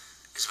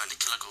 is when the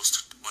killer goes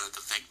to one of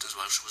the victims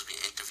while she was being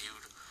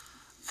interviewed,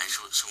 and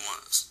she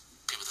wants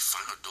people to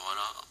find her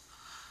daughter,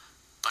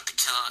 but the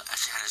killer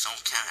actually had his own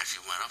camera,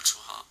 actually went up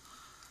to her,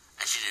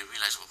 and she didn't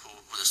realize who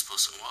this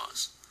person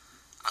was.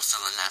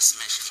 Until the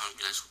last minute, she finally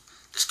realized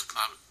this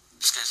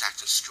guy's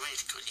acting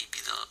strange, could he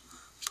be the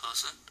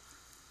person?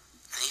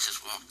 And he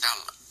just walked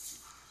out.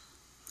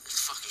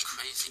 It's fucking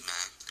crazy,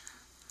 man.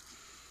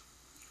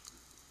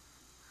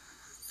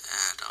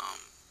 And,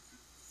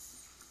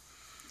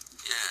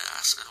 yeah,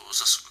 was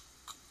just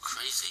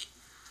crazy.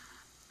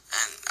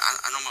 And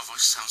I know my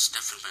voice sounds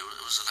different, but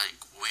it was like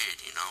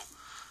weird, you know,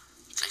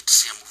 like to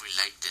see a movie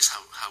like this,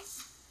 how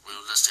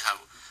realistic,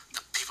 how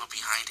the people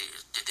behind it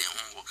did their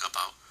homework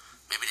about.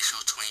 Maybe they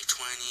showed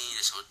 2020,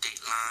 they showed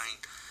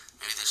Dateline,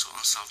 maybe they showed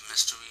Unsolved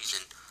Mysteries,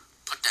 and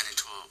put that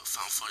into a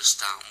found footage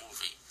style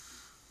movie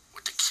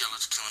with the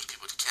killers killing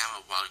people with the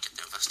camera while you get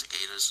the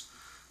investigators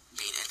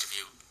being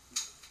interviewed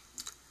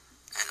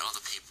and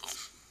other people.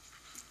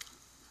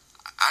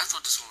 I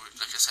thought this movie,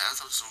 like I said, I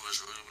thought this movie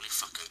was really, really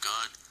fucking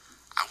good.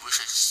 I wish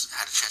I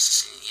had a chance to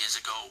see it years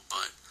ago,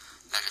 but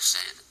like I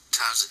said,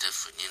 times are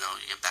different, you know,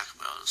 you get back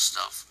about other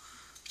stuff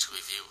to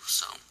review,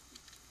 so.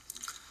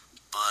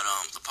 But,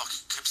 the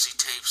Poughkeepsie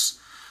Tapes,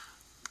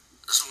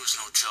 this movie's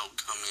no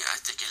joke. I mean,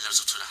 I think it lives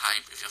up to the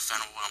hype. If you're a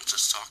fan of what I'm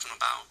just talking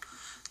about,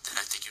 then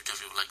I think you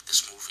definitely would like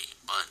this movie.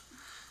 But,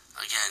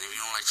 again, if you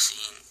don't like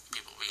seeing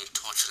people being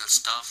tortured and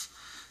stuff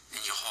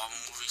in your horror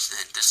movies,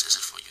 then this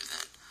isn't for you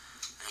then.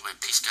 Anyway,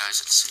 peace guys,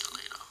 and see you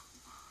later.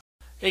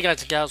 Hey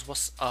guys and gals,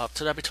 what's up?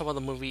 Today I'll be talking about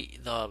the movie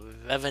The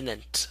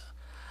Revenant.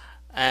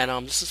 And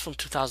this is from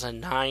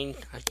 2009.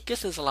 I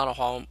guess there's a lot of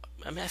horror.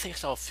 I mean, I think I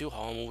saw a few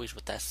horror movies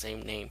with that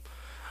same name.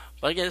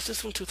 But again, this is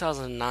from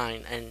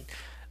 2009. And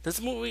this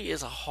movie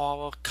is a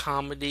horror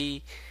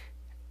comedy.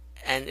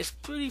 And it's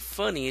pretty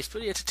funny. It's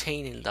pretty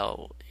entertaining,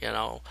 though, you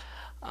know.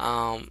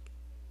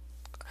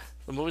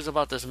 The movie's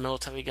about this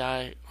military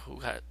guy who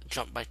got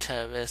jumped by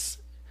terrorists.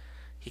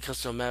 He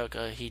comes to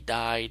America. He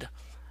died.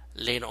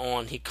 Later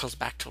on, he comes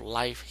back to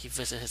life. He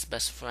visits his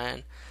best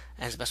friend,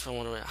 and his best friend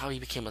wondering how he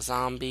became a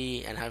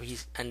zombie, and how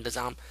his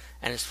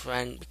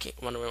friend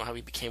wondering how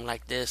he became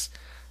like this.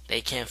 They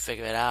can't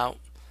figure it out.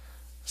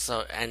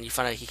 So, and you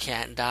find out he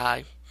can't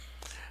die.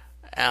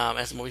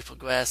 As the movie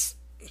progressed,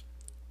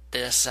 they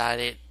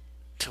decided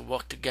to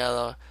work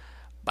together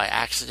by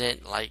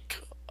accident,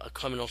 like a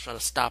criminal trying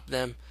to stop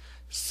them.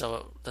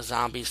 So the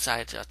zombie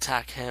decided to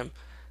attack him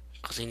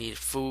because he needed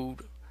food.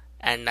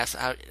 And that's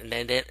how. And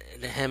then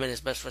him and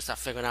his best friend start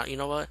figuring out, you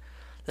know what?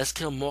 Let's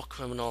kill more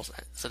criminals.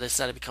 So they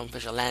decided to become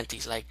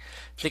vigilantes. Like,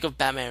 think of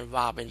Batman and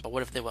Robin, but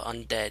what if they were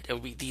undead? It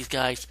would be these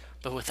guys,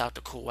 but without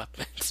the cool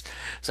weapons.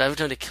 So every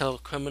time they kill a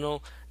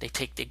criminal, they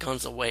take their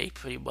guns away,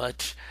 pretty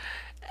much,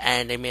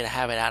 and they made a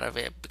habit out of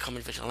it,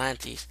 becoming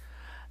vigilantes.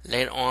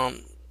 Later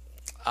on,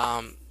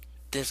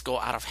 things go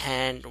out of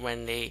hand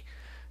when they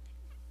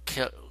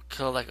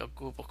kill like a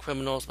group of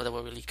criminals, but they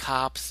were really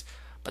cops.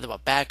 But they were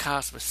bad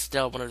cops, but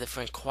still one of their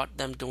friends caught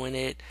them doing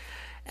it.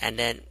 And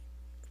then,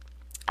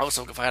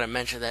 also, if I gotta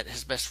mention that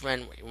his best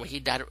friend, when he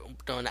died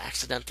during the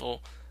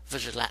accidental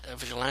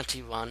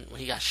vigilante run, when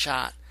he got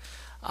shot,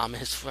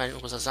 his friend who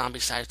was a zombie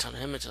decided to turn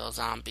him into a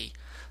zombie.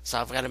 So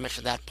I forgot to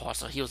mention that part.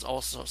 So he was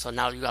also, so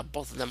now you got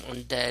both of them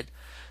undead,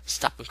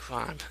 stopping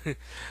crime.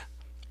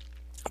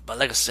 But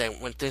like I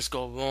said, when things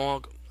go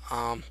wrong,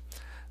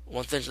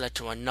 one thing led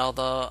to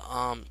another.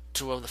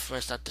 Two of the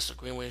friends start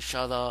disagreeing with each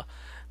other.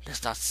 They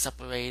start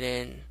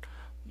separating,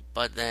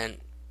 but then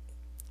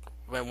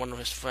when one of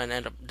his friends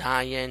ended up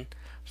dying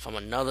from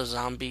another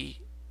zombie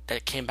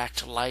that came back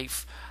to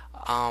life,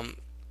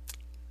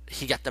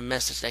 he got the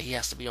message that he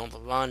has to be on the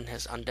run,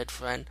 his undead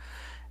friend,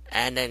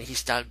 and then he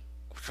started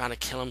trying to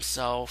kill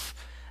himself,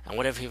 and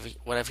whatever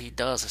he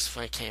does, his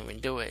friend can't even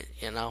do it,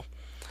 you know.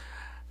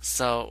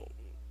 So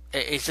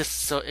it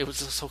was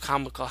just so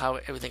comical how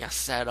everything got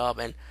set up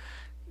and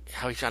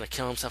how he's trying to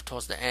kill himself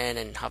towards the end,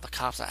 and how the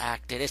cops are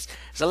acting. There's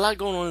a lot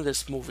going on in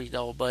this movie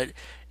though, but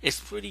it's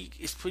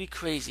pretty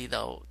crazy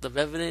though. The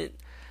Revenant,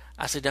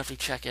 I should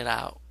definitely check it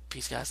out.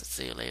 Peace guys, and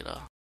see you later.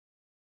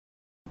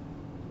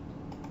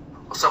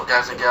 What's up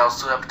guys and gals?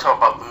 Today I'll be talking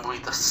about the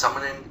movie The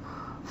Summoning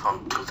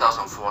from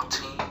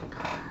 2014,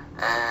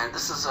 and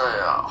this is a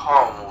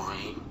horror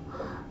movie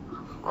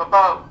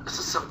it's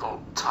a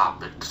simple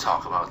topic to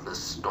talk about this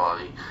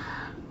story,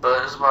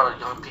 but it's about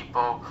young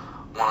people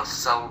want to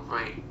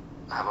celebrate,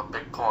 have a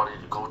big party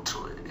to go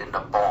to in the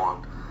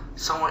barn,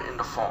 somewhere in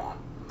the farm.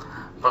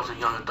 But the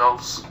young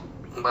adults,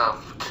 well,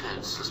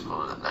 kids, let's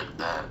put it like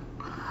that,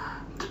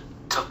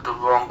 took the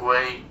wrong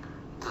way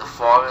to the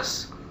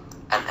forest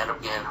and ended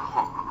up getting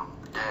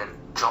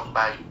jumped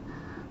by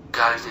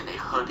guys in a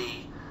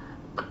hoodie,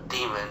 but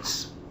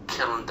demons,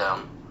 killing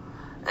them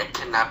and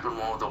kidnapping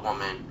one of the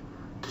women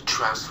to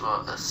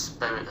transfer a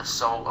spirit, a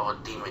soul of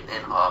a demon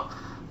in her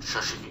so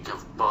she could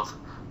give birth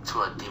to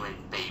a demon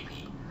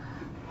baby.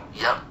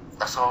 Yep,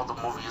 that's all the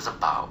movie is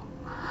about.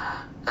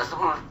 As the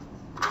movie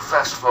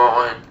fast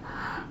forward,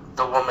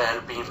 the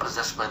woman being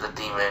possessed by the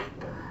demon,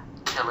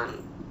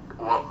 killing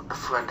the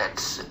friend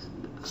that's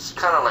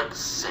kind of like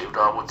saved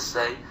her, I would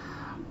say,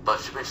 but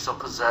she been so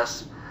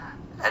possessed,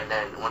 and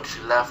then when she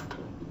left,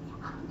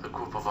 a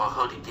group of her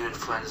hoodie demon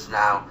friends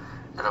now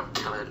ended up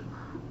killing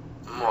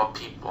more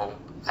people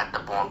at the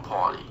barn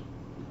party.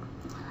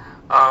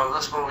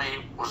 This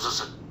movie was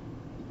just a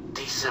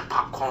decent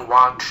popcorn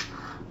watch,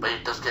 but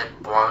it does get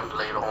boring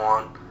later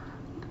on,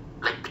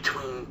 like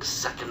between the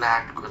second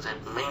act, because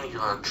it's mainly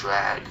gonna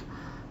drag,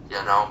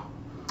 you know.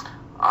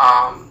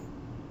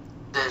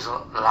 There's a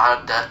lot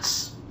of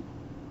deaths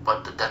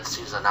but the death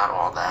scenes are not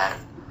all that.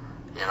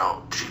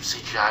 Cheap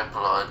CGI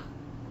blood.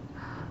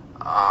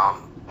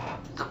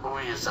 The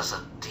movie is just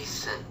a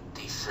decent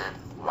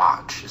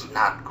watch. It's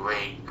not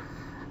great.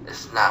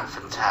 It's not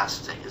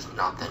fantastic. It's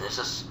nothing. It's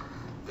just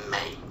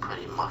made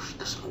pretty much,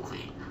 this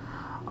movie.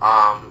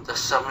 The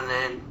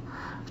Summoning,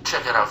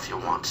 check it out if you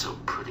want to,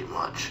 pretty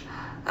much.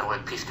 Anyway,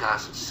 peace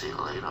guys, and see you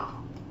later.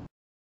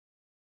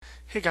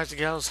 Hey guys and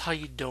gals, how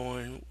you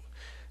doing?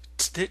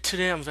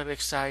 Today I'm very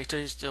excited.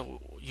 Today's the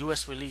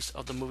US release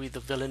of the movie The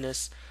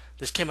Villainous.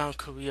 This came out in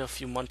Korea a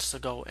few months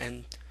ago,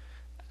 and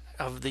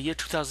of the year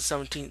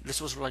 2017,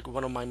 this was like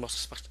one of my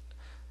most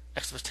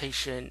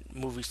expectation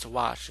movies to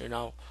watch, And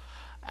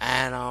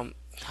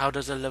how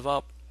does it live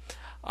up?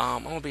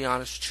 I'm gonna be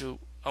honest with you.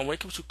 When it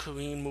comes to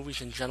Korean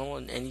movies in general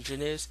and any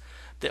genres,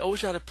 they always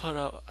try to put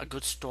out a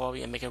good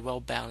story and make it well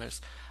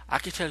balanced. I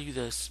can tell you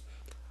this: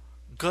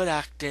 good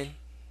acting,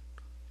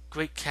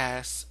 great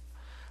cast.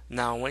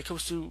 Now, when it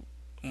comes to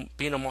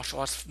being a martial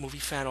arts movie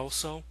fan,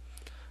 also,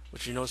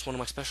 which is one of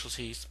my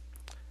specialties,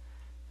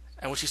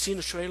 and what you see in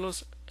the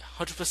trailers,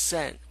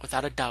 100%,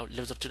 without a doubt,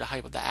 lives up to the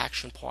hype of the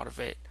action part of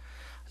it.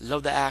 I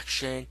love the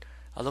action.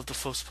 I love the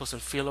first-person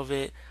feel of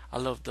it. I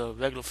love the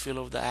regular feel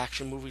of the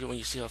action movie when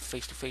you see her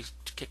face-to-face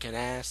kicking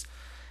ass.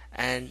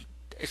 And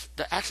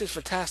the action is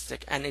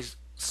fantastic, and it's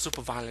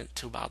super violent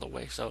too, by the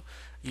way. So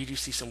you do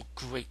see some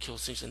great kill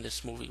scenes in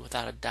this movie,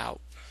 without a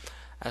doubt.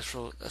 As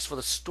for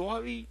the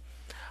story,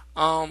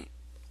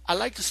 I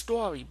like the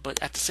story,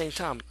 but at the same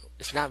time,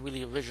 it's not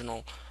really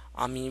original.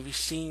 I mean, if you've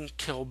seen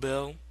Kill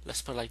Bill,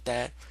 let's put it like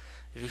that.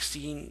 If you've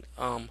seen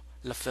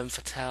La Femme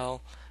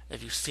Fatale,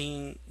 if you've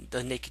seen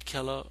The Naked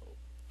Killer,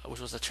 which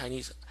was a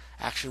Chinese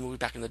action movie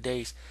back in the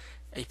days,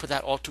 and you put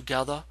that all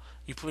together,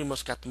 you pretty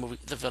much got the movie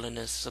The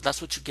Villainous. So that's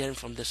what you're getting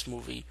from this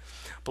movie.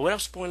 But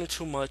without spoiling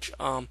too much,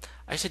 I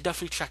say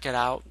definitely check it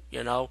out.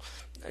 Even though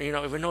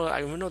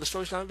the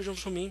story's not original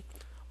for me,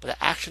 but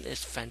the action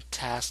is if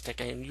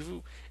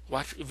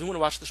you want to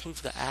watch this movie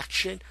for the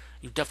action,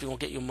 you definitely won't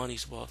get your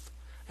money's worth.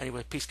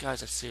 Anyway, peace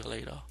guys, and see you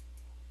later.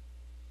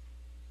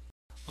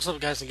 What's up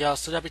guys and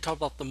gals? Today I'll be talking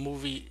about the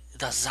movie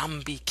The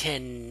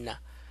Zombiekin.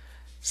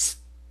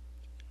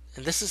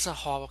 And this is a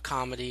horror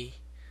comedy,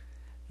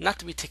 not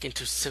to be taken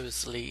too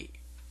seriously.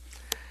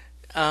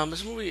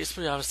 This movie is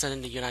pretty often set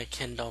in the United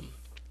Kingdom.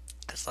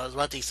 It's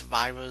about these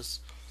survivors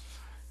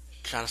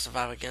trying to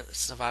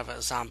survive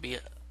a zombie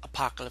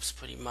apocalypse,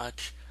 pretty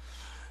much.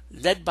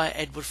 Led by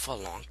Edward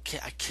Furlong.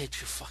 I kid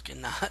you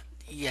fucking not.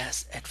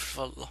 Yes, Edward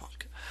Furlong.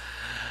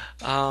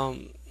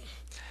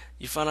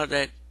 You find out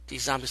that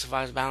these zombie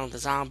survivors battle the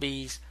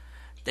zombies.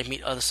 They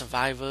meet other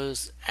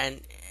survivors,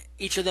 and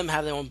each of them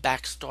have their own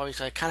backstory.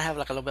 So they kind of have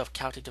like a little bit of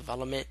character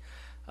development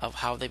of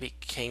how they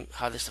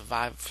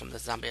survived from the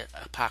zombie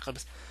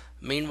apocalypse.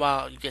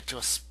 Meanwhile, you get to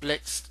a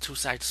split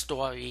two-side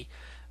story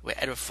where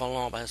Edward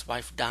Furlong about his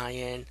wife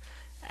dying,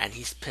 and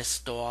he's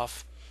pissed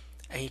off,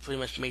 and he pretty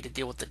much made a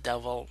deal with the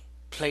devil,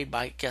 played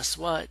by, guess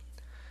what?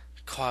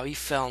 Corey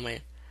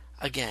Feldman.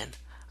 Again,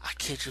 I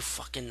kid you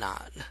fucking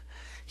not.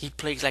 He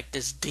plays like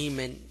this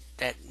demon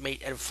that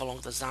made Edward Furlong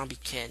the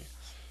Zombiekin,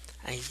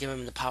 and he's giving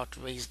him the power to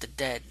raise the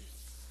dead,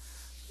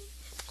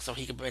 so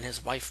he can bring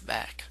his wife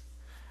back.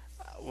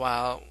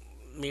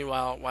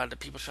 Meanwhile, while the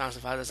people trying to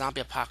survive the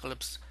zombie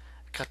apocalypse,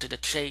 cut to the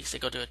chase, they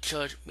go to a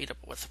church, meet up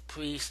with a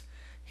priest.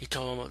 He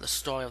told them the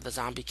story of the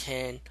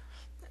Zombiekin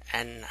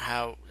and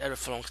how Edward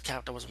Furlong's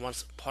character was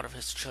once part of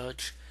his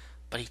church,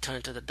 but he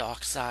turned to the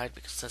dark side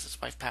because since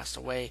his wife passed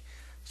away,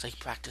 so he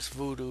practiced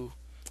voodoo,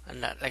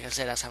 and that, like I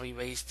said, that's how he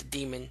raised the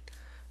demon.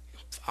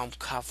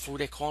 Kafu,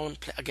 they call him,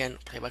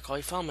 played by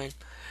Corey Feldman,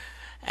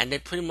 and then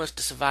pretty much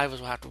the survivors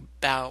will have to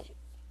battle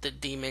the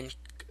demon,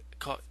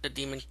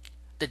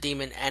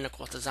 and of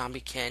course the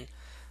Zombiekin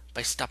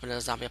by stopping the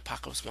zombie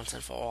apocalypse once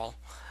and for all.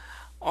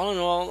 All in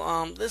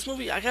all, this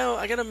movie, I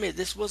gotta admit,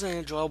 this was an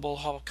enjoyable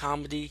horror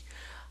comedy.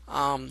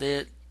 And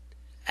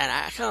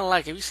I kind of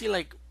like it. You see,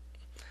 like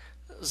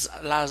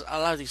a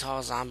lot of these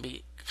horror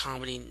zombie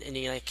comedy in the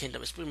United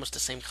Kingdom, it's pretty much the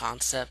same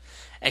concept.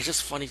 And it's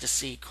just funny to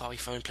see Corey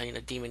Feldman playing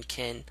the demon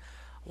kin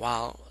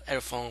while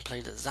Edward Furlong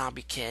played the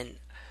zombie kin.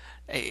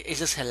 It's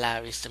just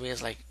hilarious to me.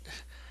 It's like,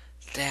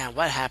 damn,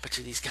 what happened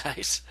to these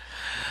guys?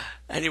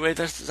 Anyway,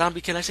 that's the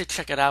Zombiekin. I say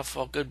check it out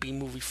for a good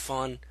B-movie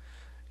fun.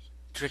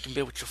 Drinking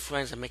beer with your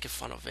friends and making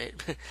fun of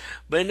it.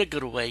 But in a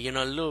good way, a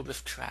little bit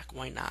of track.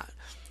 Why not?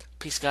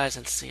 Peace, guys,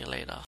 and see you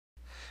later.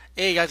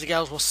 Hey, guys and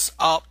gals, what's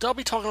up? I'll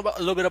be talking a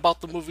little bit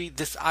about the movie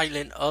This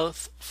Island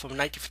Earth from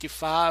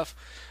 1955.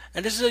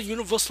 And this is a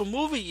Universal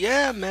movie.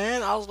 Yeah,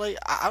 man. I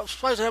was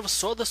surprised I never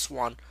saw this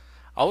one.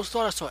 I always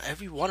thought I saw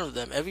every one of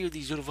them, every of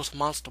these Universal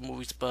monster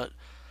movies, but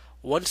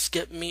one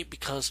skipped me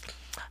because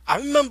I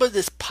remember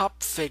this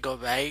pop figure,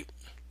 right?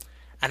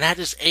 And I had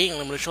this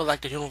alien when it showed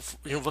like the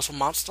Universal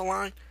monster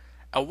line.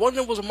 And one of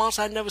them was a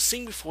monster I'd never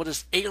seen before,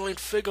 this alien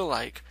figure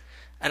like.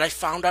 And I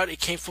found out it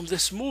came from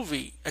this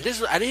movie. And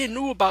I didn't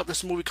know about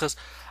this movie because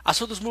I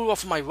saw this movie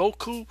off of my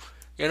Roku.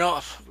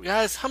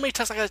 Guys, how many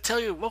times I gotta tell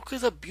you, Roku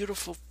is a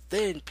beautiful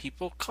thing,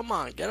 people. Come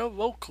on, get a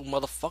Roku,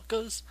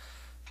 motherfuckers.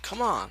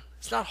 Come on.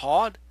 It's not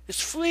hard. It's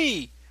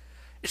free.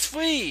 It's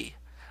free.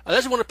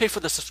 Unless you want to pay for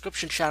the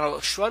subscription channel,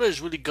 Shudder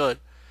is really good.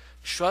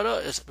 Shudder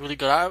is really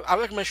good. I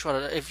recommend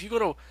Shudder. If you're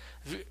gonna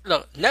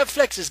look,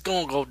 Netflix is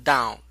gonna go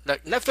down.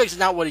 Like Netflix is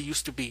not what it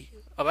used to be.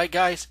 All right,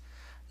 guys.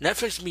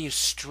 Netflix is being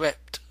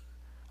stripped.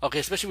 Okay,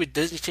 especially with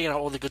Disney taking out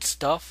all the good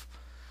stuff.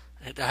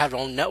 And they have their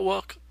own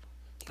network.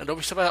 And there'll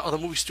be some other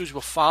movie studios will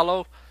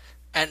follow.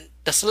 And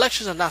the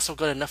selections are not so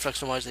good at Netflix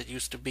so much as it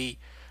used to be.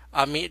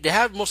 I mean, they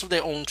have most of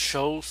their own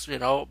shows,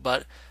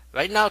 but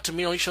right now, to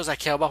me, the only shows I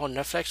care about on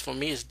Netflix for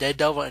me is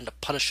Daredevil and The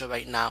Punisher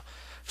right now.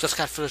 Just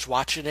got finished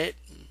watching it.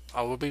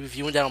 I will be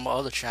reviewing that on my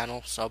other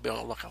channel, so I'll be on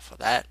the lookout for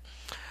that.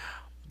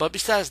 But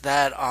besides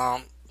that,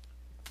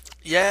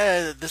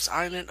 yeah, this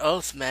Island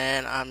Earth,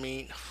 man, I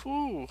mean,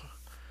 whew,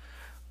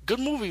 good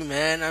movie,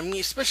 man. I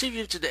mean, especially if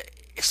you're into the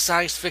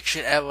science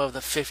fiction era of the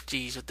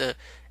 50s with the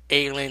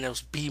alien,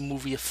 those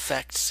B-movie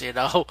effects,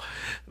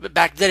 But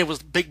back then it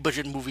was big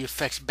budget movie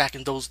effects back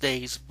in those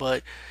days,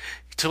 but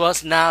to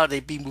us now they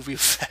B-movie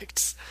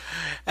effects.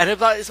 And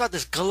it's about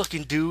this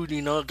good-looking dude,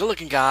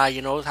 good-looking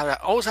guy,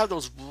 always have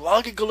those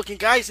rugged good-looking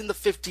guys in the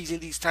 50s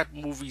in these type of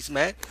movies,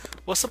 man.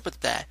 What's up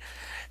with that?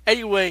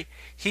 Anyway,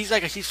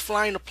 he's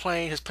flying a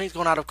plane, his plane's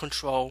going out of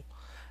control,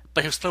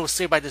 but his plane was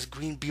saved by this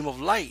green beam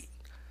of light.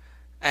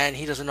 And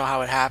he doesn't know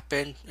how it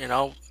happened,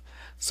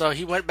 So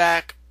he went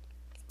back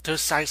to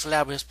his science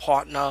lab with his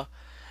partner,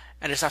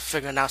 and they started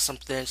figuring out some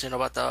things,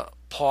 about the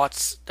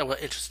parts that we're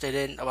interested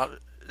in, about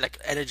like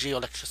energy,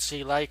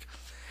 electricity,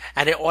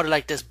 and they ordered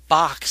like this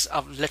box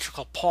of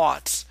electrical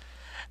parts,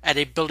 and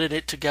they built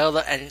it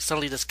together, and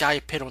suddenly this guy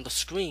appeared on the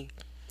screen,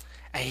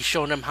 and he's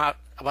showing them how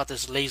about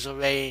this laser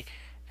ray,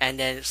 and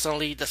then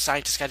suddenly the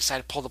scientist guy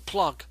decided to pull the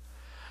plug.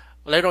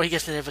 Later on, he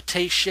gets an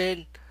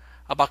invitation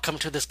about coming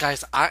to this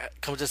guy's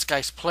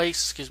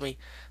place,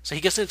 So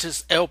he gets into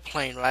this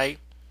airplane, right?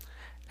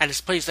 And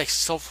this plane's like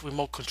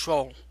self-remote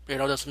control.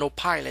 There's no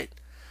pilot.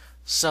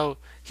 So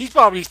he's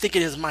probably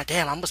thinking in his mind,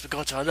 damn, I must be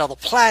going to another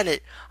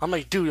planet. I'm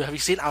like, dude, have you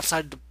seen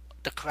outside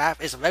the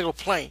craft? It's a regular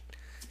plane.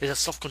 There's a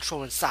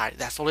self-control inside.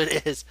 That's all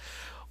it is.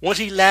 Once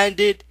he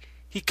landed,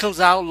 he comes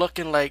out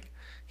looking like,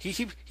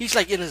 he's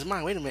like in his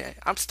mind, wait a minute,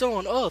 I'm still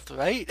on Earth,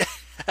 right?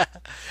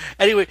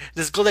 Anyway,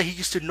 this girl that he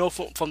used to know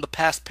from the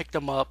past picked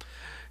him up,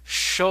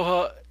 she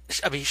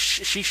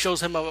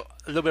shows him a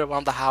little bit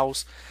around the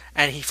house,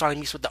 and he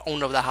finally meets with the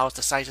owner of the house,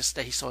 the scientist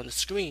that he saw on the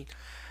screen.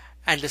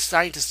 And the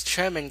scientist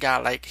chairman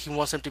guy, he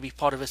wants him to be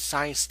part of his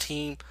science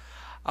team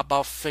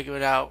about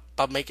figuring out,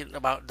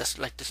 about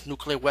this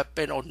nuclear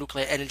weapon or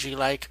nuclear energy,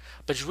 but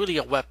it's really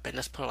a weapon,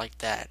 let's put it like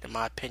that, in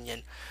my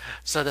opinion.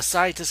 So the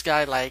scientist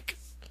guy,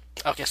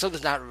 okay,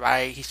 something's not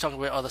right. He's talking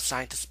with other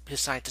scientists, his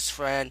scientist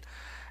friend,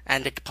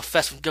 and the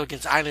professor from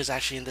Gilligan's Island is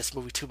actually in this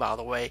movie too, by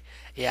the way.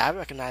 Yeah, I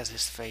recognize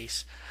his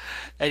face.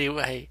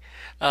 Anyway,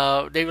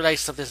 they realize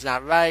something's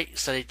not right,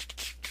 so they're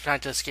trying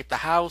to escape the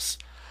house.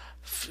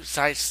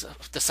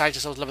 The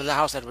scientists was living in the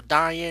house that were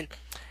dying,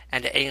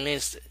 and the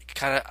aliens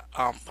kind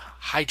of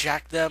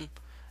hijack them,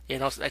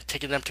 and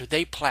taking them to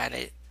their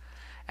planet.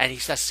 And he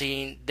starts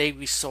seeing their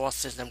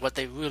resources and what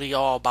they really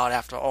are about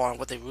after all, and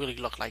what they really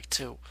look like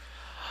too.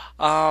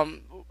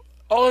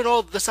 All in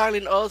all, This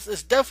Island Earth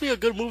is definitely a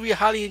good movie. I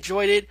highly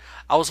enjoyed it.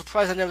 I was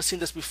surprised I'd never seen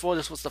this before.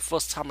 This was the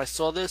first time I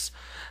saw this.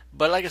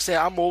 But like I said,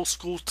 I'm old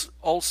school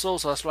also,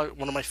 so that's why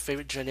one of my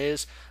favorite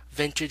genres.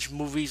 Vintage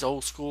movies,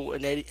 old school,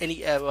 in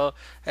any era.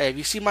 Hey, if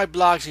you see my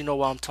blogs, you know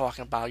what I'm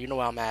talking about. You know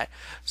where I'm at.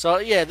 So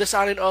yeah, This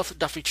Island Earth,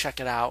 definitely check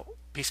it out.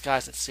 Peace,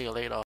 guys, and see you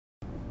later.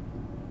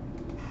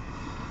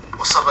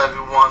 What's up,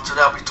 everyone?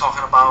 Today I'll be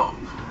talking about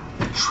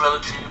a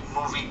trilogy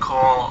movie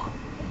called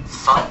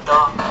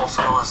Thunder,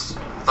 also known as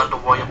Thunder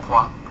Warriors,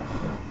 1,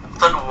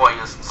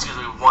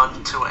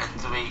 2,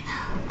 and 3.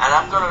 And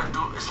I'm gonna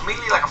it's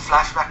mainly like a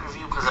flashback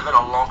review because it's been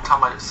a long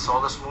time I saw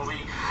this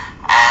movie.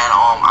 And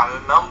I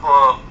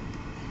remember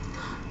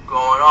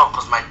growing up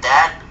because my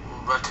dad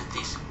rented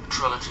these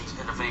trilogies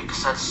in the video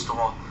cassette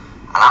store.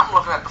 And I'm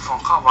looking at the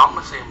front cover, I'm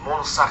gonna say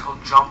motorcycle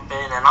jumping,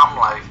 and I'm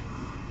like,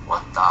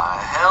 what the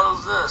hell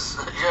is this?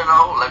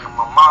 Like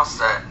my mom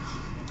said,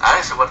 I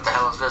didn't say what the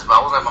hell is this, but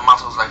I was like, my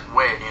mom was like,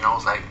 weird, it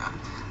was like,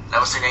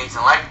 never seen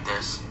anything like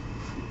this,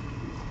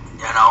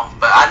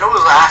 but I knew it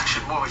was an action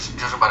movie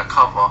judging by the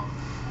cover,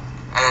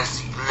 and then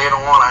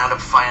later on I ended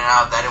up finding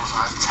out that it was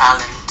an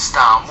Italian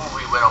style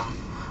movie with an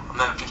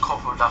American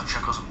co-production,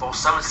 because Bo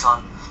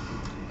Simonson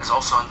is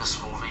also in this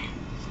movie,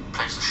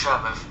 plays the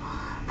sheriff,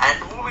 and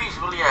the movie is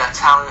really an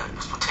Italian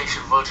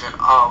exploitation version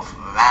of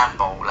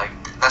Rambo,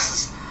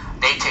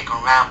 they take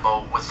on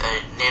Rambo with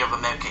a Native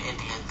American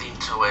Indian theme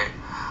to it.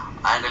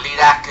 And the lead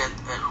actor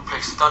who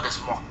plays Thunder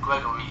is Mark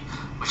Gregory,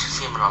 which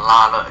is him in a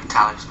lot of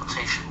Italian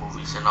exploitation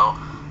movies,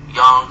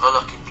 young,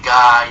 good-looking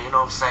guy, you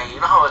know what I'm saying? You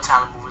know how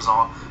Italian movies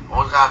are,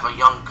 always have a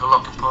young,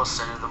 good-looking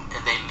person in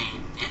their lead,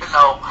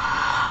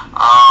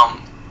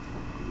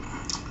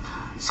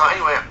 So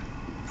anyway,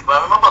 but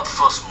I remember the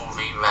first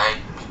movie, right?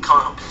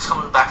 He's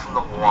coming back from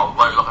the war,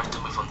 what it looked like to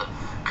me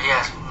he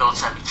has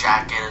military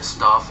jacket and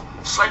stuff,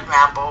 just like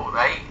Rambo,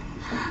 right?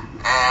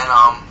 And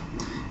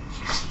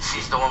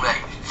he's the one that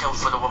killed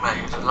for the woman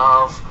that he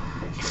loved.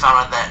 He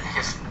found out that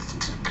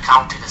the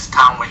county, this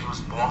town where he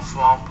was born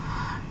from,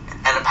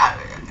 and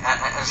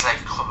it's like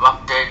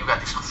corrupted. You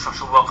got these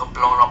construction workers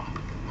blowing up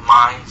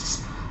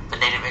mines, the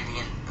Native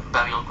Indian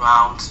burial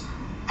grounds,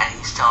 and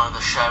he's telling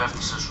the sheriff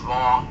this is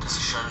wrong, this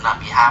should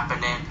not be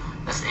happening,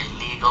 that's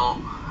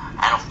illegal,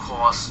 and of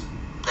course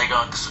they're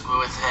going to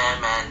disagree with him,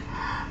 and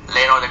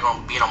later on they're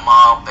going to beat him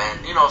up and,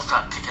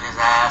 start kicking his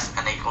ass,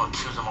 and they're going to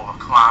accuse him of a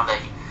crime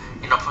that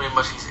pretty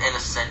much he's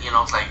innocent,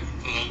 it's like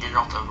he ain't did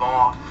nothing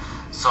wrong.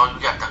 So you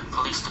got the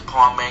police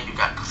department, you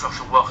got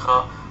construction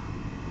worker,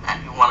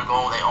 and you want to go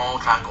on their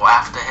own, try and go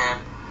after him,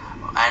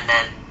 and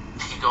then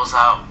he goes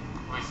out,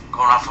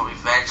 going out for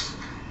revenge,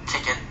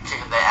 kicking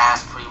their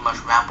ass pretty much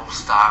Rambo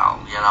style,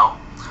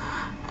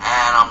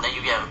 And then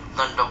you get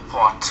Thunder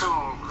Part 2.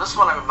 This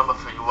one I remember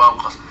pretty well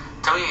because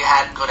to me it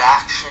had good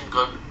action,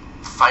 good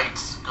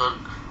fights, good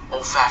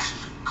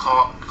old-fashioned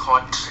car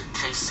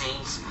chase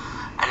scenes.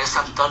 And this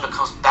time Thunder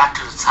comes back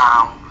to the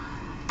town,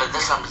 but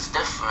this time it's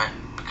different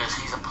because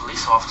he's a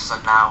police officer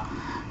now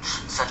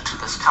sent to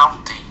this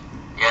county,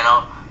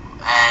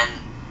 And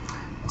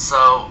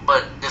so,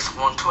 but this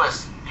one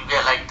twist, you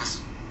get like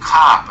this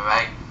cop,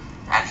 right?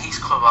 And he's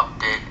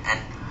corrupted, and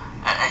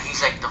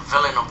he's like the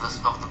villain of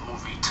the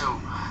movie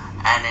too.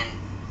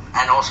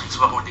 And also he's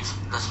working with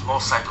this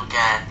motorcycle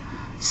gang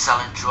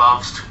selling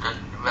drugs to the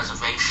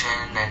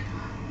reservation, and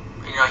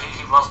he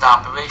runs the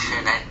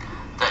operation, and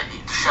the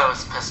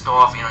sheriff's pissed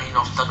off. He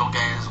knows Thunder will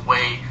get in his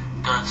way,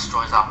 gonna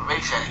destroy his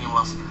operation. He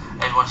wants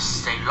everyone to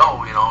stay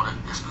low.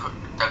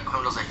 The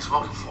criminals that he's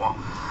working for.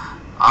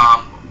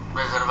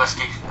 There's an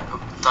investigation.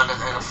 Thunder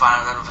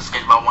finds an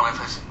investigation about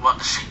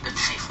the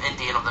chief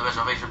Indian of the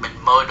reservation been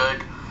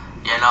murdered.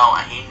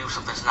 And he knew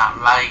something's not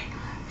right.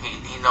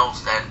 He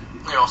knows that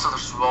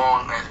something's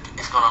wrong, and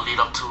it's gonna lead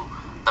up to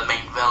the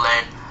main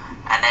villain.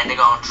 And then they're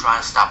gonna try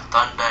and stop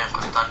Thunder,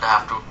 because Thunder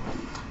have to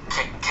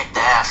kick the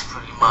ass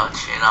pretty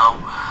much, and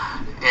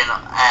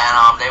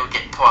they would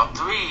get Part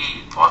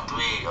 3.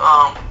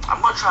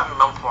 I'm gonna try and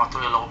remember Part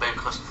 3 a little bit,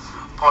 because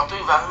Part 3,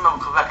 if I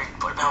remember correctly, it's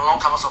been a long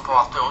time I saw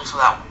Part 3, only saw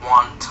that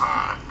one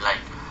time,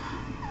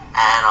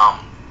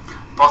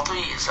 Part 3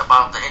 is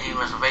about the Indian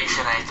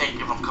reservation, and I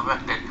think, if I'm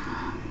corrected,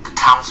 the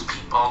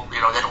townspeople, they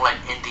don't like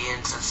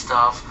Indians and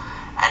stuff,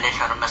 and they're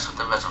trying to mess with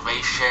the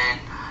reservation,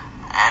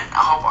 and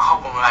I hope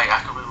I'm right, I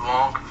could be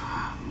wrong,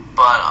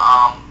 but,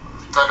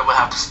 Thunder would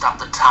have to stop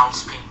the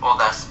townspeople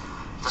that's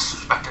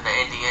disrespecting the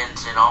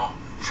Indians,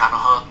 trying to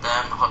hurt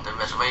them, hurt the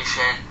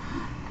reservation,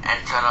 and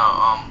trying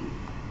to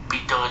be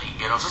dirty,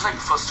 just like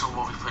the first two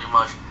movies pretty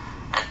much.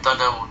 And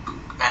Thunder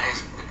and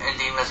his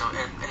Indian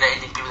and the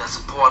Indian people that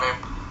support him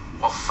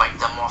will fight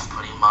them off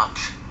pretty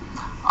much.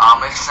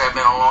 Like I said, it's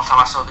been a long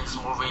time I saw these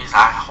movies.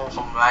 I hope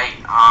I'm right.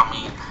 I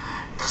mean,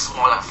 this is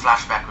more like a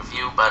flashback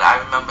review, but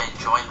I remember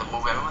enjoying the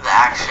movie. I remember the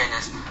action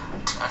is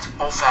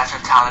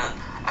old-fashioned talent,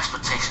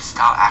 exploitation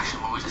style action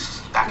movies that you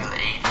see back in the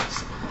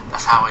 80s.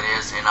 That's how it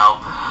is,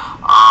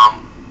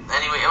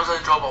 Anyway, it was an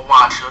enjoyable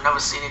watch. You'll never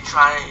seen it.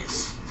 Try and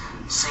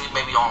see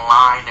maybe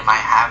online. They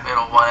might have it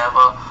or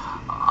whatever.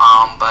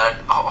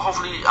 But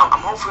hopefully,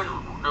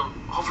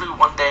 hopefully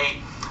one day.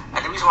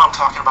 And the reason why I'm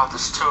talking about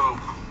this too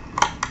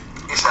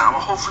is that I'm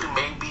hopefully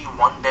maybe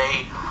one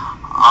day,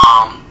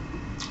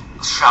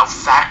 Shout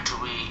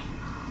Factory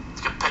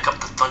can pick up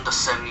the Thunder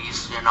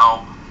series,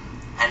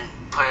 and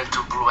put it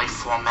into Blu-ray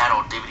format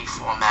or DVD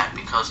format,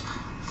 because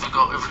if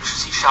you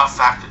see Shout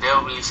Factory,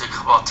 they'll release a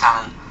couple of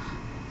talent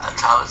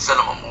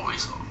cinema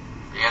movies,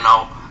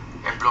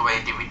 in Blu-ray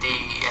and DVD,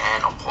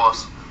 and of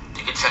course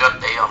you can check out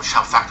the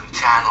Shout Factory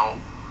channel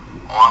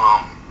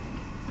on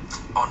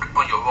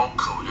your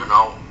Roku,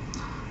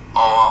 or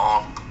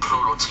on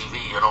Pluto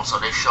TV, so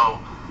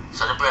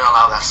they bring a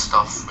lot of that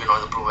stuff, in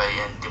the Blu-ray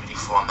and DVD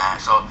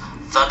format. So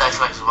Thunder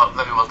actually is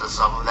very well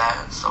deserved of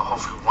that, so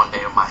hopefully one day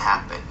it might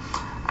happen.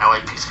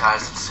 Anyway, peace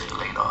guys, and see you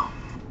later.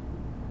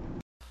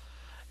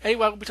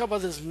 Anyway, we'll be talking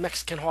about this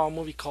Mexican horror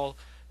movie called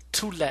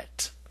To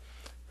Let,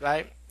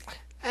 right?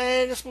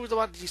 And this movie's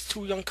about these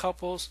two young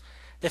couples.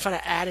 They find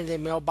an ad in their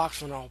mailbox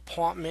from an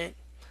apartment,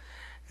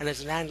 and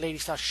this landlady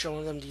starts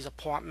showing them these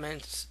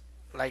apartments,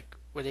 like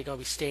where they're gonna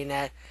be staying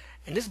at.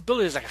 And this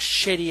building is like a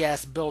shitty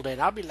ass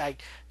building. I'll be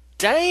like,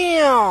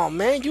 damn,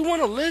 man, you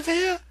want to live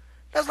here?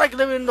 That's like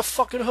living in the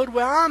fucking hood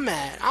where I'm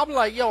at. I'm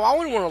like, yo, I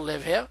wouldn't want to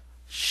live here.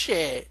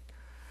 Shit.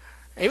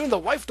 Even the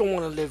wife don't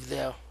want to live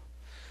there.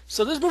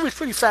 So this movie is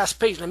pretty fast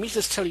paced. Let me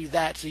just tell you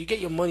that, so you get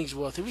your money's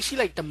worth. If you see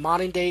like the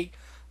modern day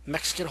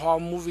Mexican horror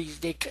movies,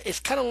 it's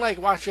kind of like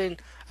watching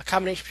a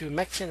combination between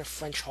Mexican and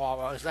French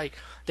horror. It's like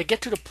they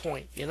get to the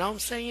point. You know what I'm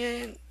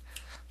saying?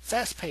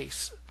 Fast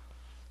paced.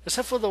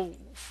 Except for the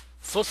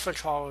first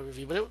French horror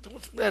review, but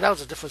that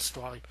was a different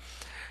story.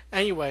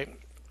 Anyway,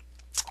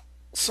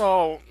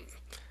 so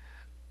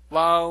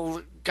while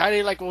the guy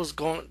didn't like what was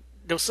going,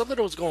 there was something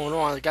that was going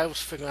on. The guy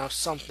was figuring out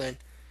something.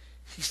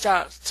 He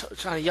started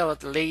trying to yell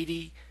at the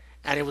lady,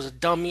 and it was a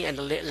dummy, and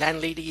the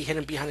landlady hit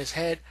him behind his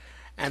head,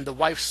 and the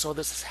wife saw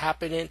this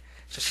happening,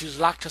 so she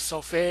locked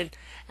herself in,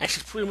 and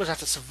she pretty much had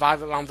to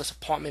survive around this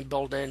apartment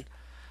building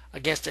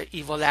against the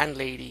evil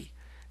landlady.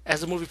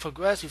 As the movie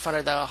progressed, we find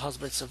out that her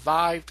husband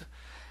survived,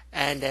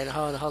 and then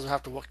her and the husband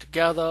have to work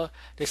together.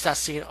 They start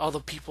seeing other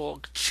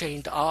people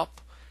chained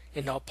up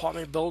in the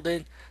apartment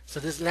building. So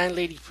this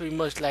landlady pretty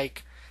much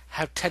like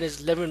have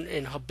tenants living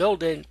in her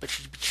building, but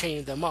she's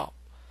chaining them up,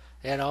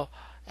 you know.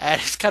 And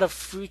it's kind of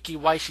freaky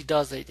why she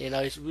does it, you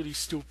know. It's really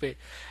stupid.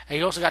 And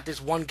you also got this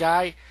one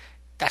guy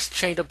that's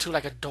chained up to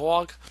like a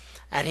dog,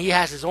 and he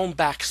has his own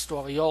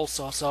backstory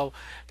also. So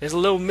there's a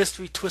little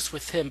mystery twist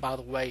with him, by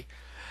the way.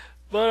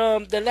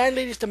 But the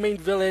landlady's the main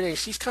villain, and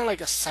she's kind of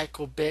like a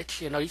psycho bitch.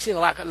 You know, you've seen a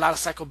lot of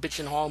psycho bitch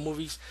in horror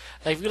movies.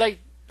 Like if you like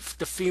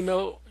the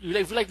female,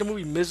 if you like the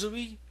movie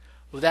Misery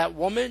with that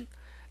woman,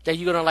 then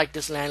you're gonna like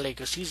this landlady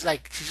because she's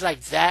like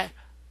that,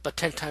 but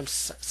 10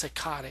 times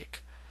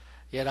psychotic.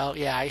 You know,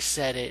 yeah, I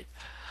said it.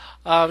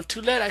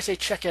 To let I say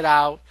check it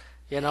out.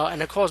 You know,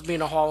 and of course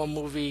being a horror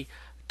movie,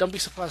 don't be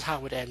surprised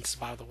how it ends.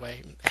 By the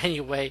way,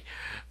 anyway,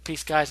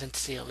 peace, guys, and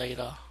see you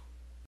later.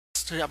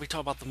 Today I'll be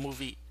talking about the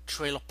movie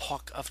Trailer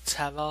Park of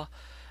Terror.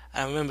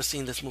 I remember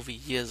seeing this movie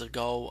years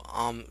ago.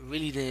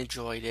 Really did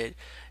enjoy it.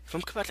 If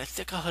I'm correct, I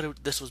think I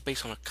heard this was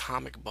based on a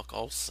comic book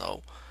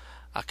also.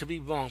 I could be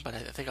wrong, but I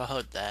think I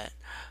heard that.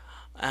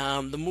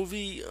 The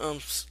movie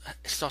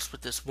starts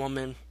with this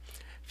woman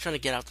trying to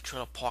get out the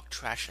trailer park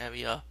trash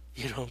area.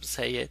 You know what I'm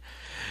saying?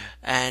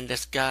 And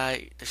this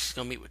guy that she's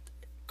gonna meet with,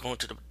 going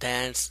to the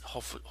dance.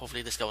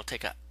 Hopefully this guy will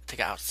take her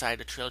outside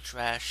the trailer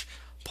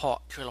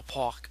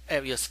park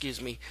area.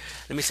 Excuse me.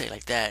 Let me say it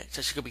like that.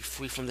 So she could be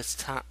free from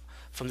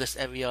this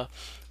area,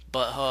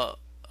 but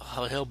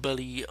her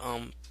hillbilly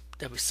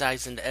that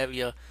resides in the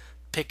area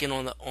picking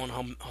on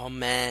her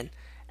man,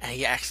 and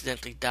he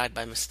accidentally died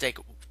by mistake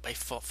by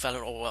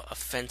falling over a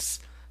fence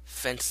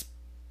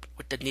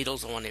with the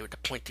needles on it, with the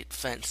pointed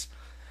fence.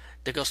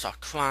 The girl starts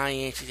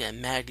crying. She's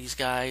getting mad at these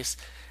guys,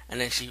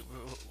 and then she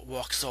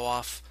walks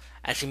off,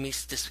 and she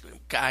meets this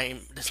guy,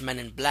 this man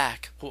in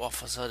black, who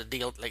offers her the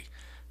deal like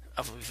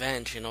of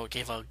revenge. You know,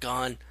 gave her a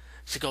gun.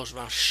 She goes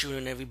around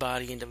shooting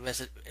everybody in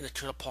the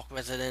trailer park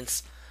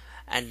residence,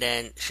 and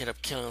then she ended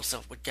up killing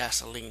herself with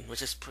gasoline,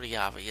 which is pretty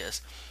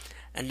obvious.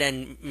 And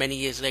then many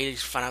years later,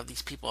 she find out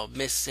these people are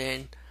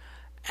missing,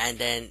 and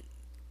then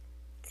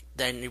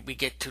we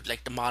get to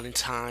like the modern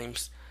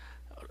times,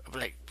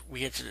 like we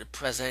get to the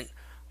present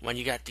when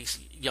you got these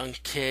young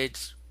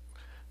kids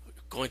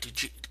going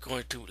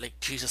to like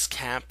Jesus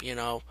camp, you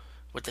know,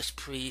 with this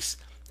priest,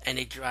 and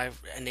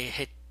they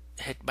hit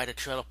by the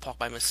trailer park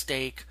by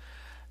mistake,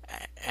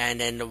 and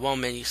then the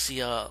woman, you see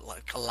her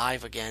like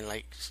alive again,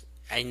 like,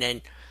 and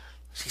then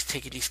she's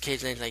taking these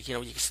kids and like, you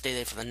know, you can stay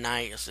there for the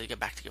night so you get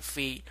back to your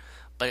feet.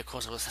 But of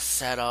course it was a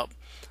setup,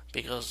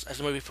 because as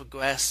the movie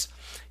progressed,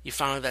 you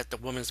found out that the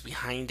woman's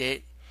behind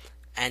it,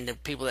 and the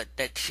people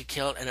that she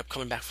killed end up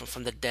coming back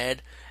from the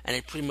dead,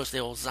 and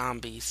they're all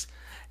zombies,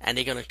 and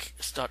they're gonna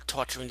start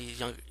torturing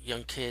these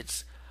young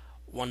kids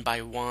one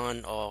by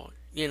one, or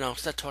you know,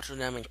 start torturing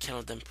them and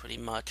killing them pretty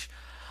much.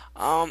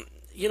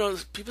 You know,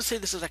 people say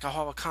this is like a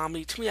horror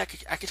comedy. To me, I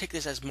could take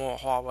this as more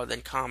horror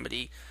than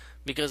comedy,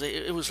 because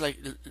it was like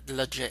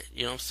legit.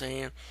 You know what I'm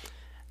saying?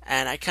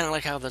 And I kind of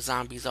like how the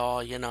zombies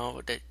are. You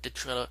know, the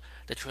trailer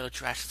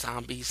trash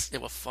zombies. They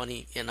were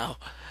funny. You know,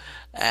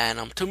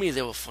 and to me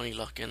they were funny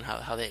looking,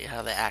 how they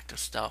act and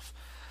stuff.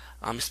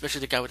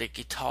 Especially the guy with the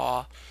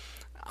guitar.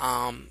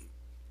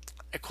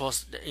 Of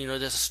course, you know,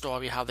 there's a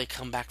story how they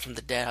come back from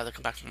the dead, how they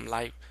come back from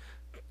life,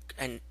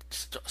 and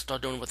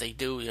start doing what they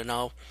do. You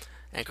know.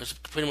 And because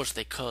pretty much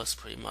they curse,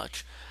 pretty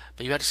much.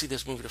 But you had to see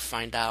this movie to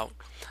find out.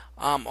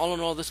 All in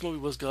all, this movie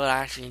was good. I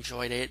actually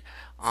enjoyed it.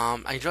 I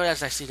enjoyed it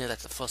as I seen it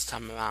the first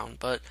time around.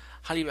 But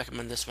highly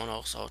recommend this one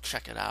also.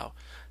 Check it out.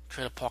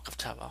 Trailer Park of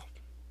Terror.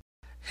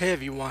 Hey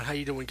everyone, how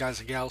you doing, guys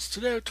and gals?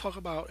 Today we'll talk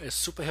about a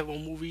superhero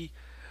movie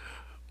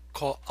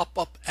called Up,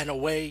 Up, and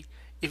Away.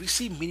 If you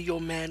see Meteor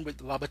Man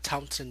with Robert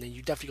Townsend, then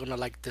you're definitely gonna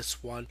like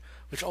this one,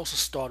 which also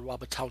starred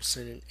Robert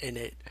Townsend in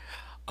it.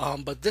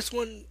 But this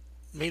one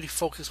mainly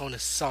focused on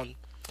his son.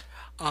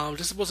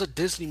 This was a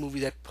Disney movie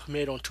that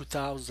premiered on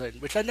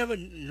 2000, which I never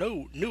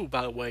knew,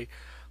 by the way,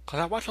 because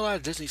I watched a lot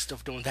of Disney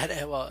stuff during that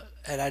era,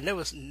 and I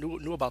never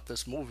knew about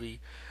this movie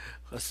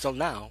until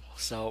now.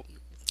 So,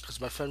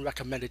 because my friend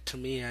recommended it to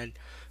me, and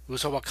we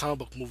was talking about comic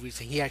book movies,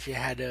 and he actually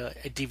had a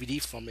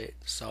DVD from it,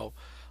 so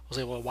I was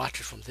able to watch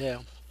it from there.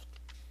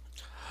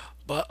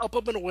 But Up,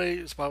 Up, and Away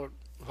is about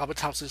Robert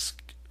Townsend's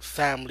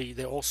family.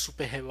 They're all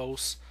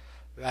superheroes,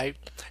 right?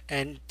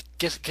 And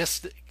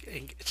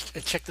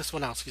and check this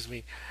one out. Excuse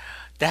me.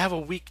 They have a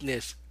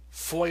weakness.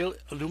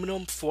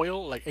 Aluminum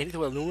foil, like anything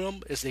with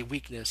aluminum, is their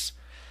weakness.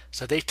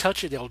 So they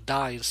touch it, they'll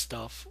die and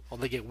stuff, or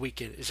they get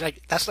weakened. It's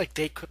like that's like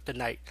their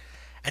kryptonite.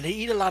 And they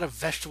eat a lot of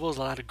vegetables, a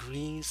lot of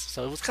greens.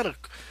 So it was kind of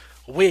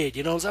weird,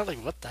 you know. I was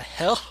like, what the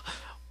hell?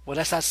 Well,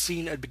 that's not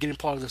seen at the beginning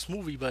part of this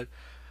movie, but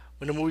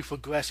when the movie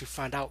progressed, you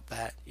find out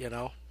that, you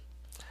know.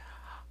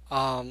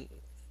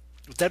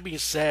 With that being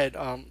said,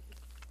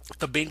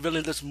 the main villain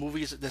in this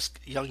movie is this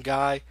young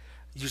guy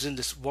using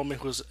this woman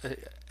who's an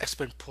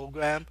expert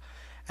program,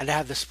 and they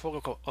have this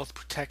program called Earth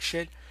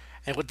Protection.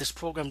 And what this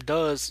program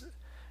does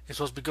it's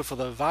supposed to be good for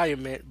the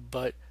environment,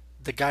 but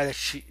the guy that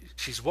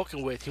she's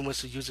working with, he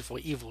wants to use it for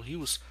evil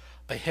use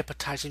by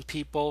hypnotizing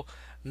people,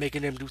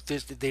 making them do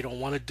things that they don't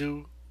want to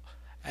do,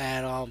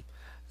 and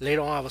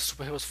later on, our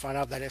superheroes find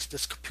out that it's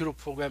this computer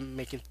program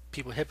making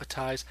people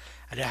hypnotized,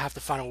 and they have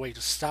to find a way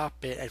to stop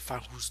it and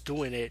find who's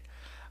doing it.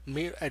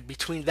 And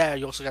between that,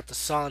 you also got the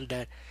son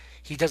that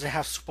he doesn't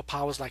have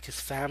superpowers like his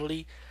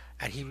family,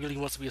 and he really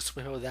wants to be a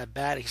superhero that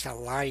bad. And he's not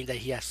lying that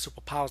he has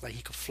superpowers, that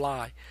he could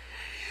fly.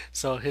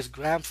 So his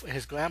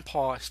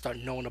grandpa start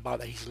knowing about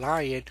that he's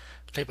lying,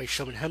 played by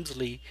Sherman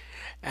Hemsley,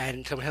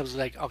 and Sherman Hemsley's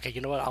like, okay,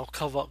 you know what? I'll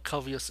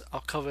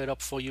cover it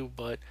up for you,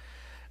 but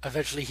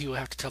eventually he will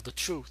have to tell the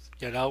truth,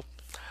 you know.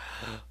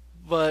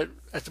 But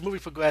as the movie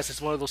progresses,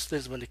 it's one of those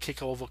things when the kid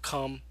can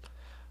overcome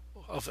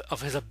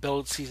of his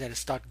abilities and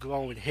start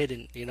growing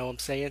hidden. You know what I'm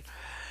saying?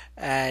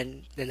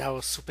 And then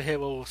our superhero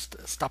will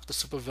stop the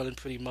supervillain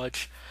pretty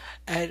much.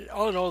 And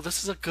all in all,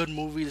 this is a good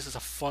movie. This is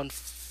a fun,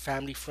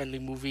 family-friendly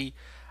movie.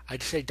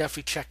 I'd say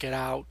definitely check it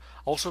out.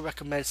 Also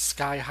recommend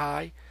Sky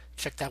High.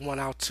 Check that one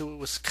out too. It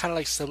was kind of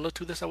like similar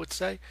to this, I would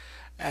say.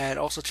 And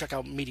also check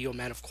out Meteor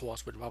Man, of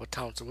course, with Robert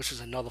Townsend, which is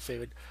another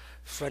favorite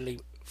friendly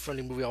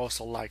movie I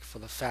also like for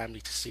the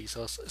family to see.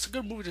 So it's a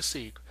good movie to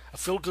see. A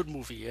feel good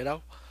movie, you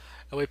know?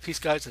 Anyway, peace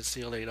guys and see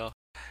you later.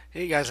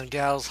 Hey guys and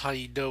gals, how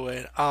you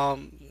doing?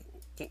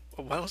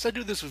 Once I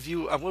do this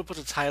review, I'm gonna put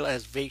the title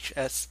as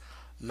VHS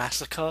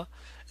Massacre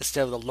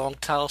instead of the long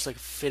title so I can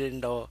fit in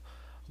the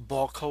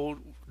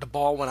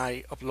bar when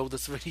I upload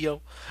this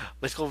video.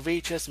 But it's called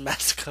VHS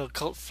Massacre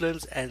Cult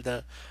Films and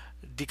the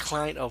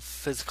Decline of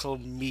Physical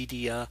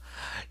Media.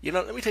 You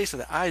know, let me tell you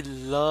something. I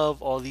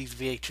love all these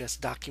VHS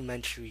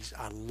documentaries.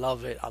 I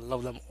love it. I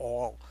love them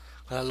all.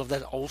 And I love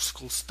that old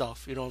school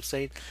stuff. You know what I'm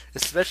saying?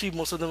 Especially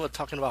most of them are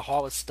talking about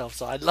horror stuff,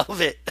 so I love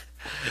it.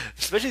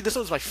 Especially this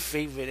one's my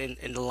favorite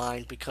in the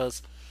line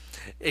because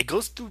it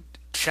goes through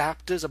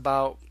chapters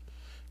about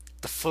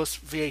the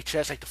first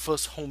VHS, like the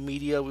first home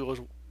media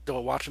they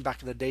were watching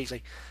back in the days,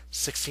 like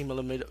 16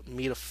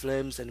 millimeter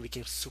films, and it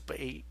became Super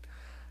 8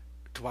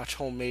 to watch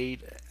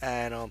homemade.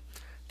 And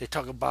they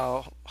talk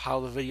about how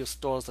the video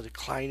stores are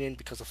declining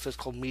because of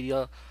physical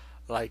media,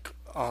 like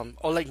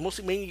or like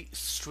mostly mainly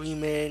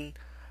streaming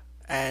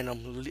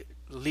and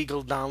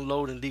legal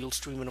download and legal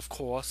streaming, of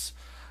course.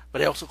 But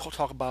they also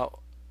talk about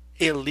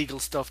illegal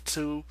stuff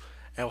too,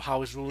 and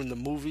how it's ruining the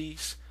movie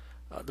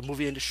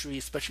industry,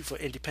 especially for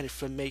independent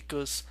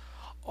filmmakers.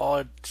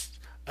 Or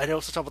and they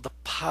also talk about the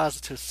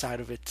positive side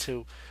of it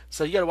too.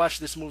 So you gotta watch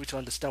this movie to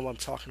understand what I'm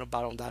talking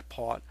about on that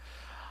part.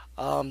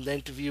 They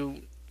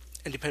interview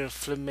independent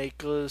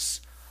filmmakers,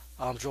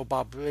 Joe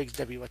Bob Briggs,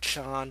 Debbie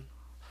Rochon.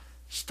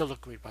 Still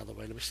look great, by the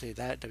way. Let me say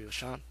that, Debbie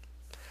Rochon.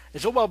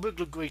 And Joe Bob Briggs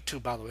look great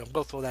too, by the way. I'm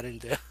gonna throw that in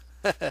there.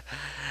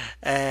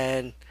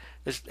 and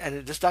this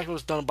document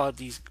was done about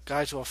these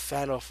guys who are a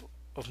fan of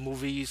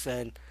movies,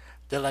 and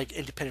they're like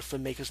independent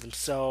filmmakers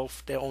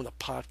themselves. They own a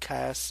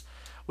podcast,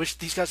 which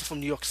these guys are from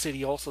New York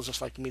City also,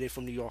 just like me. They're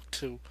from New York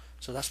too.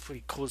 So that's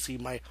pretty cool to see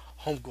my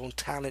homegrown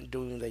talent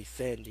doing their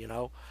thing, you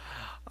know.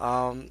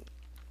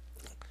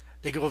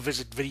 They go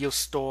visit video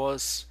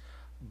stores,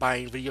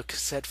 buying video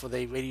cassette for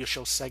their radio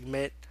show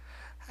segment.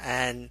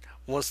 And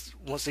once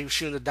they were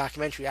shooting the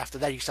documentary, after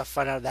that you start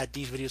finding out that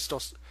these video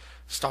stores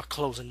start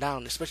closing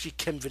down, especially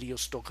Kim Video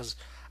Store, because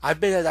I've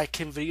been at that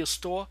Kim Video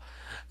Store,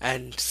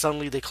 and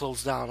suddenly they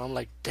close down. I'm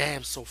like,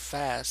 damn, so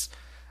fast.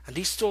 And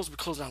these stores will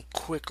close down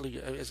quickly.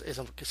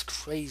 It's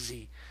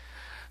crazy.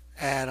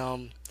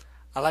 And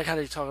I like how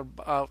they talk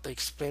about the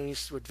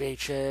experience with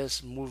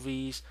VHS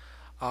movies.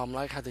 I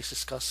like how they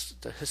discuss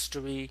the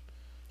history.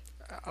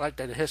 I like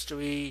that the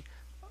history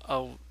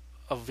of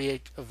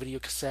video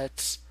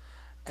cassettes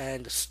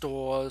and the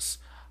stores.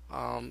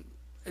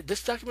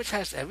 This document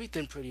has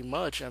everything pretty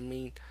much. I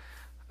mean,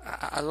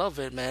 I love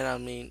it, man. I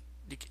mean,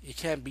 you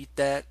can't beat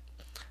that.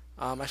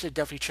 I should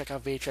definitely check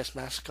out VHS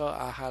Massacre.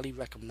 I highly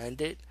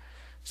recommend it.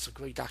 It's a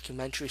great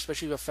documentary,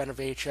 especially if you're a fan of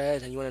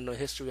VHS and you want to know the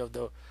history of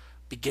the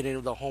beginning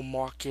of the home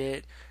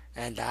market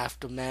and the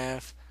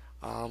aftermath,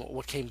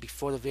 what came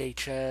before the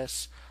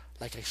VHS.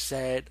 Like I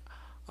said,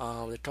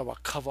 they talk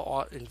about cover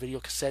art in video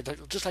cassette,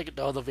 just like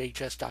the other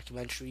VHS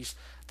documentaries.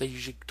 They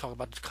usually talk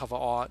about the cover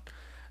art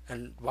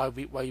and why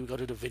you go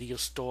to the video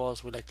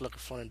stores. We like to look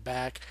at front and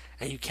back,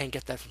 and you can't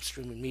get that from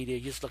streaming media.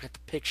 You just look at the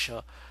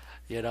picture,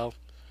 you know.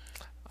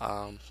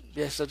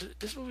 Yeah, so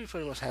this movie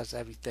pretty much has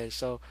everything.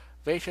 So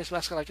VHS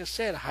Massacre, like I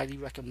said, I highly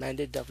recommend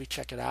it. Definitely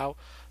check it out.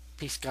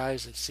 Peace,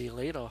 guys, and see you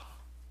later.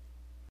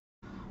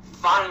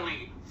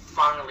 Finally,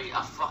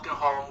 a fucking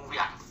horror movie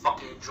I can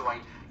fucking enjoy.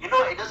 You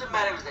know, it doesn't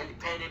matter if it's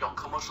independent or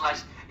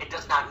commercialized. It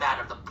does not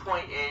matter. The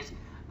point is,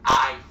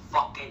 I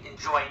fucking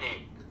enjoyed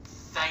it.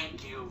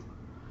 Thank you.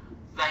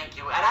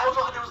 And I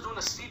also heard they was doing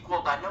a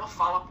sequel, but I never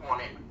followed up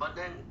on it. But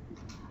then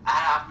I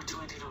had an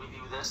opportunity to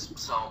review this,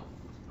 so.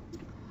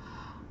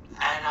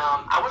 And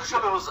I wasn't sure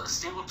if it was a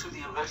sequel to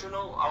the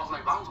original. I was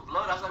like, Bounds of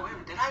Blood. I was like, wait a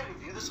minute, did I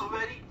review this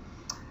already?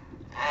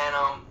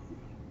 And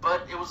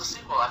but it was a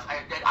sequel.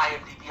 I did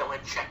IMDb. I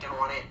went checking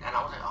on it, and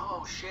I was like,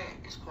 oh shit,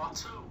 it's part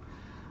 2.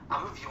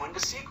 I'm reviewing the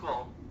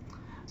sequel.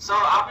 So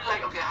I'll be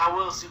like, okay, how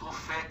will the sequel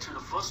fare to the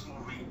first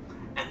movie?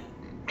 And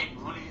it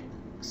really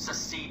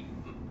succeed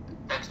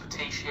the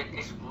expectation.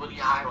 It's really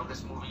high on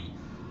this movie.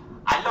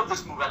 I love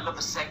this movie. I love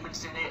the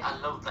segments in it. I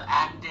love the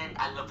acting.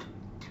 I love the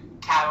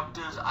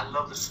characters. I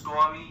love the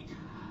story.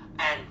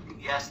 And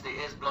yes, there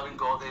is blood and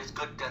gore. There's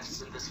good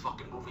deaths in this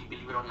fucking movie,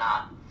 believe it or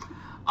not.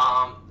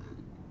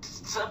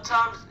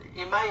 Sometimes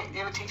it might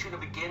irritate you in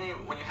the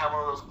beginning when you have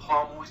one of those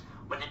horror movies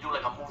when they do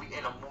like a movie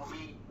in a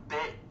movie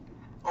bit.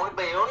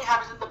 But it only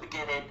happens in the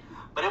beginning.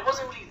 But it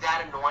wasn't really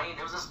that annoying.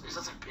 It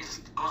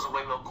just goes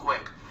away real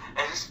quick.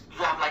 And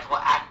you have like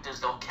what actors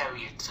that'll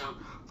carry it to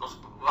those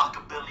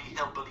rockabilly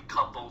hillbilly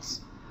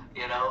couples,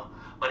 you know,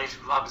 when they're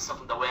robbing stuff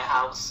from the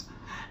warehouse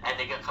and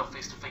they get come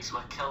face to face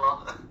with a killer.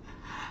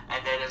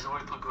 And then as it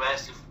really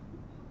progresses,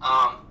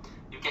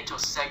 you get to a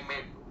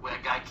segment where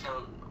a guy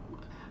killed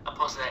a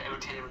person that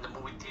irritated him in the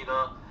movie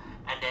theater,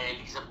 and then it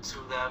leads up to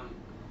them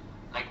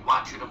like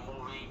watching a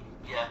movie,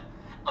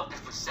 of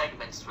different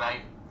segments, right?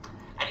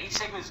 And each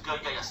segment is good.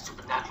 You got your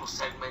supernatural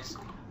segments,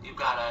 you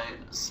got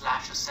a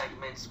slasher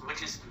segments,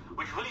 which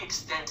really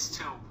extends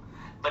to.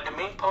 But the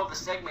main part of the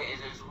segment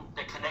is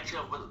the connection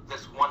with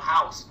this one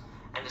house,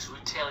 and this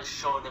retailer is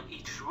showing them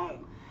each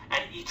room,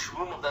 and each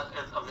room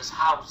of this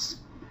house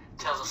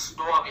tells a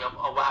story of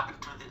what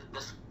happened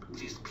to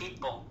these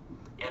people.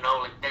 You know,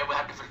 like they would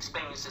have different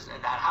experiences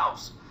in that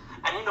house.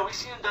 And you know, we've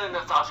seen it done in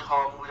anthology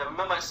horror movies. I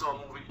remember I saw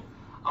a movie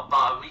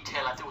about a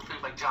retailer. I think it was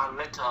played by John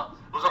Ritter.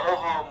 It was an old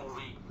horror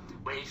movie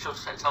where he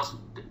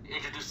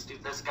introduces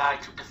this guy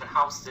to different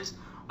houses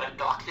with a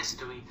dark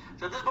history.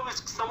 So this movie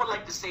is somewhat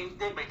like the same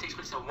thing, but it takes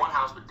place in one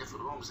house with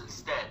different rooms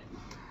instead.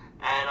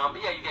 And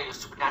you get your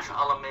supernatural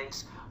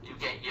elements, you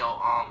get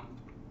your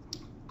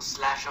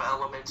slasher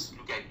elements, you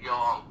get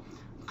your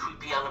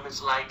creepy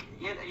elements, like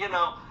you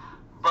know.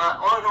 But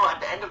all in all,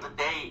 at the end of the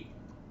day,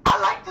 I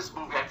like this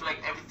movie. I feel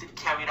like everything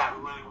carried out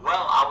really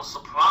well. I was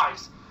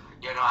surprised.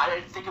 You know, I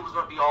didn't think it was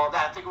going to be all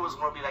that. I think it was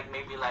going to be like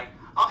maybe like,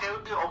 okay, it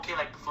would be okay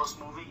like the first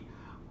movie.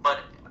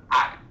 But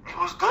it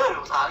was good.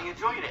 I highly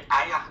enjoyed it.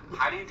 I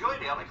highly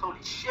enjoyed it. I'm like,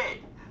 holy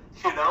shit.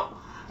 You know?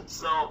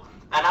 So,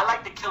 and I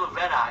like the killer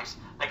Red Eyes.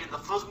 Like in the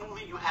first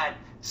movie, you had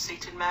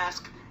Satan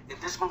Mask. In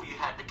this movie, you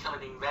had the killer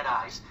named Red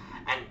Eyes.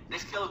 And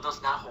this killer does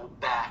not hold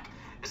back.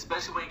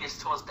 Especially when it gets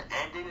towards the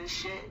ending and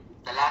shit.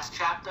 The last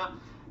chapter,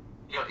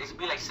 you know, it'd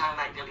be like Saturday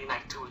Night, Daily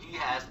Night 2. He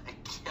has a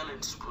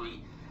killing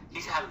spree.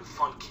 He's having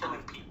fun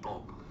killing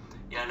people,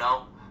 you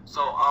know? So,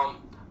 I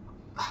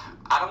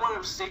don't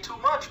want to say too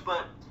much,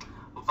 but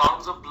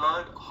Volumes of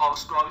Blood, Horror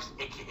Stories,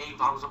 aka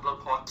Volumes of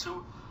Blood Part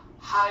 2,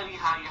 highly,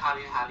 highly,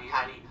 highly, highly,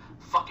 highly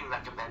fucking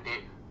recommend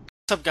it.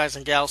 What's up, guys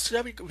and gals?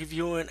 Today we're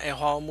reviewing a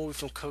horror movie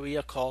from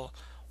Korea called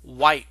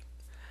White.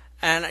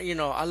 And, you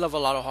know, I love a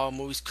lot of horror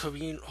movies.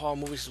 Korean horror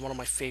movies is one of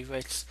my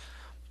favorites.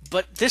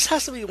 But this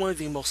has to be one of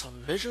the most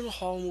original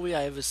horror movie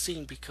I ever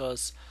seen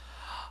because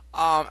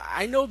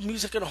I know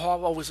music and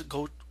horror always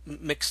go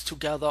mixed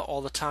together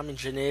all the time in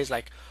genres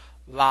like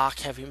rock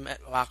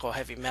or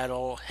heavy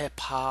metal, hip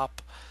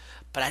hop.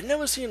 But I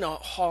never seen a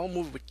horror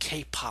movie with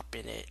K-pop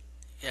in it,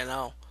 you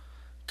know,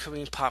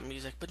 Korean pop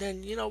music. But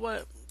then you know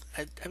what?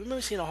 I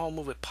remember seeing a horror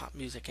movie with pop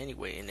music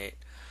anyway in it.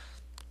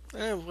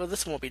 Well,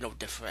 this one won't be no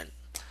different.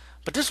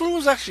 But this one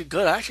was actually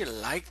good. I actually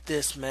liked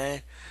this,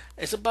 man.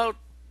 It's about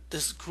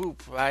this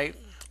group, right,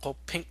 called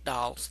Pink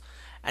Dolls,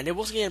 and it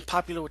wasn't getting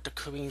popular with the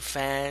Korean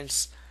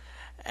fans,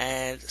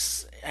 and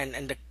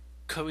the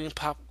Korean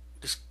pop,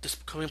 this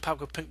Korean pop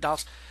group Pink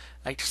Dolls,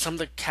 like some of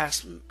the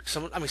cast,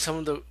 some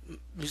of the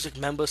music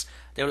members,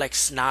 they were like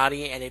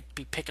snotty, and they'd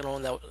be picking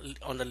on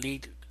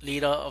the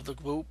leader of the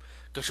group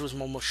because she was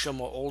more mature,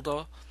 more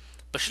older,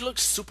 but she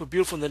looked super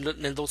beautiful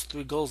than those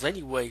three girls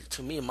anyway,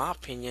 to me, in my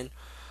opinion.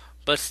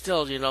 But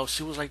still, you know,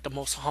 she was like the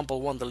most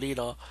humble one, the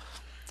leader.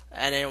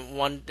 And then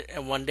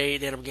one day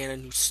they ended up getting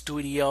a new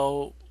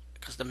studio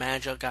because the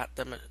manager got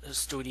them a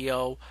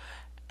studio.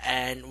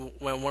 And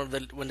when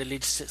the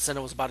lead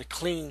center was about to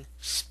clean,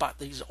 she spotted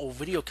these old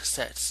video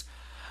cassettes,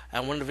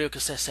 and one of the video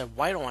cassettes said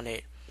White on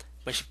it.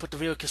 When she put the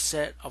video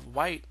cassette of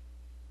White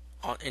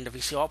in the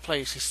VCR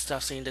player, she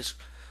started seeing this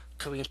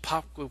Korean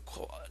pop group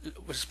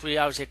which is pretty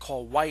obviously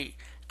called White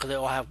because they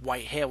all have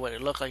white hair, what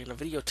it looked like in the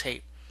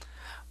videotape.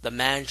 The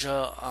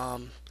manager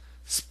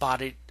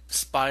spotted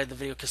the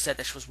video cassette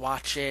that she was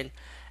watching,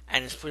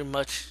 and it's pretty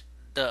much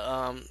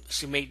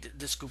she made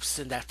this group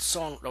sing that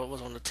song that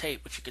was on the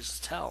tape, which you could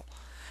just tell.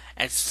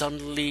 And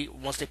suddenly,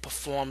 once they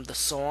performed the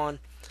song,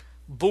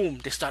 boom,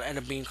 they start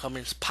ending up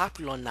becoming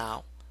popular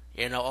now.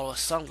 You know, all of a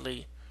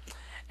sudden,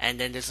 and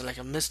then there's like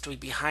a mystery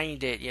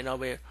behind it. You know,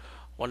 where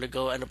one of the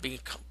girl end up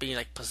being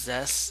like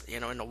possessed, you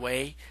know, in a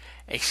way,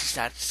 and she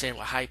starts saying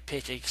with high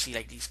pitch, and you can see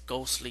like these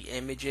ghostly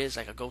images,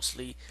 like a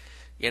ghostly,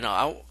 you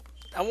know,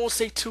 I won't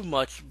say too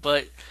much,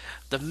 but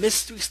the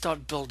mystery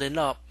start building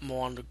up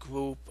more on the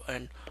group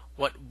and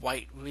what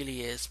White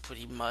really is,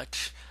 pretty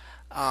much.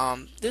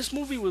 This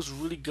movie was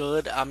really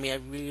good. I mean, I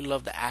really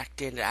love the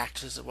acting. The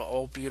actors were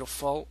all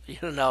beautiful.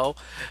 You know,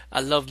 I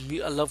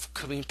love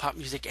Korean pop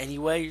music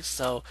anyway,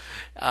 so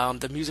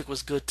the music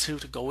was good too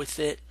to go with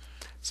it.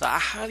 So I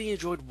highly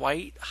enjoyed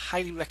White.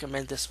 Highly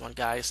recommend this one,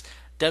 guys.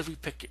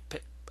 Definitely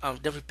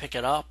definitely pick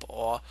it up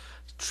or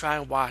try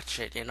and watch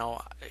it.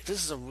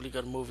 This is a really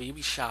good movie. You'll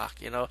be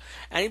shocked, and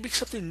it'll be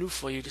something new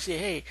for you to see.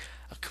 Hey,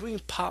 a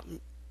Korean pop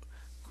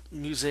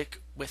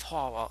music with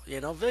horror.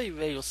 Very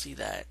rare you'll see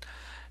that.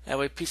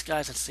 Anyway, peace,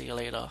 guys, and see you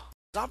later.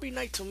 Zombie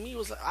Night to me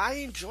was I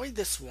enjoyed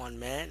this one,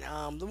 man.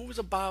 The movie's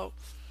about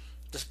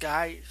this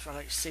guy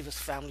trying to save his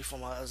family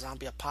from a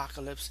zombie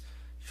apocalypse,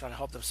 trying to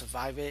help them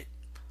survive it,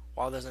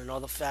 while there's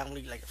another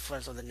family, like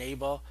friends of the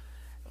neighbor,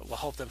 will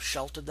help them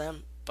shelter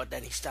them. But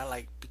then he started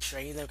like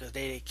betraying them because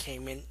they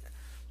came in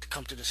to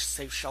come to the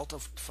safe shelter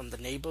from the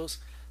neighbors.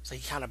 So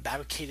he kind of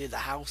barricaded the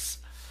house.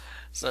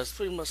 So it's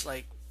pretty much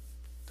like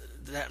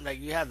that.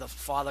 Like you have the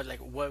father like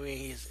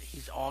worrying,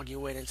 he's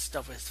arguing and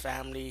stuff with his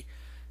family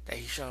that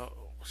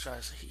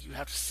you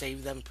have to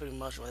save them pretty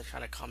much, or they're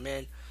trying to come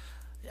in.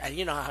 And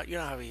you know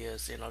how he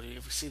is. If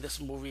you see this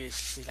movie,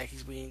 it's like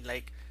he's being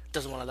like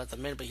doesn't want to let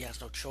them in, but he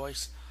has no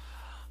choice.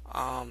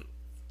 Um,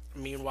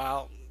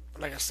 Meanwhile,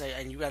 like I say,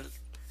 and you got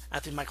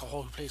Anthony Michael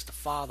Hall who plays the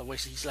father,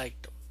 which he's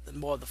like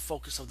more of the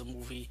focus of the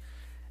movie,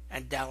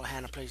 and Daryl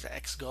Hannah plays the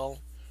ex-girl,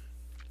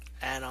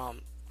 and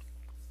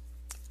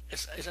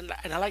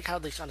and I like how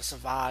they're trying to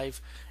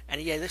survive,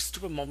 and yeah, there's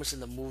stupid moments in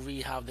the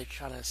movie how they're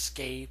trying to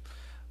escape,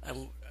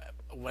 and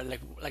when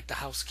like the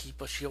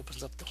housekeeper, she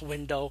opens up the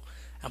window,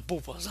 and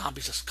boom, a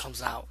zombie just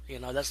comes out.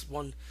 That's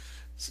one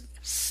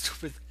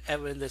stupid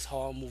error in this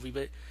horror movie,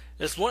 but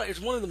it's one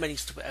of the many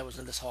stupid errors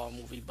in this horror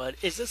movie. But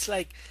it's just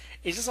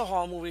a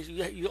horror movie.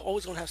 You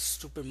always gonna have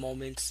stupid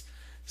moments,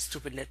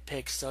 stupid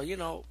nitpicks.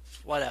 So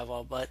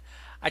whatever. But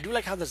I do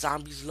like how the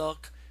zombies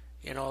look.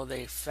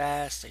 They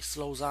fast, they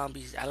slow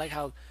zombies. I like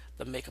how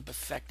the makeup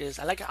effect is.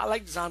 I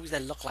like zombies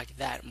that look like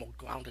that, more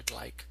grounded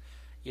like.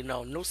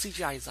 No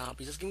CGI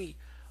zombies. Just give me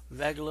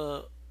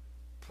regular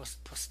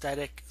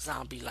prosthetic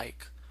zombie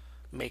like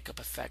makeup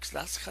effects.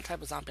 That's the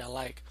type of zombie I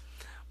like.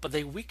 But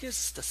their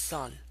weakness is the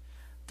sun.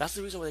 That's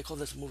the reason why they call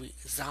this movie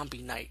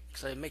Zombie Night.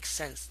 So it makes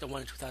sense, the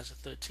one in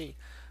 2013.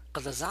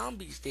 Because the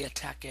zombies, they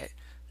attack at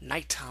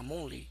nighttime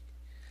only.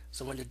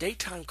 So when the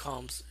daytime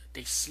comes,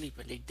 they sleep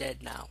and they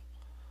dead now.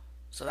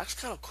 So that's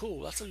kind of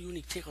cool. That's a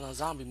unique take on a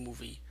zombie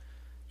movie.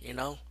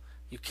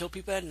 You kill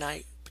people at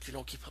night, but you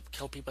don't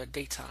kill people at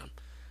daytime.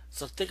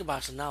 So think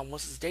about it. So now,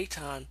 once it's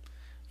daytime,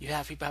 you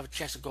have people have a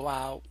chance to go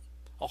out.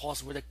 Of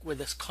course, where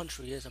this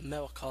country is,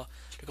 America,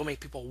 they're gonna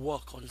make people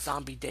work on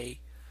Zombie Day,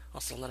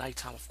 until the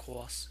nighttime, of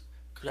course,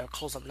 because they're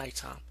close up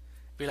nighttime.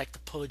 Be like the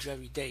purge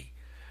every day,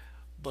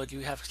 but you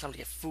have time to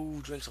get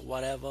food, drinks, or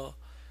whatever,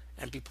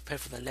 and be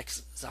prepared for the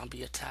next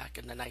zombie attack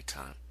in the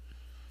nighttime.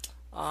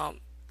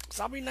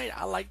 Zombie Night,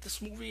 I like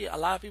this movie. A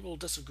lot of people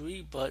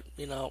disagree, but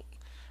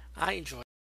I enjoy it.